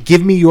 like, okay,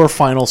 give me your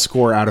final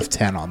score out of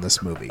 10 on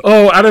this movie.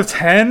 Oh, out of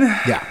 10?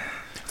 Yeah.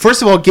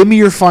 First of all, give me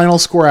your final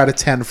score out of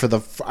 10 for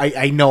the.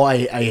 I know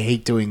I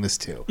hate doing this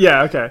too.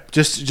 Yeah. Okay.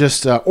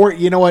 Just or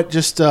you know what?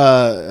 Just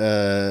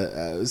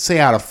say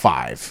out of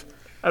 5.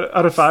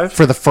 Out of 5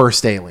 for the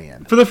first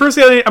Alien. For the first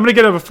Alien, I'm gonna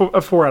get a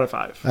 4 out of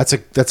 5.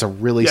 That's a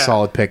really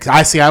solid pick.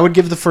 I would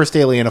give the first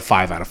Alien a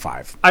 5 out of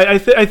 5. I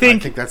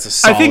think that's a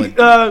solid.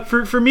 I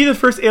think for me the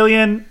first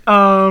Alien,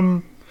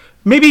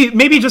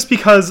 maybe just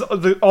because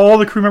all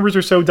the crew members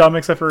are so dumb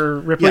except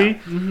for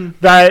Ripley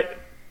that.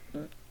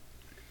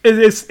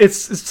 It's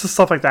just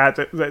stuff like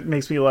that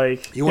makes me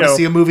like. You want to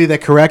see a movie that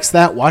corrects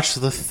that? Watch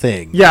The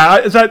Thing.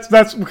 Yeah,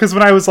 that's because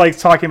when I was like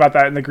talking about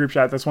that in the group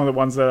chat, that's one of the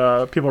ones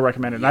that people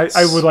recommended. Yes.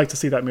 I would like to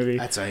see that movie.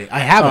 I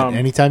have it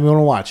anytime you want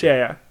to watch it.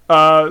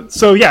 Yeah.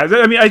 So yeah,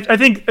 I mean, I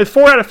think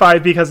 4 out of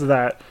 5 because of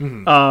that.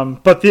 Mm-hmm.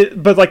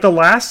 But like the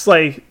last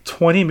like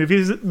 20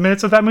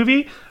 minutes of that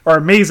movie are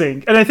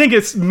amazing, and I think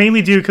it's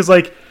mainly due because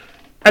like.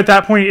 At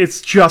that point,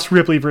 it's just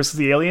Ripley versus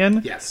the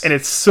alien. Yes. And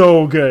it's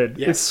so good.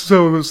 Yes. It's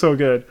so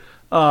good.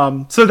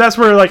 So that's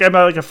where like I'm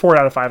at like a 4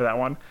 out of 5 of that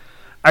one.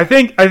 I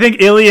think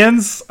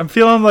Aliens. I'm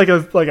feeling like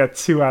a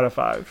 2 out of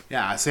 5.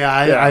 Yeah. See,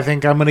 I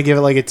think I'm gonna give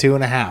it like a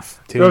 2.5,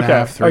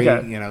 2.5, 3.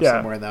 Okay.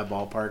 Somewhere in that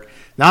ballpark.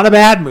 Not a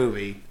bad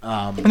movie.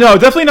 No,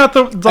 definitely not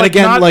the. Like,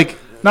 again,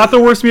 not the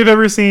worst movie I've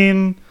ever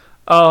seen.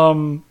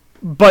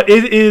 But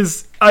it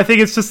is. I think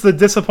it's just the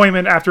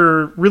disappointment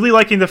after really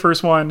liking the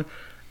first one,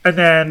 and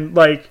then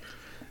like.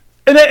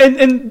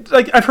 And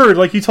like I've heard,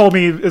 like you told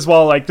me as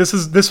well, like this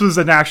was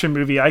an action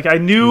movie. Like I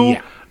knew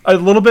a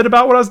little bit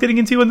about what I was getting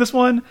into in this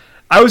one.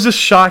 I was just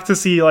shocked to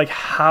see like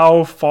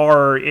how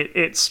far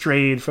it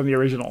strayed from the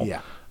original.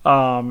 Yeah.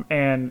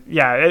 And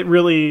yeah, that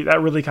really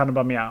kind of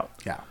bummed me out.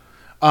 Yeah.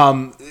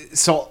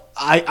 So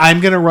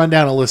I'm gonna run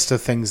down a list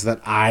of things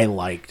that I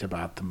liked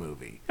about the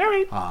movie. All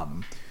right.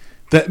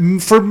 That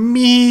for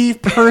me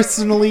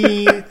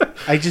personally,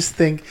 I just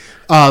think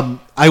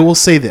I will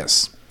say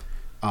this.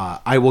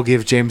 I will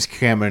give James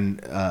Cameron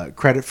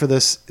credit for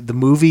this. The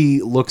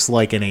movie looks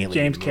like an alien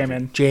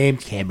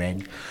James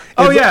Cameron.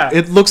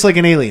 It looks like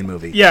an alien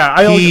movie. Yeah,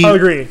 I'll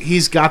agree.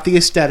 He's got the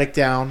aesthetic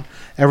down.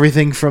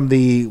 Everything from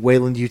the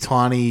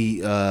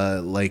Weyland-Yutani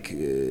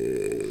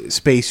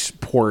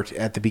spaceport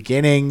at the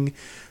beginning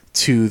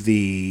to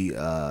the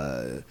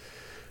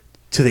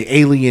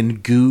alien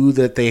goo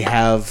that they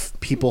have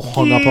people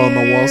hung up on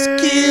the walls.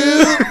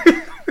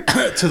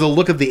 To the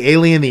look of the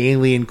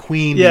alien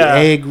queen, the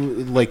egg,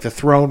 like the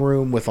throne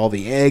room with all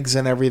the eggs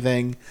and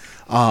everything.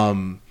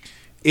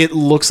 It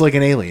looks like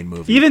an alien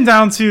movie. Even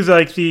down to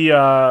like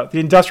the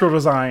industrial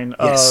design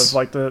of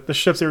like the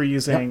ships they were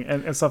using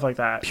and stuff like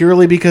that.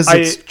 Purely because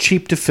it's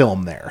cheap to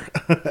film there.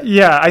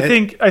 Yeah, I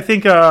think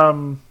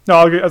no,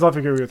 I'll have to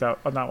agree with that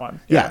on that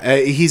one. Yeah,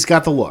 he's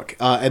got the look,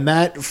 and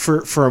that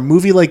for a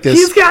movie like this,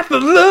 he's got the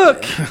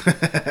look.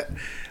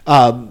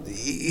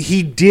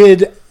 He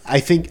did. I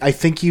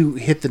think you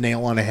hit the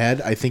nail on the head.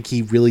 I think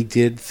he really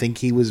did think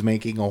he was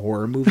making a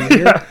horror movie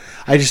here. Yeah.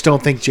 I just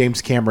don't think James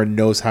Cameron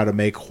knows how to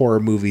make horror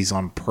movies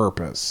on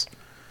purpose.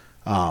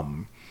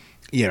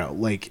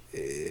 Like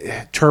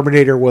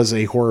Terminator was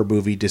a horror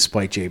movie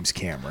despite James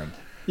Cameron.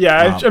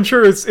 Yeah, I'm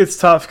sure it's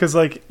tough because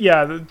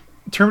the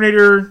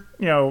Terminator,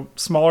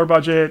 smaller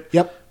budget.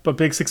 Yep. But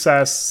big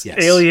success. Yes.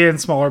 Alien,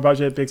 smaller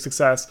budget, big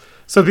success.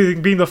 So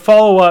being the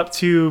follow-up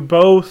to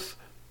both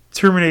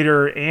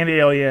Terminator and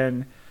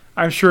Alien,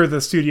 I'm sure the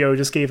studio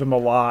just gave him a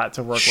lot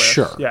to work with.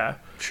 Sure. Yeah.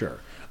 Sure.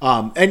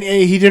 And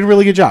he did a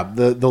really good job.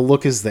 The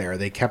look is there.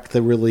 They kept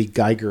the really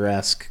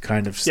Geiger-esque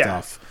kind of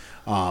stuff.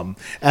 And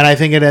I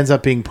think it ends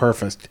up being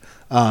perfect.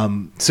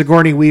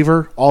 Sigourney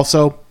Weaver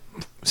also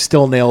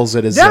still nails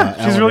it as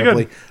she's really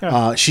good.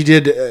 Yeah. She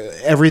did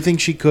everything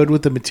she could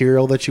with the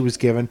material that she was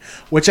given,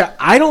 which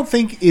I don't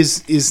think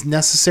is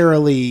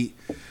necessarily...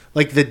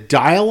 Like, the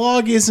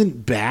dialogue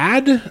isn't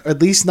bad, at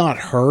least not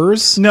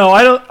hers. No,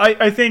 I don't...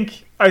 I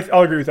think...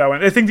 I'll agree with that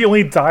one. I think the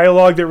only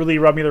dialogue that really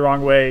rubbed me the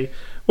wrong way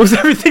was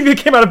everything that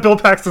came out of Bill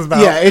Paxton's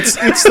mouth. Yeah, it's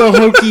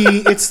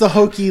the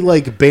hokey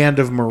like Band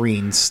of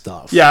Marines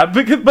stuff. Yeah,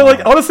 but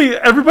like honestly,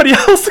 everybody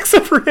else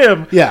except for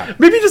him. Yeah,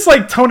 maybe just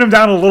like tone him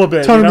down a little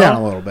bit. Tone him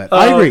down a little bit.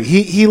 I agree.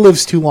 He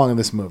lives too long in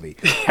this movie.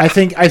 Yeah. I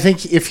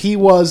think if he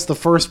was the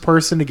first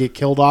person to get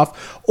killed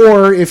off,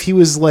 or if he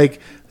was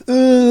like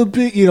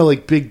big,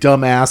 like big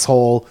dumb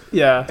asshole.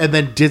 Yeah. And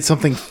then did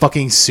something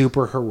fucking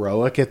super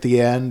heroic at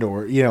the end,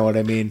 or you know what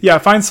I mean? Yeah,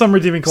 find some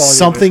redeeming quality.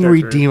 Something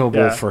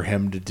redeemable for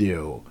him to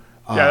do.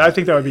 Yeah, I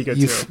think that would be good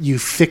too. You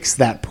fix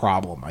that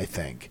problem, I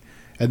think,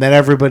 and then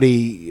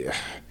everybody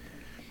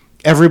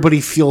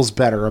feels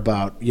better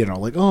about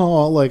like,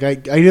 oh, like I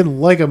didn't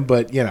like him,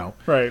 but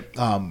right.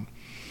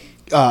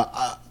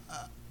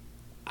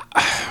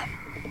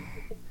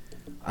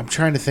 I'm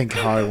trying to think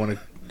how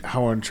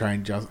I'm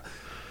trying to.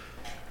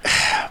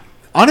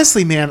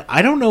 Honestly, man,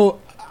 I don't know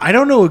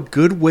a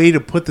good way to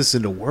put this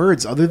into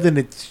words other than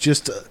it's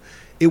just.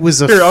 It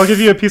was a. Here, I'll give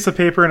you a piece of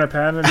paper and a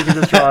pen, and you can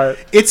just draw it.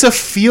 It's a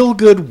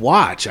feel-good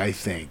watch, I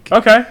think.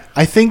 Okay.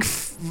 I think,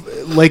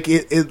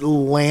 it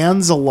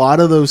lands a lot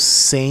of those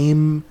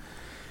same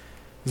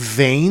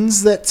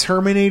veins that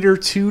Terminator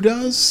 2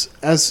 does,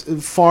 as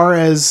far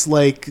as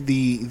like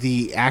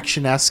the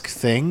action-esque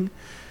thing.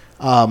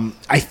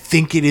 I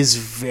think it is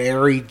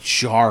very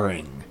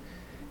jarring.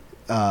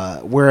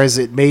 Whereas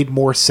it made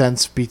more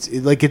sense.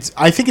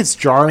 I think it's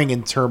jarring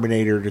in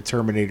Terminator to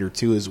Terminator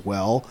 2 as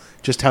well.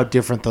 Just how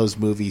different those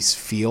movies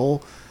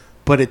feel,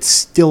 but it's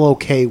still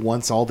okay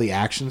once all the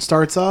action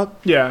starts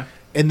up. Yeah.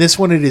 In this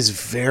one, it is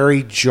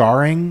very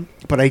jarring,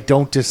 but I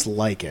don't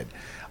dislike it.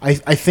 I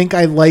think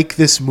I like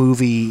this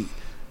movie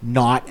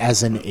not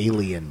as an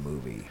Alien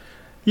movie.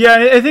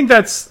 Yeah, I think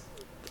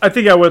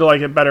I would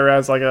like it better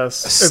as like a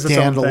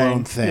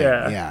standalone thing.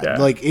 Yeah.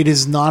 Like it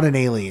is not an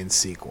Alien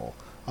sequel.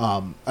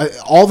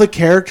 All the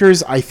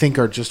characters I think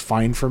are just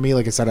fine for me.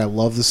 Like I said, I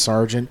love the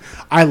Sergeant.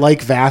 I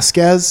like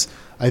Vasquez.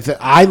 I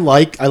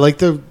like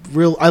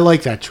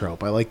that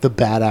trope. I like the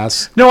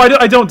badass. No,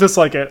 I don't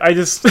dislike it. I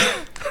just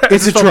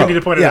it's a trope. Need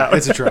to point it out.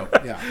 It's a trope.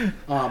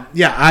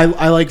 Yeah.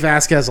 I like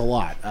Vasquez a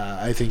lot.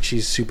 I think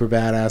she's super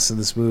badass in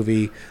this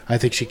movie. I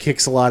think she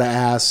kicks a lot of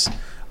ass.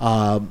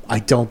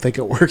 I don't think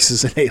it works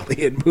as an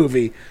Alien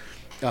movie.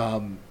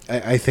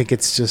 I think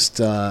it's just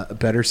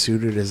better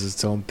suited as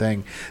its own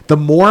thing. The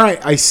more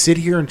I sit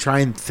here and try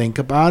and think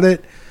about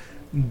it,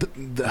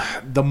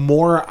 the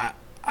more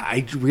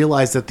I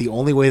realize that the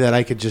only way that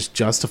I could just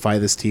justify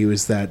this to you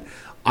is that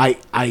I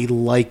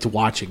liked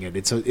watching it.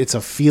 It's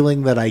a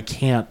feeling that I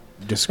can't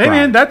describe. Hey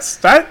man, that's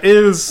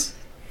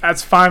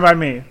fine by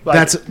me.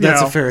 Like, that's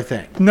a fair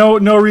thing.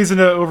 No reason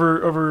to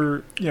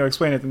over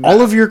explain it.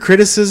 All of your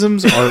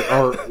criticisms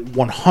are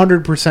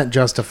 100%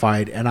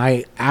 justified, and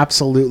I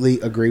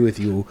absolutely agree with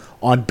you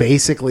on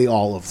basically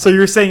all of them. So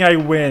you're saying I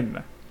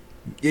win?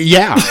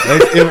 Yeah,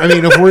 I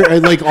mean, if we're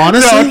like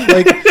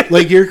honestly,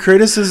 like your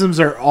criticisms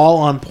are all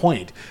on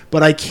point,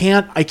 but I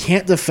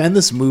can't defend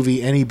this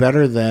movie any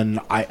better than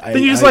I.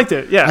 Then you just liked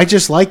it, yeah. I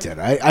just liked it.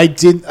 I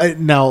didn't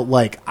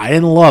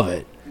love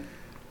it.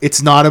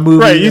 It's not a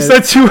movie. Right, you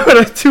said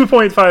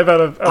 2.5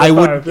 out of 5. I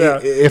would, yeah.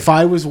 If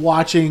I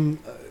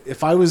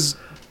was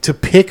to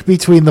pick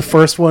between the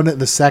first one and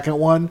the second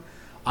one,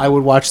 I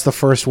would watch the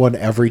first one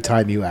every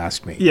time you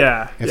asked me.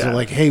 Yeah. If you're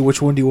like, hey,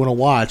 which one do you want to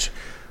watch?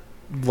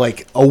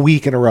 Like a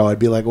week in a row, I'd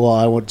be like, well,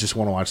 I would just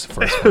want to watch the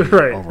first one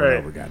over and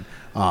over again.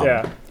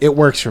 It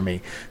works for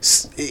me.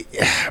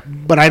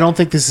 But I don't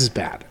think this is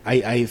bad.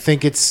 I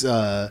think it's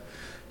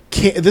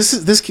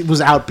this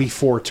was out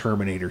before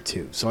Terminator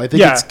 2. So I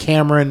think it's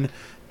Cameron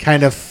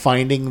kind of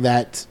finding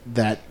that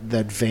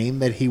vein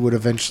that he would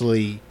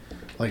eventually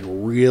like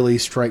really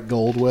strike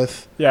gold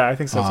with. Yeah, I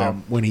think so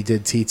too. When he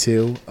did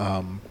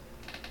T2.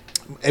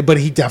 But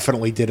he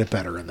definitely did it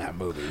better in that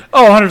movie.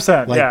 Oh,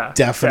 100%. Like,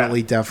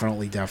 definitely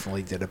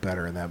did it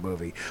better in that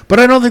movie. But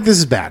I don't think this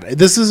is bad.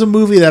 This is a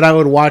movie that I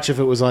would watch if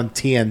it was on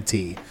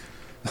TNT.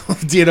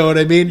 Do you know what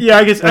I mean? Yeah,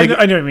 I guess I know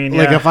what you mean.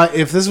 Yeah. Like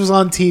if this was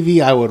on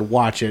TV, I would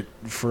watch it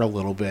for a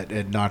little bit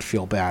and not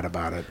feel bad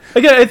about it.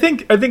 Again, I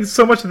think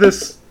so much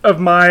of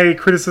my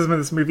criticism of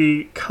this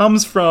movie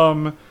comes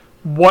from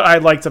what I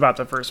liked about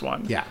the first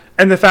one. Yeah.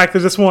 And the fact that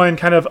this one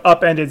kind of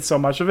upended so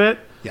much of it.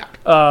 Yeah.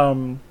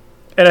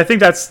 And I think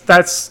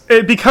that's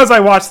it, because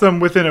I watched them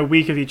within a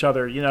week of each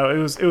other. You know,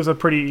 it was a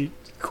pretty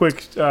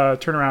quick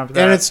turnaround for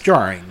that. And it's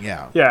jarring,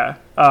 yeah. Yeah.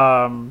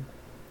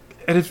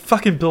 And it's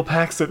fucking Bill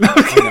Paxton.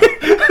 Fucking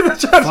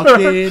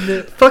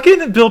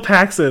Bill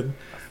Paxton.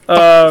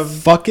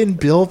 Fucking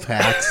Bill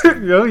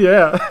Paxton. Oh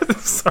yeah.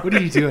 What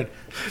are you doing?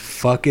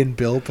 Fucking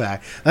Bill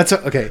Paxton. That's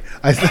okay.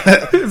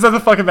 Is that the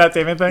fucking Matt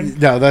Damon thing?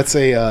 No, that's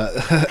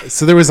a.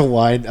 So there was a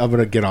line. I'm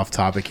gonna get off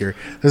topic here.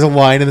 There's a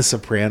line in The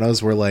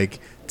Sopranos where like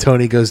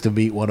Tony goes to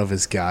meet one of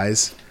his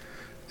guys,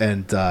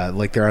 and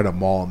like they're at a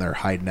mall and they're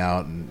hiding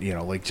out, and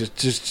like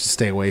just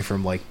stay away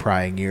from like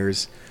prying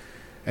ears.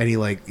 And he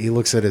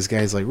looks at his guy.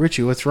 He's like,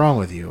 Richie, what's wrong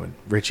with you? And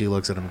Richie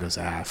looks at him and goes,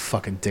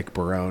 fucking Dick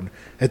Barone.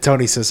 And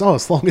Tony says, oh,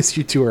 as long as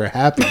you two are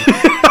happy.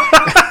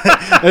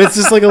 And it's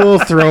just like a little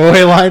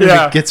throwaway line, and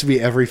it gets me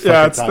every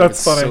fucking time.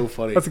 That's funny. So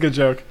funny. That's a good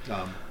joke.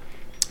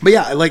 But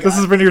yeah, like this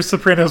has been your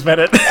Sopranos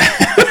minute.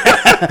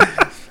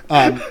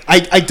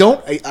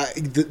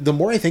 The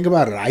more I think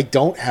about it, I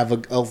don't have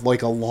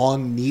a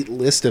long, neat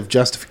list of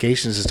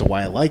justifications as to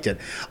why I liked it.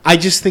 I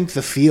just think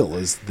the feel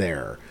is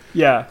there.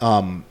 Yeah.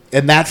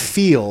 And that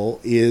feel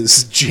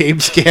is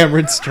James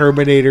Cameron's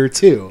Terminator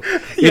 2.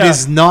 It Yeah.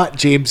 is not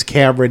James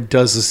Cameron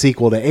does a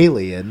sequel to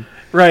Alien.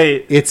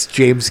 Right. It's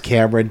James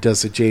Cameron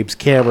does a James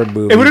Cameron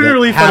movie It would've been that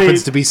really funny-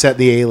 happens to be set in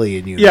the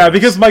Alien universe. Yeah,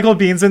 because Michael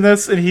Bean's in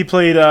this, and he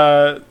played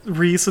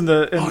Reese in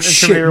the in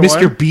Terminator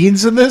Mr. 1.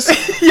 Bean's in this?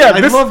 Yeah, I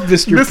love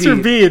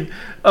Mr. Bean.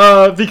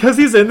 Because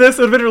he's in this,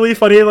 it would have been really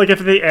funny. Like if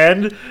at the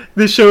end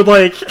they showed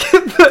like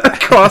a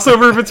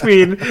crossover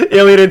between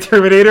Alien and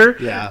Terminator.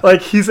 Yeah.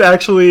 Like he's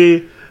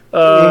actually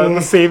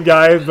the same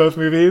guy in both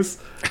movies.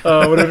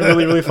 Would have been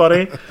really really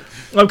funny.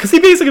 Because he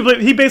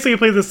basically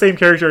plays the same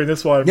character in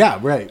this one. Yeah,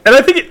 right. And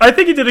I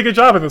think he did a good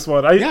job in this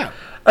one. I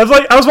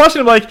was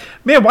watching him like,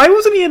 man, why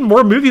wasn't he in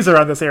more movies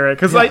around this era?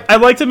 Because I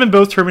liked him in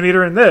both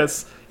Terminator and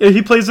this.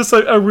 He plays just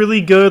a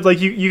really good, like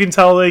you can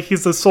tell like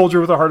he's the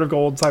soldier with a heart of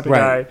gold type of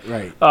guy.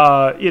 Right.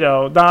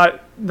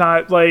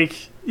 Not like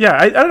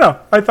I don't know.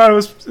 I thought it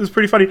was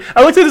pretty funny.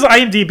 I looked at his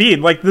IMDb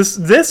and like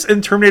this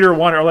and Terminator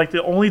 1 are like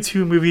the only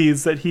two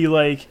movies that he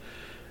like.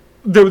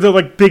 They're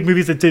like big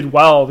movies that did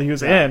well that he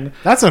was in.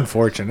 That's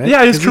unfortunate.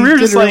 Yeah, his career did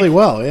just really like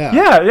well.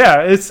 Yeah.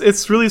 Yeah.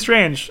 It's really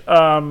strange.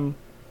 Bummer.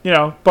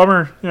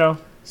 Too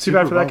Super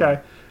bad for that bummer.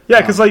 guy. Yeah,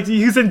 because like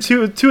he's in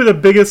two of the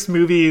biggest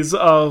movies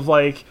of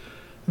like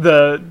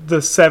the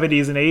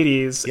 70s and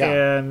 80s,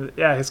 and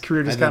his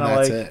career just kind of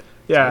like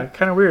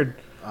kind of weird.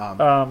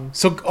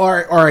 So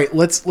all right,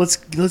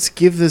 let's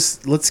give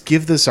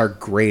this our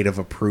grade of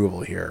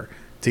approval here.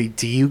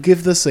 Do you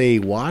give this a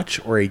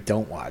watch or a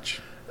don't watch?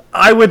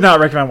 I would not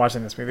recommend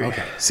watching this movie.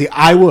 Okay. See,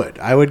 I would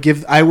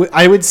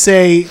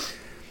say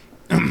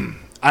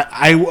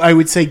I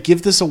would say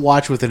give this a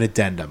watch with an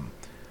addendum.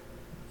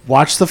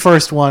 Watch the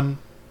first one,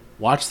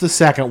 watch the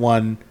second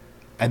one,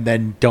 and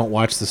then don't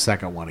watch the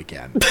second one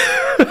again.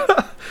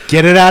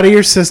 Get it out of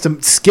your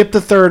system. Skip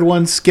the third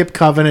one, skip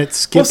Covenant,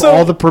 skip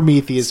all the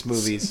Prometheus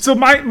movies. So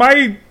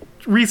my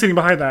reasoning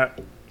behind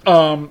that,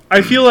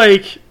 I feel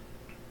like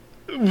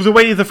the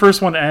way the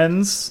first one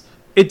ends,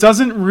 it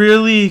doesn't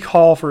really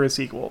call for a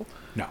sequel.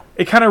 No.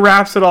 It kind of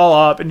wraps it all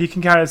up, and you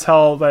can kind of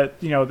tell that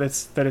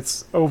that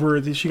it's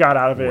over. That she got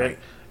out of it. Right.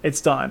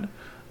 It's done.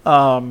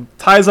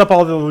 Ties up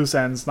all the loose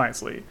ends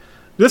nicely.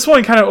 This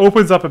one kind of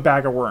opens up a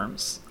bag of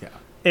worms. Yeah.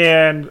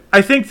 And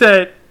I think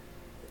that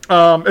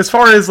as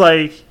far as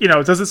like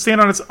does it stand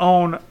on its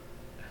own?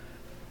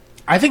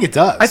 I think it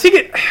does. I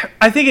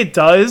think it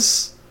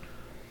does.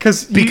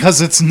 Because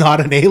it's not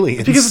an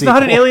Alien. Because it's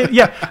not an Alien.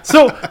 Yeah.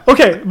 So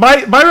okay,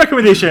 my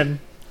recommendation: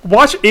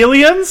 watch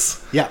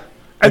Aliens. Yeah.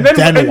 And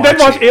then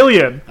watch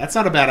Alien. That's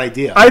not a bad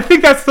idea. I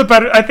think that's the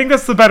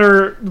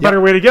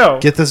better way to go.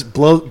 Get this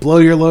blow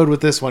your load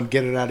with this one.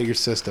 Get it out of your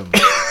system.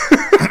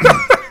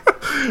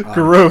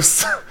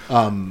 Gross.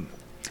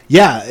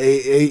 Yeah,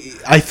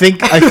 I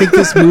think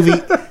this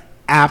movie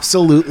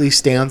absolutely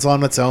stands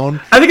on its own.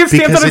 I think it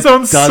stands on its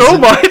own so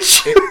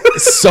much.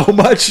 So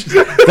much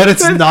that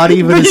it's not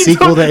even a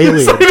sequel to Alien.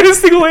 It's not even a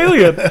sequel to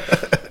Alien.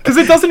 Because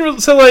it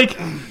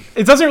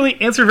doesn't really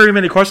answer very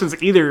many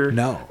questions either.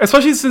 No.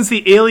 Especially since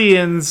the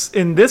aliens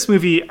in this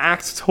movie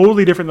act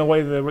totally different than the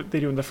way that they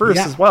do in the first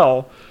as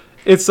well.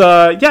 It's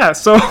so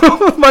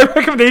my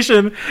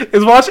recommendation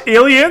is watch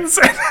Aliens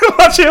and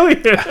watch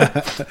Alien.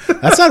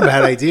 That's not a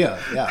bad idea.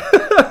 Yeah.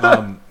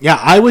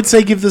 I would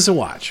say give this a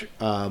watch.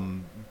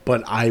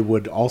 But I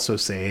would also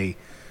say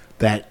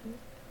that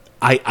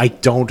I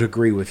don't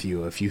agree with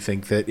you if you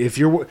think that if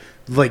you're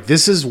like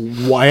this is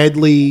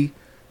widely,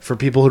 for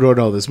people who don't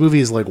know, this movie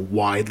is like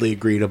widely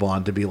agreed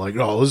upon to be like,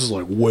 oh, this is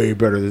like way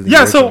better than the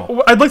original.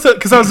 So I'd like to,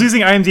 because I was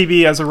using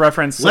IMDb as a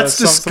reference. Let's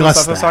some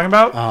discuss stuff I was talking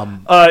about.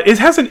 It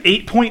has an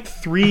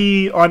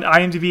 8.3 on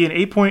IMDb and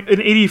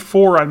an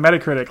 84 on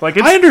Metacritic. Like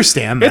I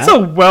understand that it's a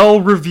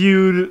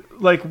well-reviewed,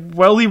 like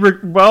widely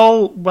regarded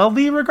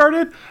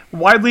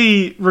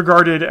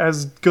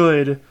as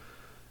good.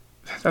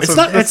 That's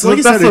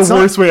the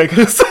worst way I could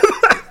have said that.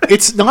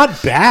 It's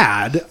not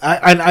bad.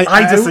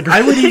 I disagree.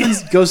 I would even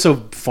go so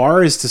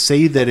far as to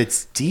say that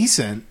it's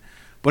decent,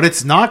 but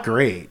it's not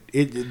great.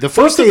 The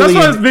first Alien, that's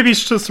what I was maybe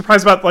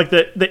surprised about, like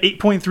the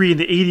 8.3 and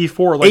the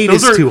 84. Like, 8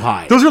 those is too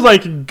high. Those are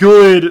like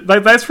good.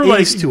 Like that's for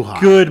like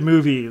good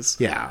movies.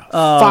 Yeah,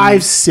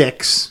 5,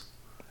 6.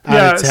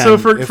 Yeah. 10, so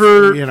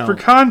for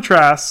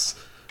contrasts,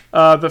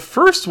 the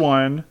first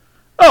one.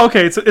 Oh,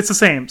 okay. It's the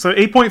same. So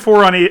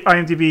 8.4 on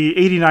IMDb,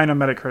 89 on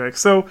Metacritic.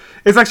 So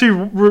it's actually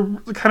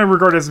kind of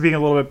regarded as being a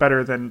little bit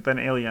better than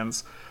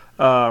Aliens.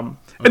 And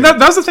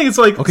that's the thing. It's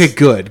like okay,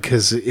 good,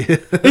 because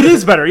it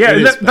is better.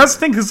 Yeah, that's the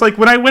thing. Because like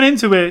when I went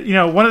into it,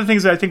 one of the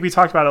things that I think we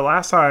talked about it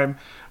last time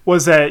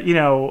was that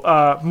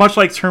much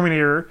like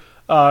Terminator,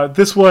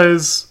 this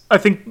was, I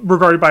think,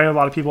 regarded by a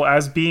lot of people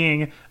as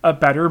being a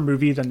better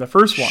movie than the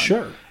first one.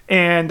 Sure.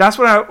 And that's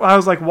what I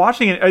was like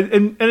watching it,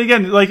 and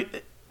again,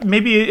 like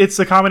maybe it's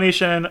a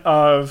combination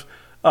of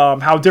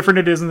how different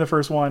it is in the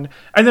first one,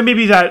 and then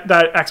maybe that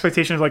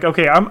expectation of like,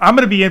 okay, I'm going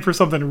to be in for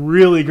something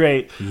really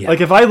great. Yeah.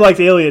 Like if I liked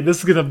Alien, this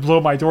is going to blow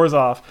my doors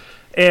off,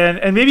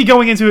 and maybe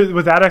going into it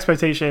with that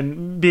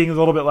expectation, being a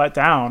little bit let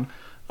down.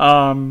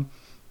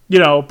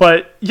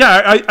 But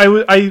yeah,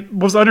 I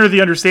was under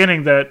the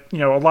understanding that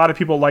a lot of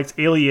people liked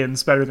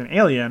Aliens better than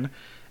Alien.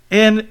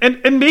 And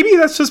maybe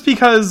that's just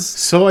because...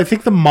 So I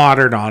think the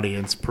modern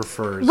audience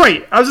prefers...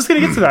 Right. I was just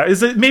going to get to that.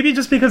 Is it maybe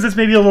just because it's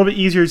maybe a little bit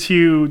easier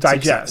to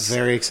digest?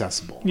 Very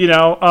accessible.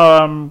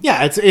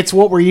 Yeah, it's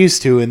what we're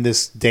used to in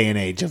this day and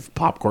age of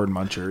popcorn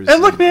munchers.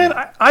 And look, man,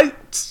 I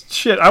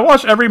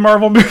watch every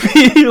Marvel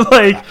movie.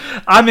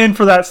 I'm in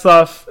for that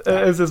stuff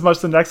as much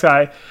as the next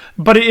guy.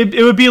 But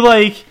it would be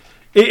like...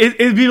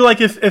 It'd be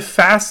like if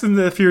Fast and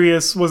the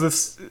Furious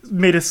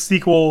made a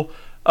sequel...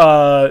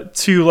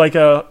 to like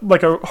a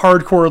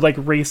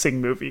hardcore racing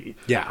movie.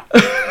 Yeah.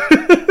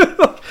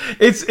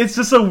 it's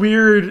just a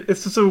weird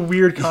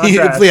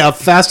contrast. Yeah,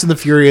 Fast and the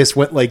Furious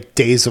went like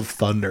Days of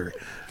Thunder.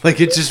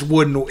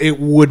 It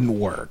wouldn't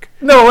work.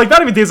 No,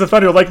 not even Days of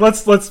Thunder.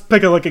 Let's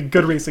pick a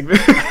good racing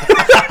movie.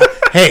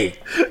 Hey,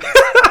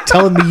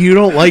 telling me you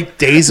don't like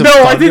Days of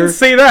Thunder? No, I didn't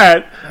say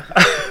that.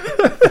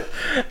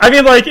 I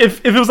mean,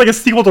 if it was a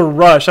sequel to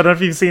Rush, I don't know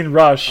if you've seen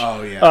Rush.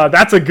 Oh, yeah.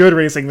 That's a good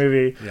racing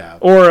movie. Yeah.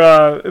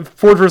 Or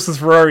Ford versus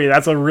Ferrari,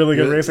 that's a really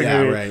good racing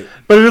movie. Right.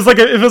 But if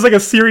it was a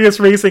serious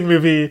racing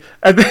movie,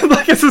 and then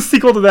it's a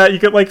sequel to that, you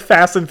get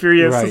Fast and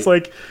Furious. Right.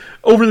 It's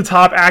over the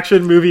top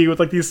action movie with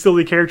these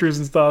silly characters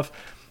and stuff.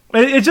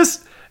 And it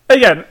just,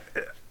 again,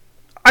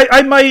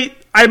 I might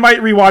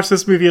rewatch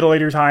this movie at a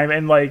later time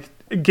and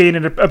gain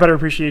a better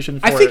appreciation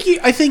for it.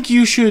 I think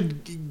you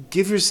should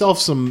give yourself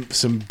some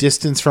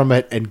distance from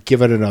it and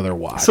give it another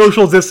watch.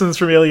 Social distance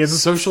from Aliens.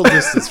 Social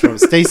distance from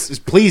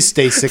please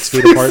stay 6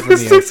 feet apart from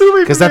you,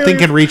 because that thing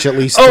can reach at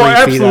least 3 feet.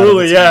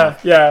 Absolutely, yeah.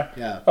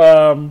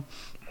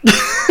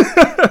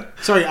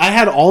 Sorry, I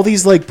had all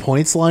these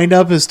points lined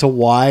up as to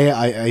why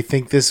I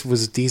think this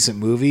was a decent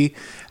movie,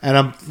 and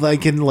I'm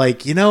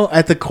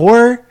at the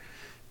core,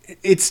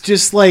 it's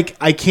just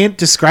I can't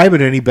describe it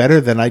any better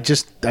than I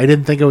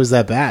didn't think it was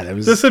that bad. It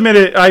was, just admit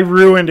it, I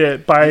ruined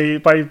it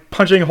by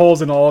punching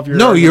holes in all of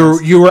your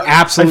arguments. you were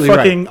absolutely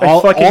right.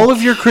 All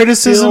of your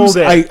criticisms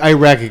I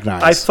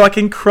recognize. I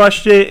fucking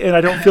crushed it, and I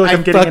don't feel like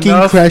I'm getting enough.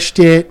 I fucking crushed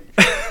it.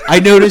 I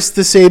noticed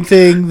the same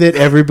thing that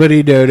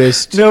everybody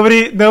noticed.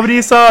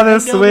 Nobody saw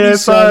this the way I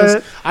saw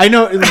it. I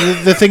know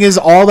the thing is,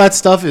 all that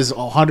stuff is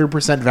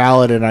 100%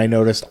 valid, and I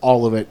noticed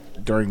all of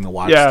it during the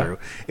watch through.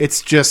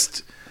 It's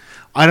just,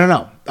 I don't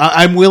know.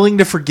 I'm willing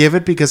to forgive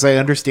it because I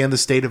understand the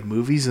state of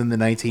movies in the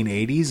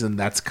 1980s, and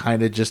that's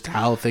kind of just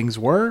how things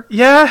were.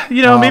 Yeah,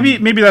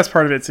 maybe that's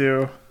part of it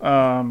too.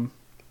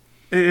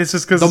 It's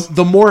just because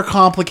the more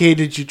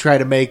complicated you try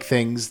to make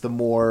things, the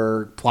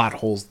more plot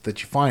holes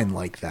that you find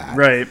like that.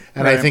 Right.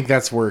 And I think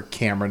that's where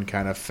Cameron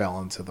kind of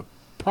fell into the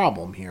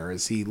problem here.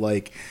 Is he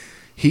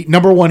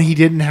number one, he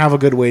didn't have a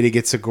good way to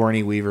get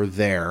Sigourney Weaver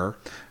there.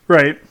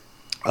 Right.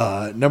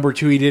 Number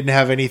two, he didn't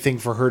have anything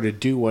for her to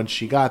do once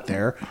she got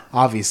there,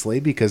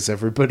 obviously, because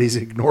everybody's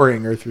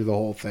ignoring her through the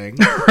whole thing.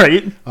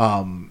 Right.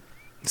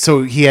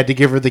 So he had to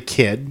give her the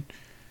kid.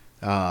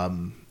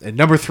 And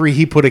number three,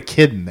 he put a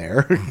kid in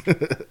there.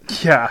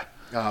 Yeah.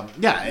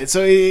 Yeah.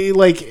 So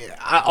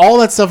all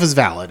that stuff is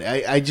valid.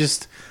 I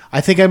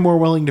think I'm more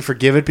willing to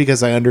forgive it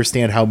because I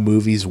understand how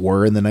movies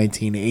were in the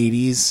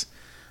 1980s.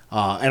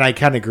 And I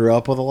kind of grew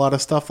up with a lot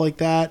of stuff like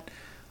that.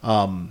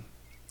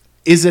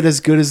 Is it as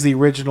good as the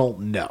original?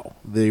 No.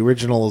 The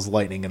original is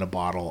lightning in a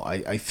bottle.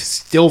 I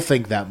still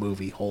think that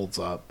movie holds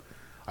up.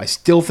 I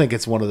still think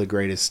it's one of the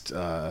greatest,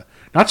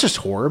 not just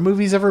horror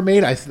movies ever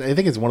made. I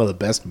think it's one of the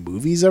best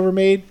movies ever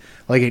made.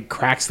 It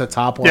cracks the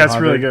top 100. Yeah,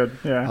 it's really good.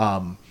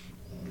 Yeah.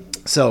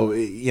 So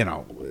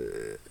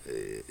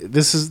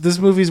this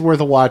movie's worth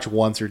a watch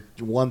once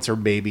or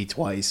maybe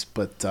twice,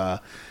 but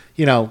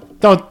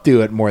don't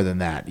do it more than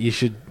that. You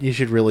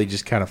should really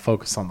just kind of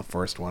focus on the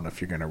first one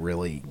if you're going to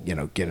really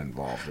get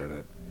involved in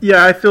it.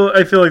 Yeah, I feel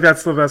like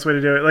that's the best way to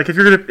do it. If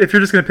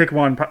you're just gonna pick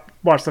one,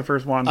 watch the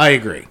first one. I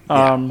agree,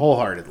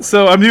 wholeheartedly.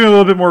 So I'm doing a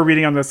little bit more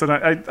reading on this, and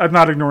I'm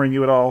not ignoring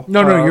you at all.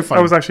 No, you're fine.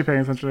 I was actually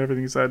paying attention to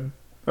everything you said.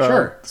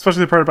 Sure,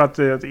 especially the part about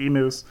the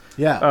emus.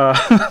 Yeah.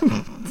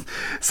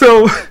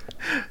 So.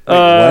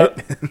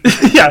 What?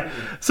 Yeah.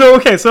 So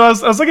okay. So I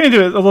was looking into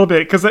it a little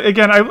bit because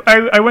again,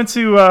 I went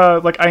to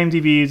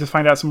IMDb to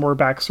find out some more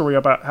backstory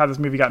about how this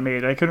movie got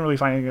made. I couldn't really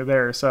find anything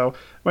there, so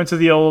went to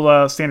the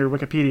old standard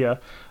Wikipedia.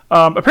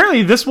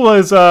 Apparently, this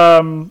was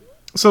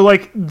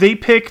they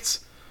picked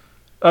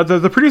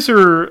the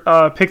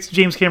producer picked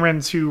James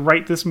Cameron to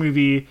write this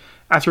movie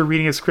after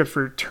reading a script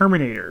for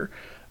Terminator.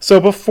 So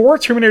before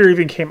Terminator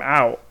even came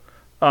out,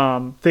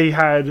 they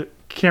had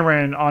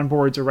Cameron on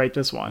board to write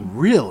this one.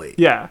 Really?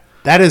 Yeah.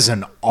 That is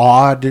an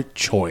odd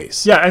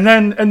choice. Yeah, and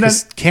then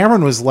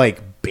Cameron was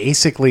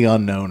basically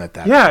unknown at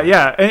that point.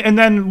 Yeah. And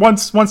then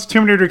once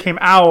Terminator came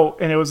out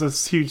and it was a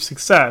huge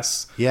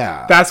success,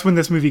 that's when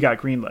this movie got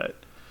greenlit.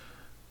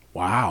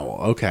 Wow.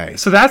 Okay.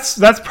 So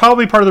that's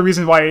probably part of the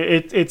reason why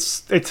it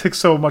took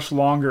so much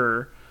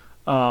longer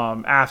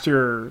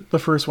after the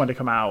first one to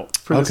come out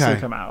for this to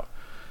come out.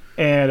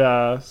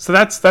 And so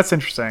that's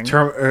interesting.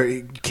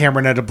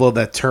 Cameron had to blow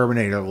that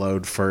Terminator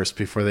load first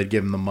before they'd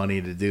give him the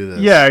money to do this.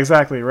 Yeah,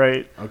 exactly,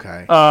 right.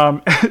 Okay.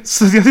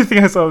 So the other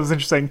thing I saw was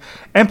interesting.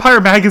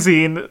 Empire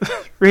Magazine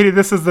rated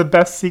this as the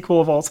best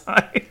sequel of all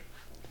time.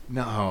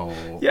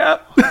 No. Yeah.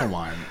 Come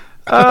on.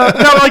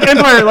 No,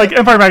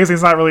 Empire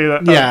Magazine's not really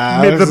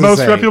the most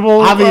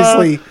reputable.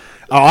 Obviously.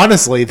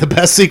 Honestly, the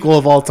best sequel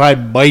of all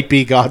time might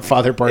be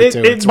Godfather Part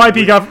 2. It might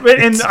be Godfather,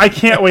 and I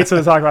can't wait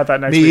to talk about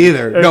that next week. Me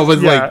either. No, but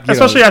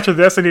especially after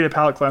this, I need a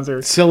palate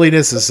cleanser.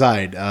 Silliness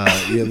aside,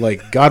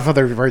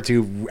 Godfather Part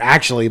 2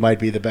 actually might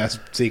be the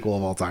best sequel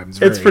of all time.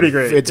 It's pretty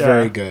great. It's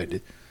very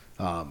good.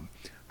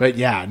 But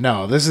yeah,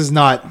 no, this is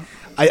not...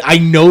 I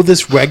know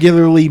this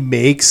regularly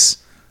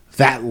makes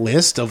that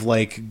list of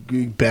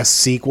best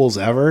sequels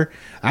ever.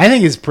 I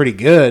think it's pretty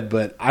good,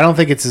 but I don't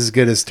think it's as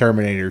good as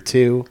Terminator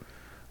 2.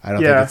 I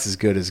don't think it's as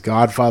good as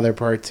Godfather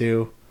Part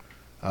 2.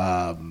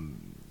 I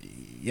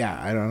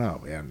don't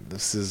know, man.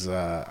 This is...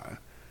 I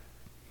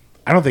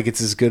don't think it's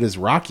as good as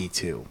Rocky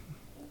 2.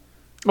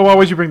 Well, why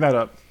would you bring that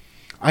up?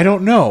 I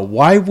don't know.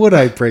 Why would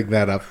I bring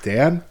that up,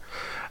 Dan?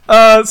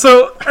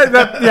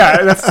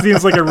 That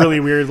seems like a really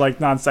weird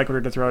non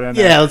sequitur to throw it in.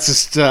 Yeah, let's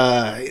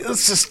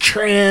just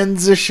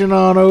transition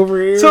on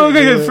over here. So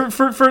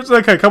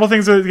a couple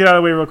things to get out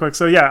of the way real quick.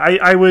 So yeah,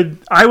 I would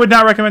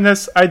not recommend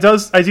this. I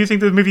do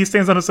think the movie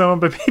stands on its own,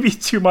 but maybe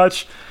too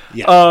much.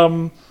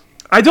 Yeah.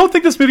 I don't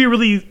think this movie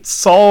really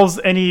solves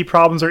any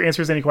problems or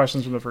answers any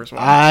questions from the first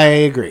one. I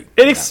agree.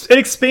 It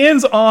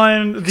expands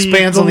on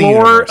the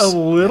lore a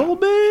little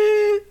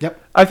bit. Yep.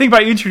 I think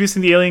by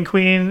introducing the Alien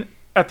Queen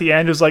at the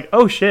end, it was like,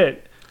 oh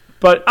shit.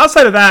 But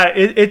outside of that,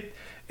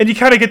 and you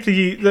kind of get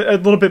a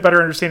little bit better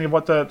understanding of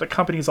what the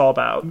company's all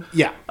about.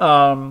 Yeah.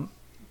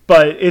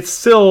 But it's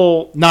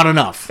still not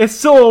enough. It's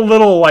still a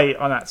little light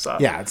on that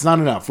stuff. Yeah, it's not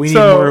enough. We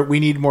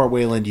need more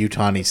Wayland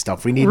Yutani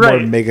stuff. We need more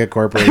mega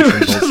corporation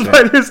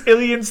bullshit. There's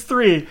Aliens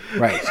 3.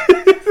 Right.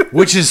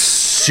 Which is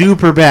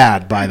super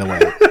bad, by the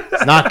way.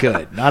 It's not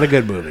good. Not a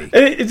good movie.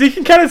 You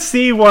can kind of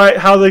see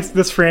how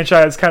this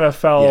franchise kind of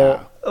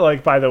fell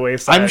by the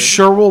wayside. I'm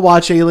sure we'll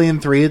watch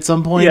Alien 3 at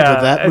some point,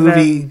 but that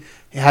movie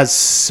has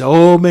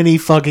so many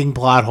fucking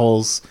plot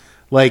holes.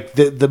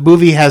 The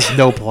movie has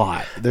no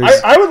plot.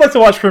 I would like to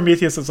watch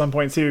Prometheus at some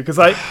point too, because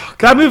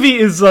that movie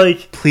is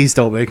Please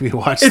don't make me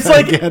watch it's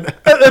that again.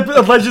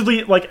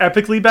 Allegedly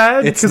epically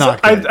bad. It's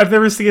not good. I've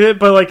never seen it,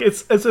 but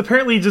it's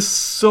apparently just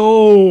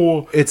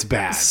so it's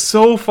bad,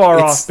 so far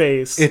off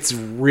base. It's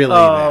really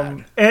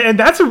bad, and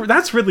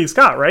that's Ridley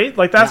Scott, right?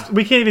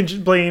 We can't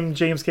even blame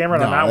James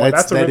Cameron on that one.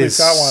 That's a Ridley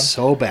Scott one.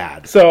 So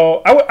bad.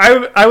 So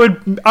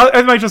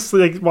I might just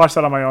watch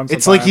that on my own.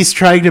 It's like he's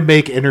trying to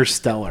make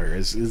Interstellar.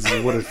 Is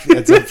what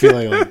it ends up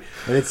feeling like.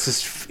 But it's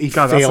just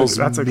fails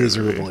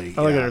miserably.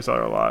 I like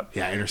Interstellar a lot.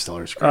 Yeah,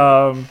 Interstellar's great.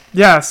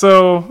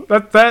 So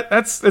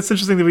that's it's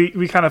interesting that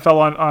we kind of fell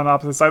on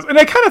opposite sides, and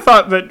I kind of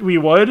thought that we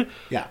would.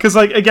 Yeah. Because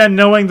again,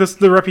 knowing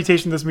the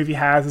reputation this movie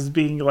has as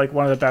being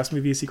one of the best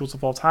movie sequels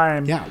of all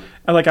time. Yeah.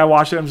 And I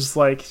watched it, I'm just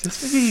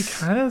this movie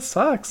kind of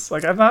sucks.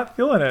 I'm not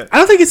feeling it. I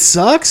don't think it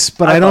sucks,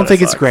 but I don't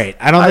think it's great.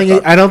 I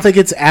don't think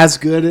it's as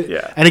good.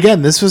 Yeah. And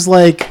again, this is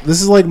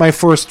my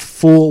first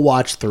full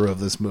watch through of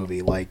this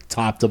movie,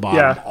 top to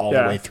bottom, all the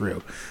way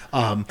through.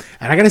 And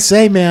I gotta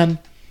say, man,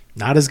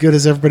 not as good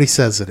as everybody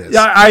says it is.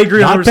 Yeah, I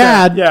agree. Not 100%.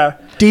 bad. Yeah.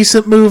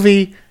 Decent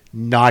movie,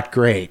 not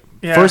great.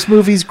 Yeah. First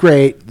movie's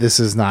great. This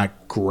is not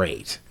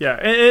great. Yeah,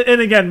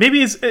 and again,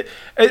 maybe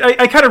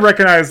I kind of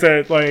recognize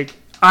that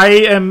I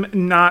am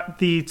not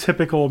the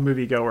typical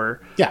moviegoer.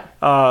 Yeah,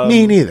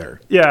 me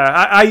neither. Yeah,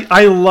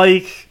 I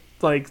like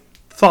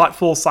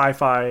thoughtful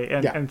sci-fi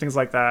and things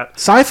like that.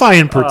 Sci-fi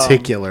in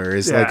particular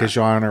is a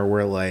genre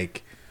where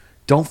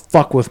don't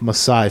fuck with my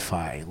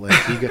sci-fi.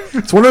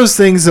 It's one of those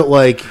things that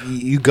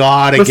you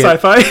gotta get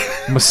sci-fi.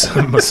 My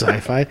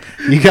sci-fi.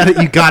 You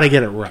gotta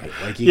get it right.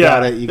 You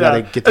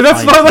gotta get. And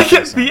that's why at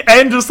the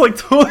end just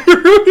totally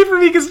ruined it for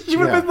me, because she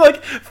would have been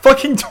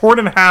fucking torn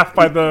in half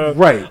by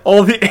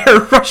all the air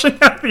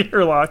rushing out of the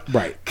airlock.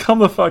 Right. Come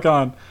the fuck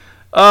on.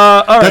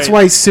 That's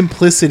why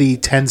simplicity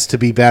tends to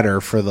be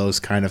better for those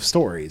kind of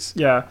stories.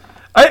 Yeah,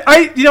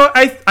 I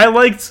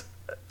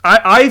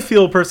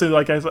feel personally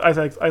I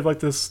like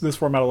this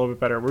format a little bit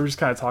better. We're just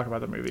kind of talking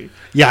about the movie.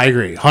 Yeah, I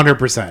agree,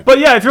 100%. But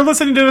yeah, if you're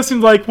listening to this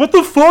and what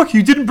the fuck,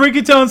 you didn't break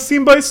it down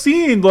scene by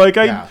scene, what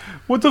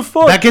the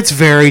fuck? That gets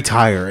very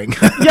tiring.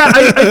 Yeah,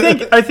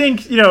 I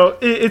think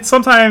it's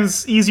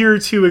sometimes easier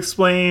to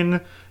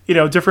explain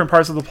different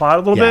parts of the plot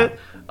a little bit.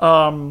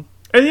 And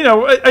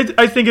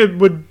I think it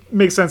would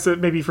make sense that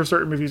maybe for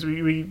certain movies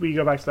we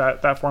go back to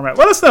that format.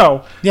 Let us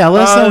know. Yeah,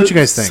 let us know what you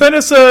guys think. Send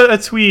us a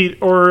tweet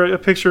or a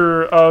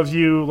picture of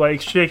you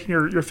shaking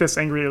your fists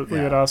angrily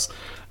at us.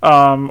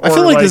 I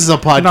feel like this is a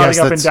podcast nodding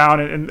up and down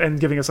and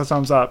giving us a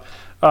thumbs up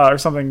or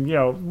something.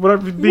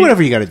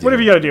 Whatever you got to do.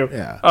 Whatever you got to do.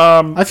 Yeah.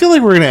 I feel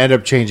like we're going to end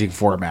up changing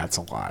formats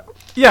a lot.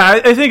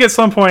 Yeah, I think at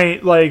some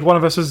point one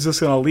of us is just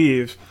going to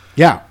leave.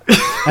 Yeah.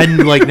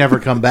 and like never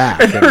come back.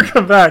 Never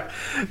come back.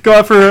 Go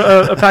out for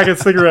a pack of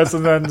cigarettes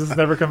and then just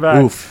never come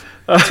back. Oof,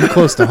 too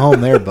close to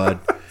home there, bud.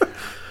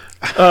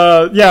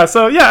 Yeah.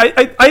 So yeah,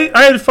 I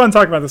had fun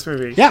talking about this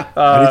movie. Yeah,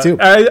 I did too.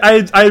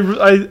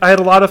 I had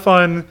a lot of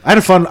fun. I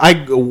had fun. I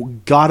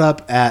got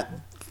up at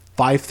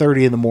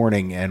 5:30 in the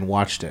morning and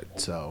watched it.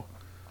 So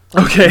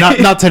okay,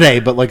 not today,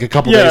 but like a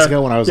couple days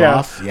ago when I was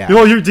off. Yeah.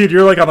 Well,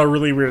 you're like on a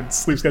really weird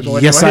sleep schedule.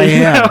 Anyway. Yes, I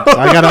am.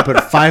 I got up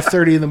at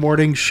 5:30 in the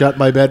morning, shut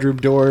my bedroom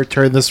door,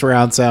 turned the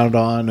surround sound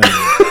on,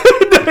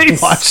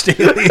 and watched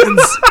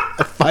Aliens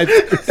at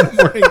 5:30 in the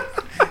morning.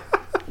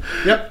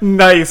 Yep.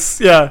 Nice.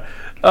 Yeah.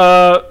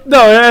 No,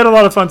 I had a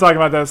lot of fun talking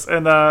about this,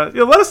 and let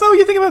us know what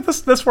you think about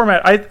this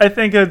format. I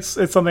think it's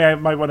something I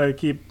might want to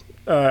keep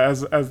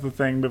as the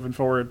thing moving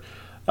forward.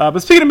 But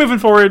speaking of moving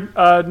forward,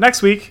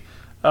 next week,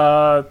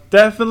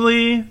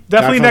 definitely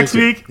next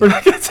week. We're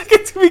not going to take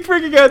it 2 week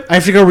break again. I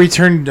have to go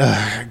return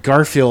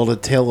Garfield: A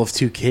Tale of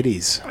Two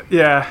Kitties.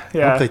 Yeah.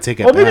 Hope they take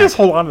it maybe back. just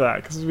hold on to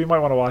that because we might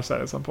want to watch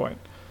that at some point.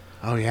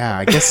 Oh yeah,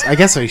 I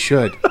guess I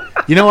should.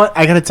 You know what?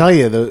 I got to tell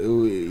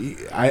you,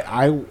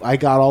 I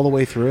got all the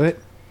way through it.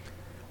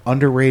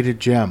 Underrated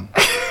gem.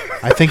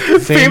 I think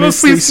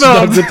famously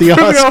snubbed at the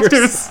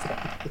Oscars.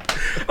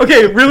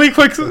 Okay, really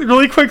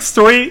quick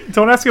story.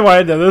 Don't ask me why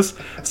I know this.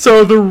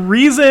 So the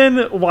reason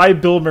why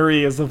Bill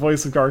Murray is the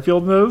voice of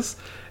Garfield in those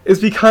is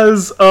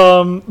because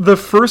the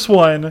first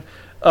one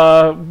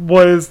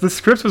was the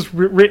script was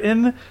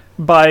written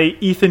by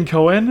Ethan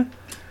Coen.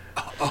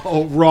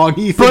 Oh, wrong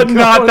Ethan but Coen.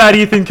 Not that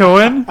Ethan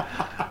Coen.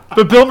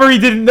 But Bill Murray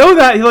didn't know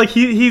that.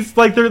 He's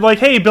like, they're like,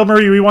 hey, Bill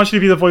Murray, we want you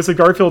to be the voice of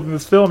Garfield in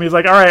this film. He's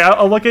like, all right,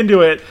 I'll look into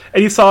it.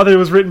 And he saw that it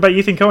was written by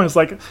Ethan Coen. It's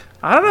like,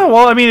 I don't know.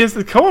 Well, I mean, it's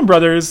the Coen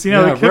brothers. You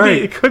know,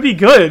 it could be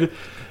good.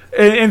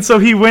 And so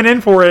he went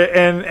in for it.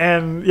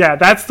 And yeah,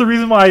 that's the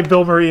reason why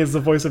Bill Murray is the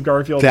voice of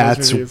Garfield.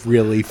 That's in those movies.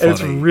 really funny.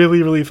 It's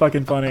really, really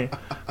fucking funny.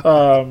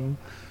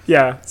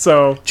 Yeah,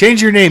 so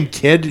change your name,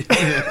 kid.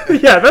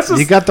 Yeah, that's just,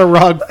 you got the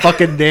wrong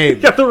fucking name.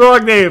 You got the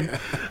wrong name.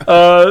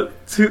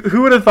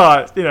 Who would have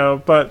thought? You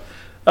know, but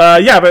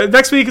but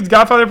next week it's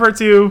Godfather Part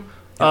 2,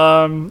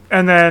 and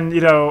then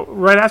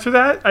right after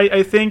that,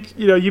 I think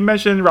you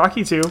mentioned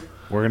Rocky 2.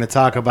 We're gonna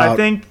talk about.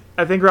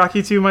 I think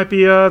Rocky 2 might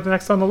be the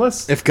next on the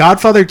list. If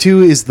Godfather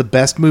 2 is the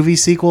best movie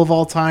sequel of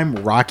all time,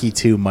 Rocky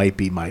 2 might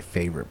be my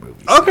favorite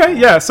movie. Okay,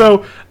 yeah.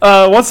 So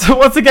once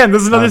again,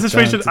 this is another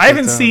situation. I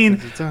haven't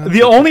seen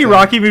the only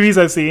Rocky movies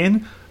I've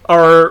seen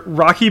are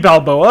Rocky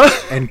Balboa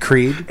and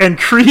Creed.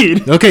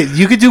 Okay,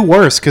 you could do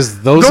worse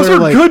because those are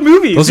like, good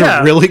movies. Those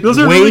are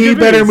way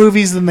better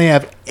movies than they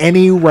have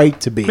any right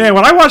to be. Man,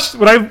 when I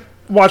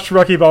watched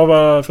Rocky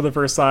Balboa for the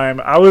first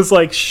time, I was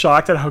like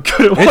shocked at how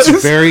good it was.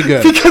 It's very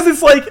good because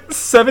it's like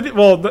 70.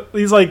 Well,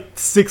 he's like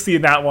 60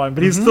 in that one,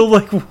 but he's still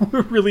like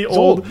really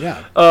old.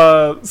 Yeah,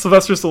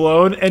 Sylvester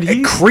Stallone,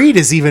 and Creed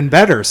is even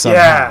better somehow.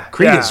 Yeah,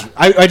 Creed is.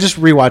 I just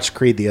rewatched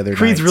Creed the other night.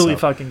 Creed's really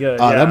fucking good.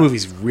 That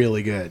movie's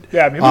really good.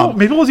 Yeah,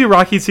 maybe we'll do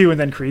Rocky 2 and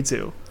then Creed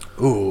 2.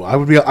 Ooh,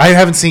 I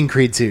haven't seen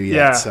Creed 2 yet.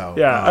 Yeah,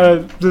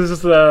 so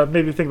just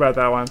maybe think about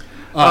that one.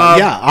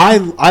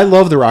 I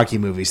love the Rocky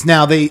movies.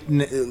 Now they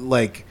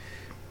like.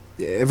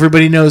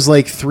 Everybody knows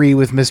like 3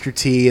 with Mr.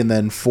 T and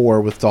then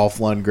 4 with Dolph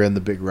Lundgren,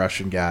 the big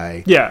Russian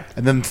guy. Yeah.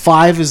 And then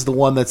 5 is the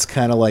one that's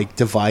kind of like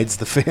divides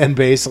the fan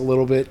base a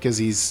little bit because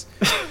he's,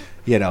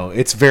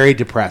 it's very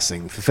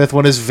depressing. The 5th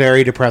one is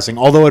very depressing,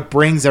 although it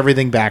brings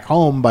everything back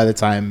home by the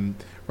time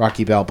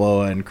Rocky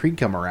Balboa and Creed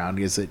come around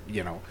because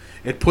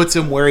it puts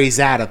him where he's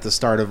at the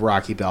start of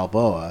Rocky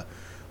Balboa.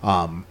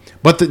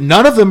 But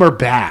none of them are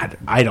bad,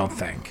 I don't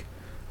think.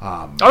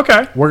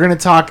 Okay, we're gonna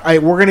talk.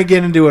 We're gonna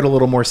get into it a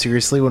little more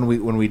seriously when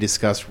we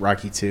discuss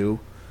Rocky 2.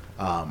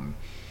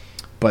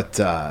 But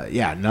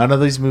none of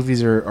these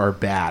movies are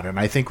bad, and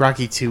I think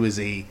Rocky 2 is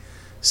a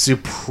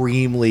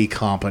supremely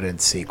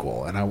competent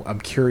sequel, and I'm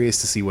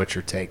curious to see what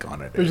your take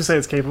on it is. Would you say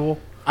it's capable?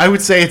 I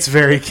would say it's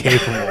very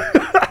capable.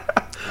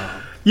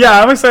 Yeah,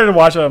 I'm excited to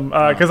watch them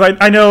because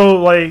I know,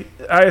 like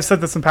I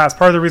said this in the past,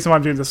 part of the reason why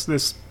I'm doing this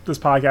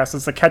podcast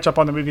is to catch up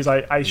on the movies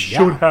I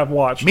should have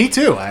watched. Me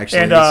too, actually.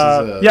 And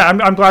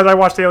I'm glad I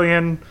watched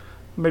Alien.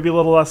 Maybe a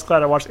little less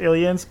glad I watched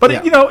Aliens, but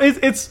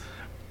it's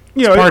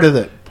part of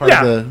the.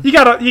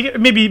 You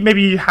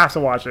maybe you have to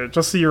watch it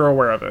just so you're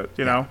aware of it.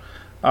 You know.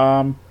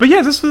 But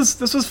yeah, this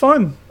was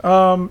fun.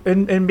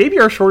 And maybe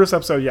our shortest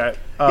episode yet.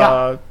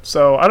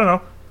 So I don't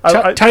know.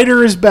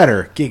 Tighter is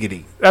better.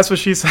 Giggity. That's what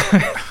she said.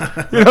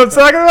 You know what I'm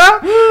talking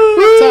about?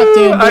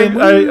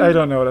 I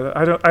don't know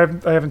what I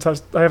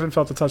haven't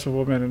felt the touch of a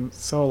woman in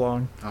so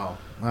long. Oh,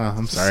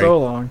 I'm sorry. So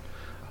long.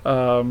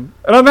 And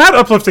on that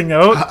uplifting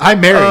note,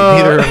 I'm married.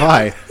 Neither am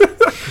I.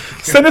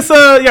 Send us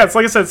it's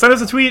like I said. Send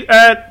us a tweet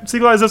at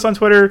SequelizThis on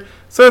Twitter.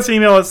 Send us an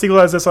email at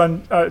SequelizThis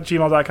on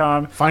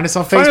gmail.com. Find us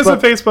on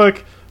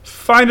Facebook.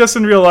 Find us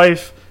in real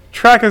life.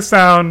 Track us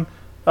down.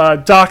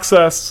 Dox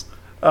us.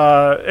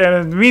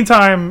 And in the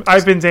meantime,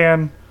 I've been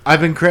Dan. I've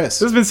been Chris.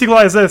 This has been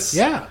Sequelize This.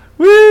 Yeah.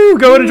 Woo!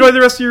 Go and enjoy the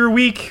rest of your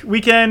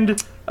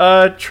weekend.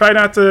 try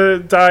not to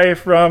die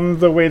from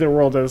the way the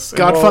world is. And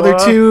Godfather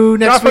 2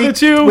 next Godfather week.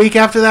 2. Week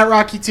after that,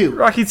 Rocky 2.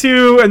 Rocky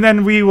 2, and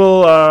then we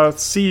will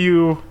see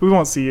you. We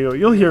won't see you.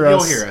 You'll hear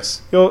us. You'll hear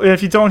us. And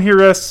if you don't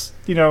hear us,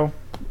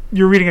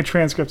 you're reading a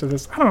transcript of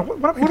this. I don't know.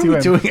 What am I doing? Are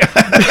we doing?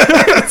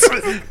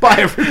 Bye,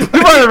 everybody.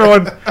 Goodbye,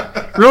 everyone.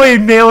 Really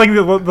nailing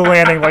the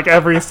landing like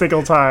every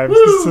single time.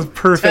 This is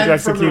perfect 10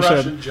 execution. from the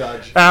Russian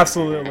judge.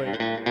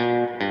 Absolutely.